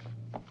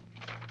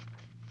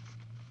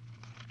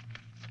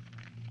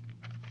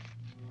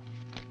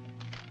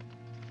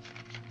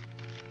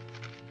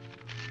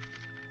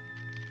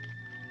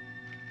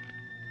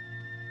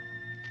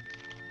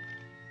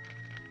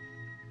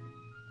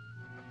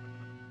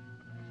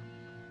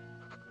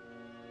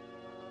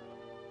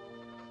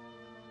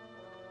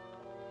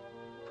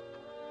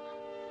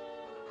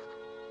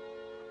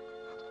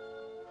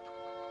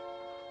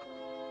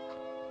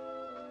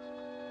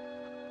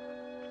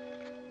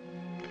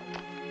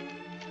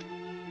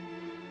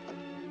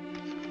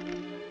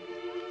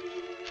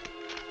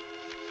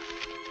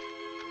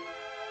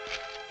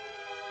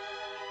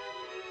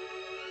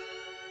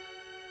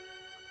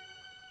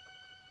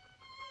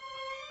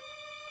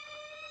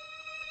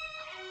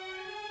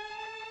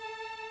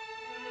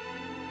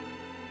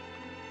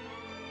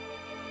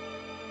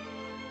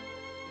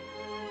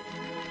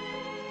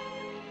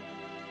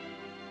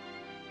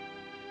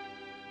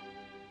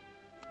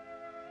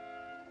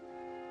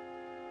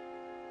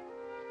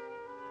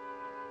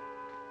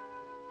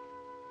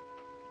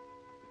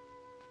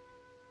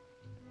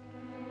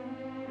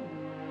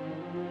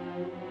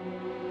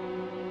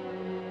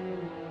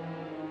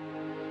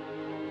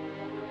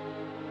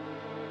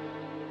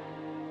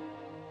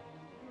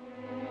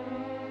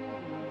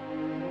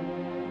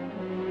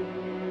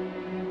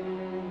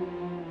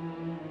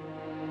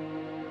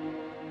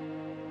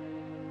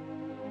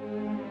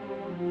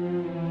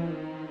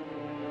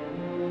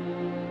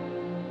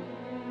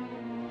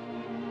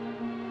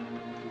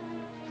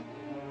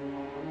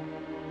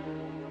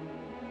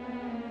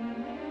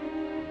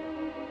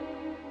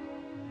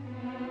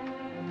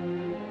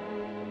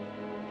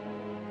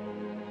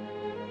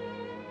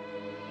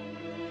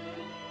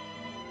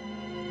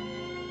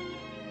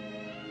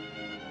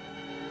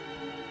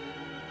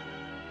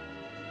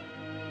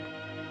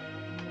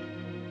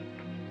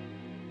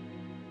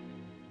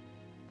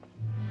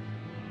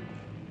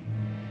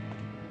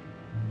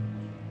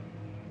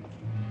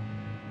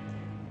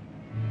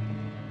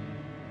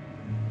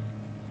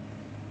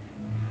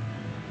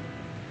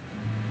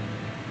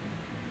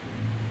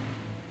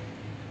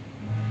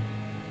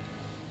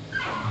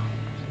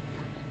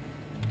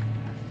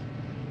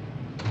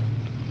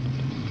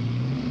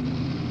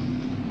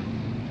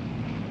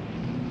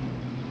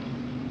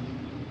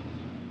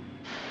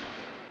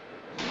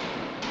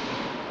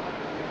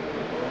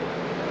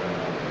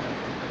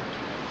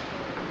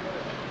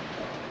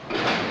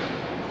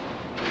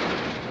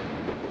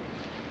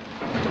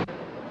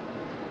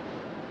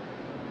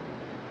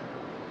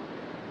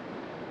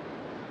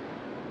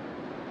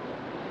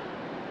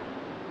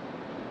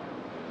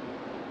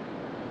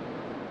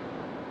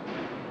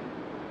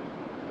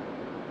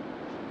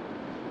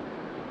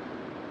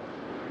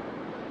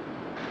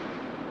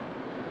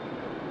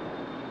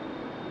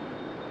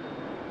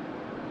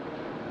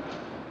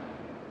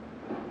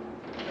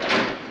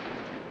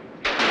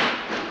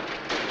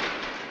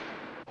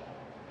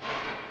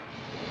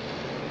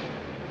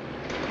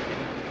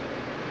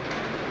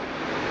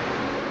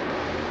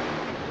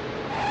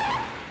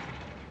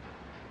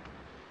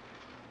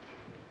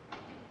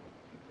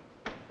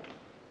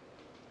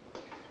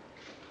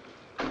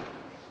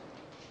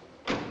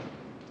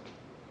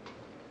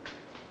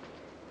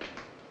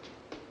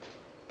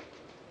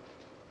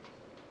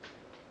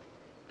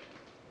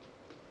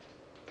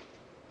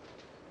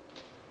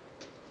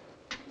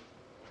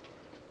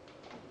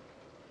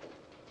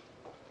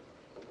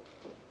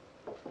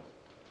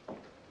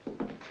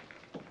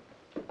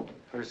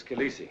 Where's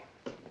Scalise?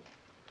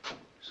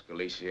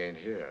 Scalise ain't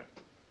here.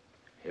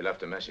 He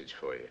left a message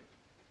for you.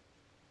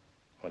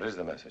 What is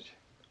the message?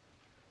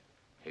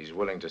 He's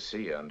willing to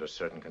see you under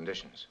certain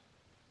conditions.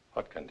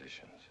 What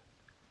conditions?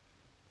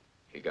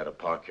 You gotta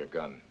park your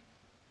gun.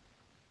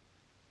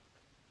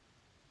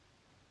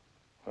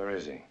 Where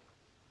is he?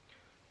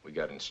 We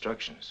got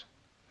instructions.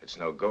 It's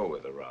no go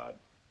with a rod.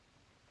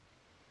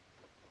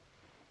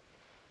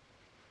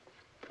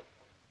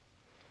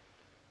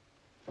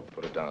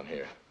 Put it down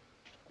here.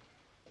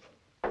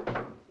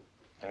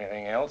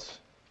 Anything else?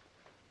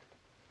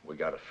 We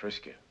gotta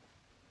frisk you.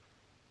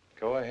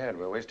 Go ahead,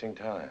 we're wasting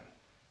time.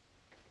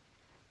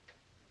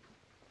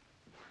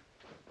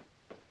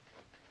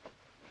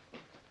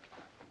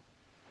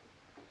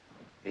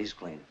 He's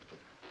clean.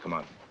 Come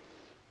on.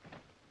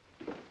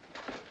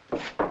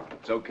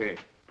 It's okay.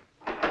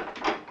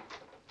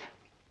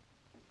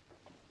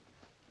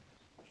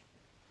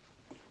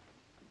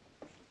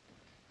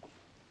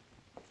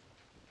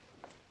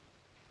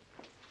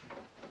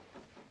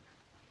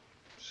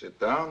 Sit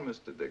down,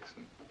 Mr.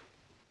 Dixon.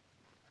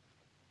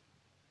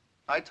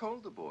 I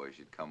told the boys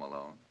you'd come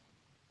alone.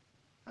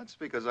 That's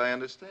because I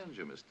understand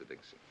you, Mr.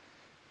 Dixon.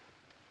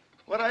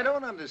 What I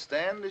don't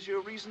understand is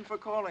your reason for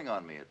calling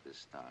on me at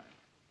this time.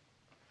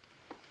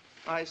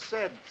 I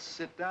said,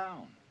 sit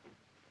down.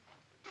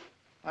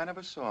 I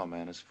never saw a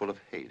man as full of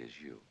hate as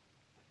you.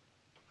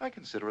 I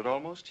consider it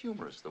almost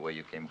humorous the way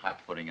you came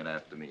hot-footing it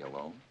after me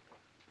alone.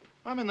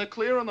 I'm in the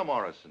clear on the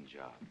Morrison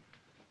job.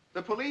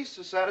 The police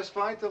are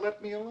satisfied to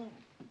let me alone.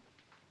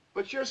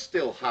 But you're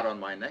still hot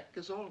on my neck,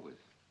 as always.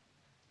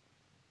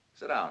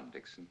 Sit down,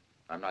 Dixon.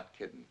 I'm not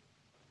kidding.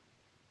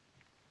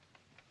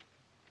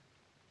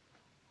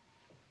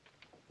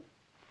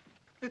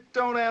 It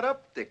don't add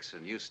up,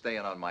 Dixon, you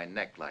staying on my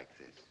neck like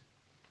this.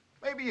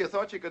 Maybe you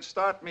thought you could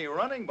start me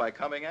running by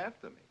coming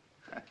after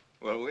me.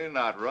 Well, we're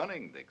not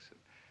running, Dixon.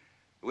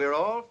 We're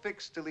all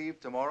fixed to leave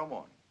tomorrow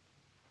morning.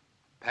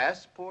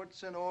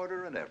 Passports in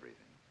order and everything.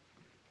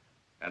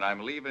 And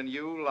I'm leaving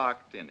you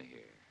locked in here.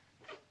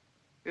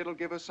 It'll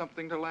give us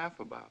something to laugh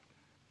about.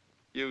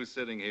 You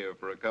sitting here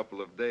for a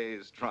couple of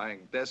days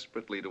trying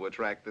desperately to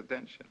attract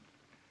attention.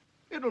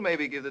 It'll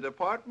maybe give the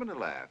department a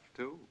laugh,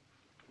 too.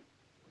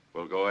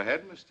 Well, go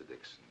ahead, Mr.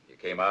 Dixon. You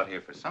came out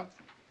here for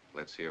something.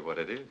 Let's hear what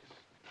it is.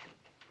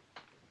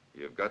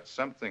 You've got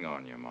something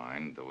on your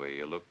mind, the way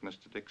you look,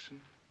 Mr. Dixon.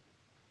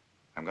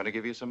 I'm going to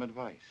give you some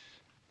advice,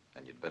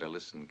 and you'd better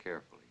listen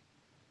carefully.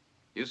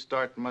 You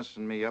start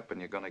mussing me up, and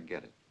you're going to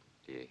get it.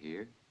 Do you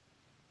hear?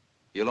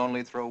 You'll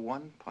only throw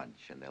one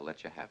punch, and they'll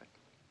let you have it.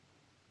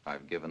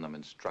 I've given them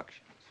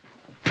instructions.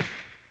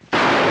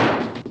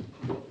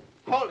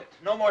 Hold it.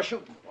 No more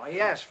shooting. Why, he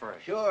asked for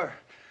it. Sure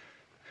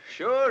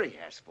he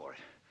asked for it.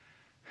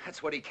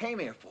 That's what he came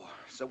here for,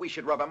 so we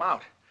should rub him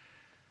out.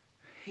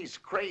 He's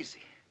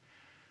crazy.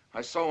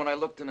 I saw when I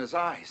looked in his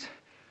eyes.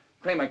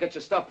 Kramer, get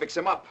your stuff, fix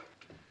him up.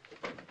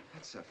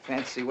 That's a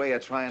fancy way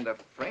of trying to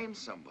frame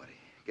somebody,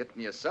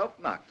 getting yourself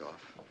knocked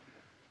off.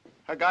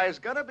 A guy's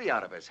gotta be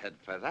out of his head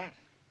for that.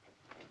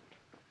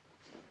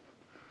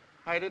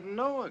 I didn't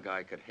know a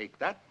guy could hate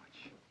that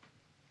much.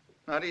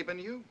 Not even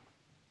you.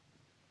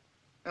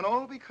 And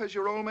all because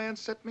your old man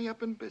set me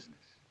up in business.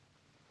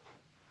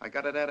 I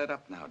got it added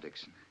up now,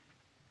 Dixon.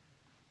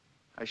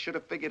 I should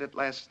have figured it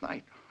last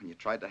night when you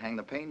tried to hang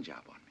the Payne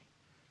job on me.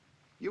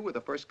 You were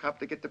the first cop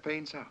to get to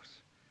Payne's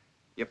house.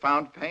 You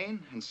found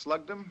Payne and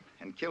slugged him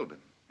and killed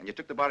him. And you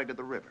took the body to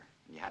the river.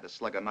 And you had to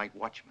slug a night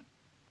watchman.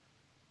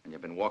 And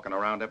you've been walking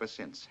around ever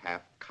since,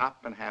 half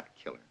cop and half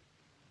killer.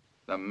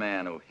 The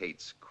man who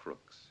hates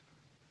crooks.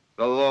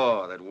 The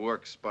law that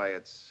works by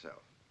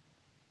itself.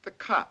 The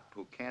cop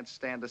who can't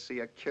stand to see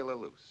a killer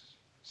loose.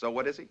 So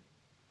what is he?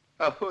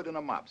 A hood and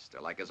a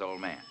mobster like his old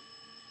man.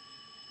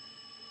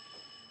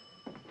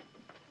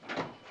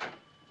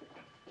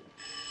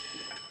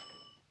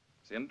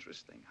 It's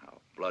interesting how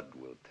blood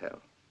will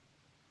tell.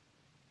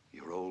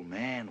 Your old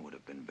man would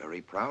have been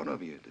very proud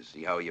of you to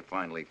see how you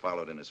finally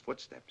followed in his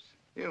footsteps.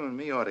 You and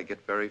me ought to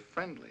get very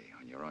friendly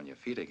when you're on your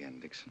feet again,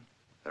 Dixon.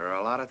 There are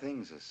a lot of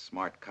things a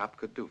smart cop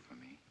could do for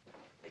me.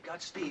 They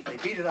got Steve. They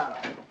beat it out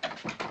of him.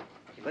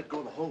 He let go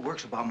of the whole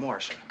works about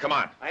Morrison. Come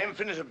on. I haven't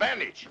finished the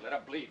bandage. Let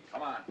her bleed.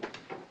 Come on.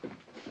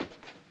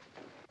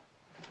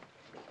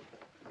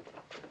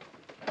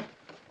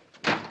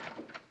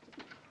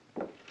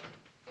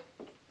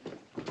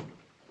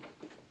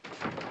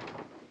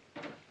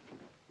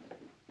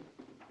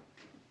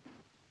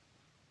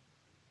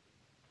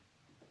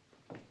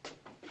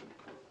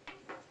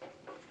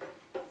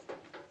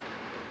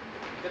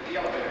 Get the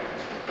elevator.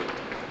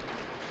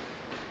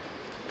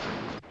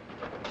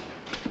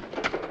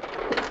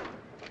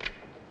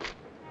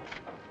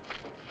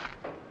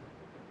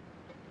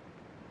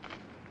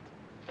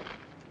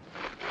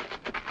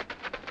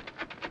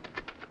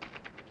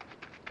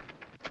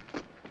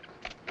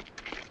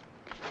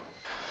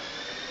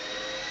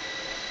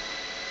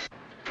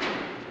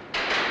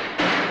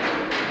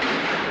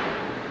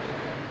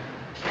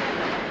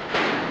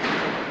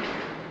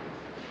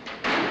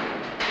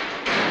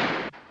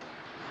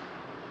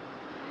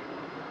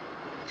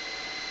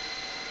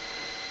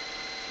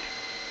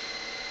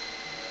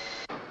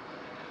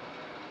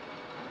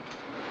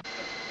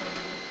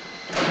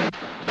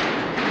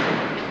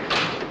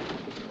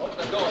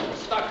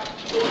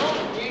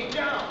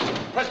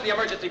 Press the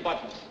emergency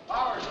button.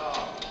 Power's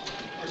off.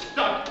 We're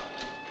stuck.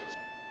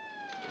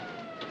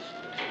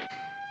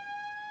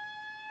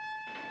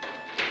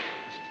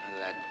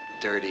 That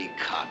dirty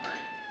copper.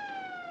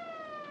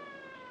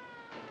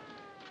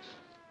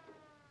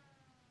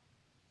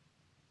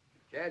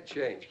 Can't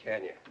change,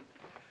 can you?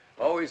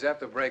 Always have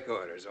to break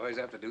orders. Always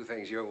have to do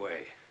things your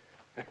way.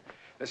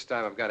 This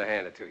time I've got to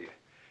hand it to you.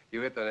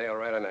 You hit the nail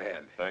right on the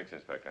head. Thanks,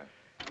 Inspector.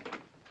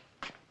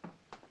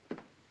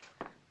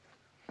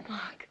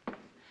 Mark.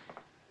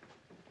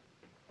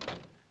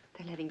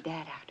 They're letting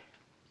Dad out.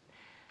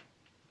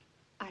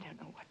 I don't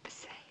know what to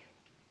say.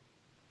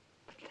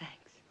 But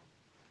thanks.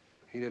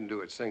 He didn't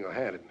do it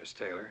single-handed, Miss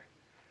Taylor.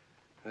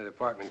 The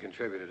department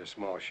contributed a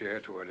small share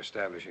toward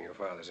establishing your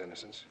father's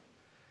innocence.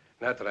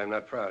 Not that I'm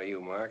not proud of you,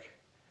 Mark.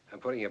 I'm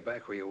putting you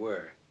back where you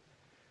were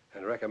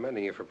and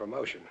recommending you for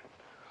promotion.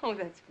 Oh,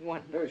 that's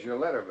wonderful. Here's your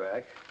letter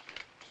back.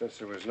 Since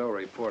there was no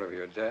report of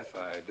your death,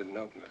 I didn't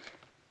open it.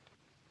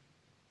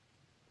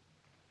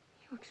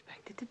 You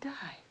expected to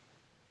die.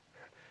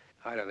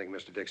 I don't think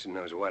Mr. Dixon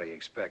knows what he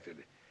expected.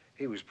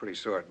 He was pretty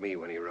sore at me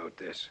when he wrote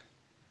this.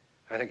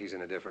 I think he's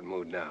in a different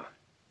mood now.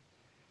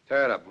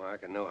 Tear it up,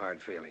 Mark, and no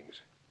hard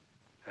feelings.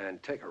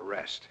 And take a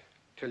rest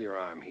till your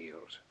arm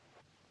heals.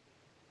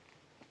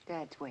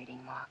 Dad's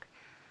waiting, Mark.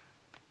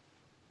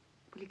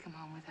 Will you come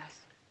home with us?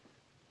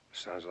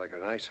 Sounds like a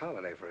nice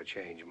holiday for a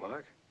change,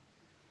 Mark.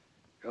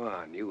 Go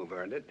on, you have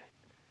earned it.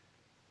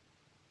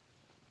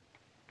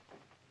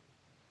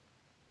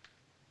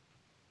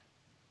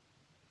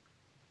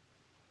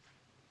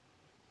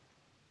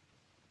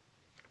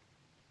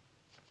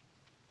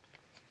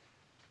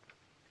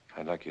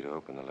 I'd like you to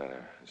open the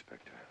letter,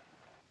 Inspector.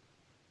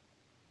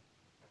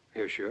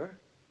 You're sure?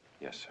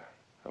 Yes, sir.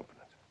 Open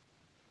it.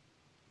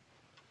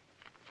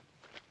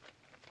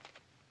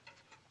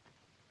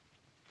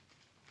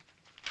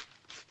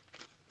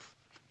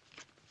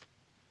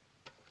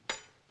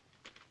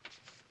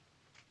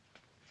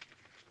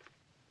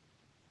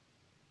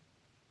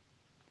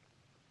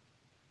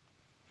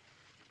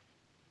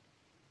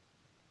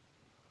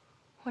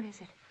 What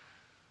is it?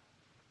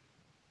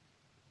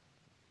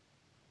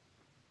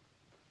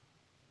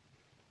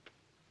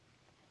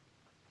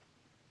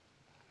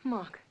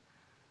 Mark.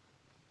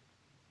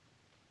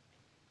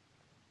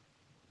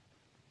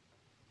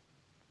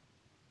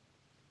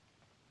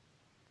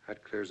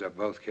 That clears up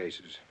both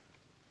cases.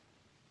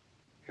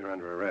 You're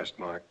under arrest,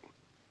 Mark.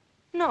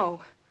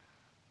 No.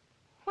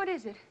 What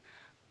is it?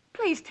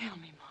 Please tell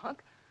me,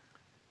 Mark.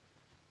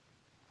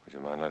 Would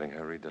you mind letting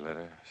her read the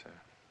letter, sir?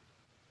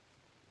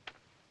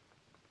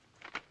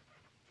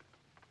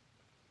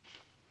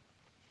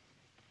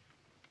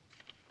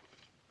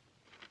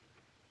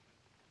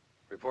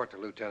 Report to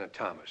Lieutenant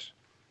Thomas.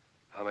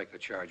 I'll make the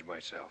charge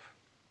myself.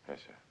 Yes,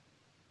 sir.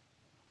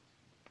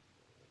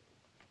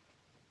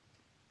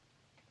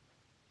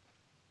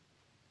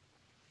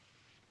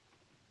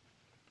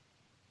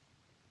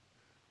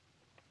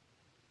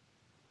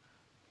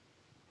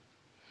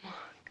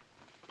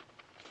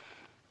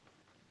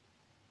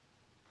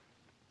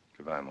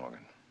 Goodbye, Morgan.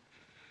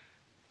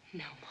 No,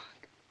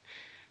 Mark.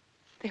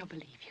 They'll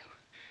believe you.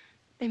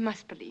 They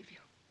must believe you.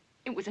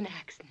 It was an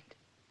accident,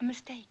 a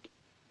mistake.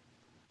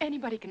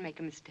 Anybody can make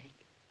a mistake.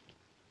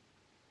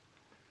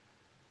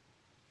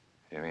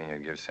 You mean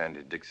you'd give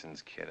Sandy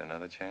Dixon's kid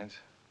another chance?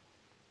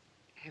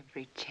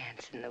 Every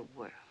chance in the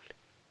world.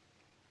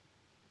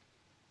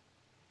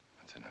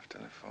 That's enough to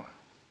live for.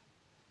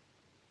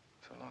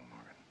 So long, Morgan.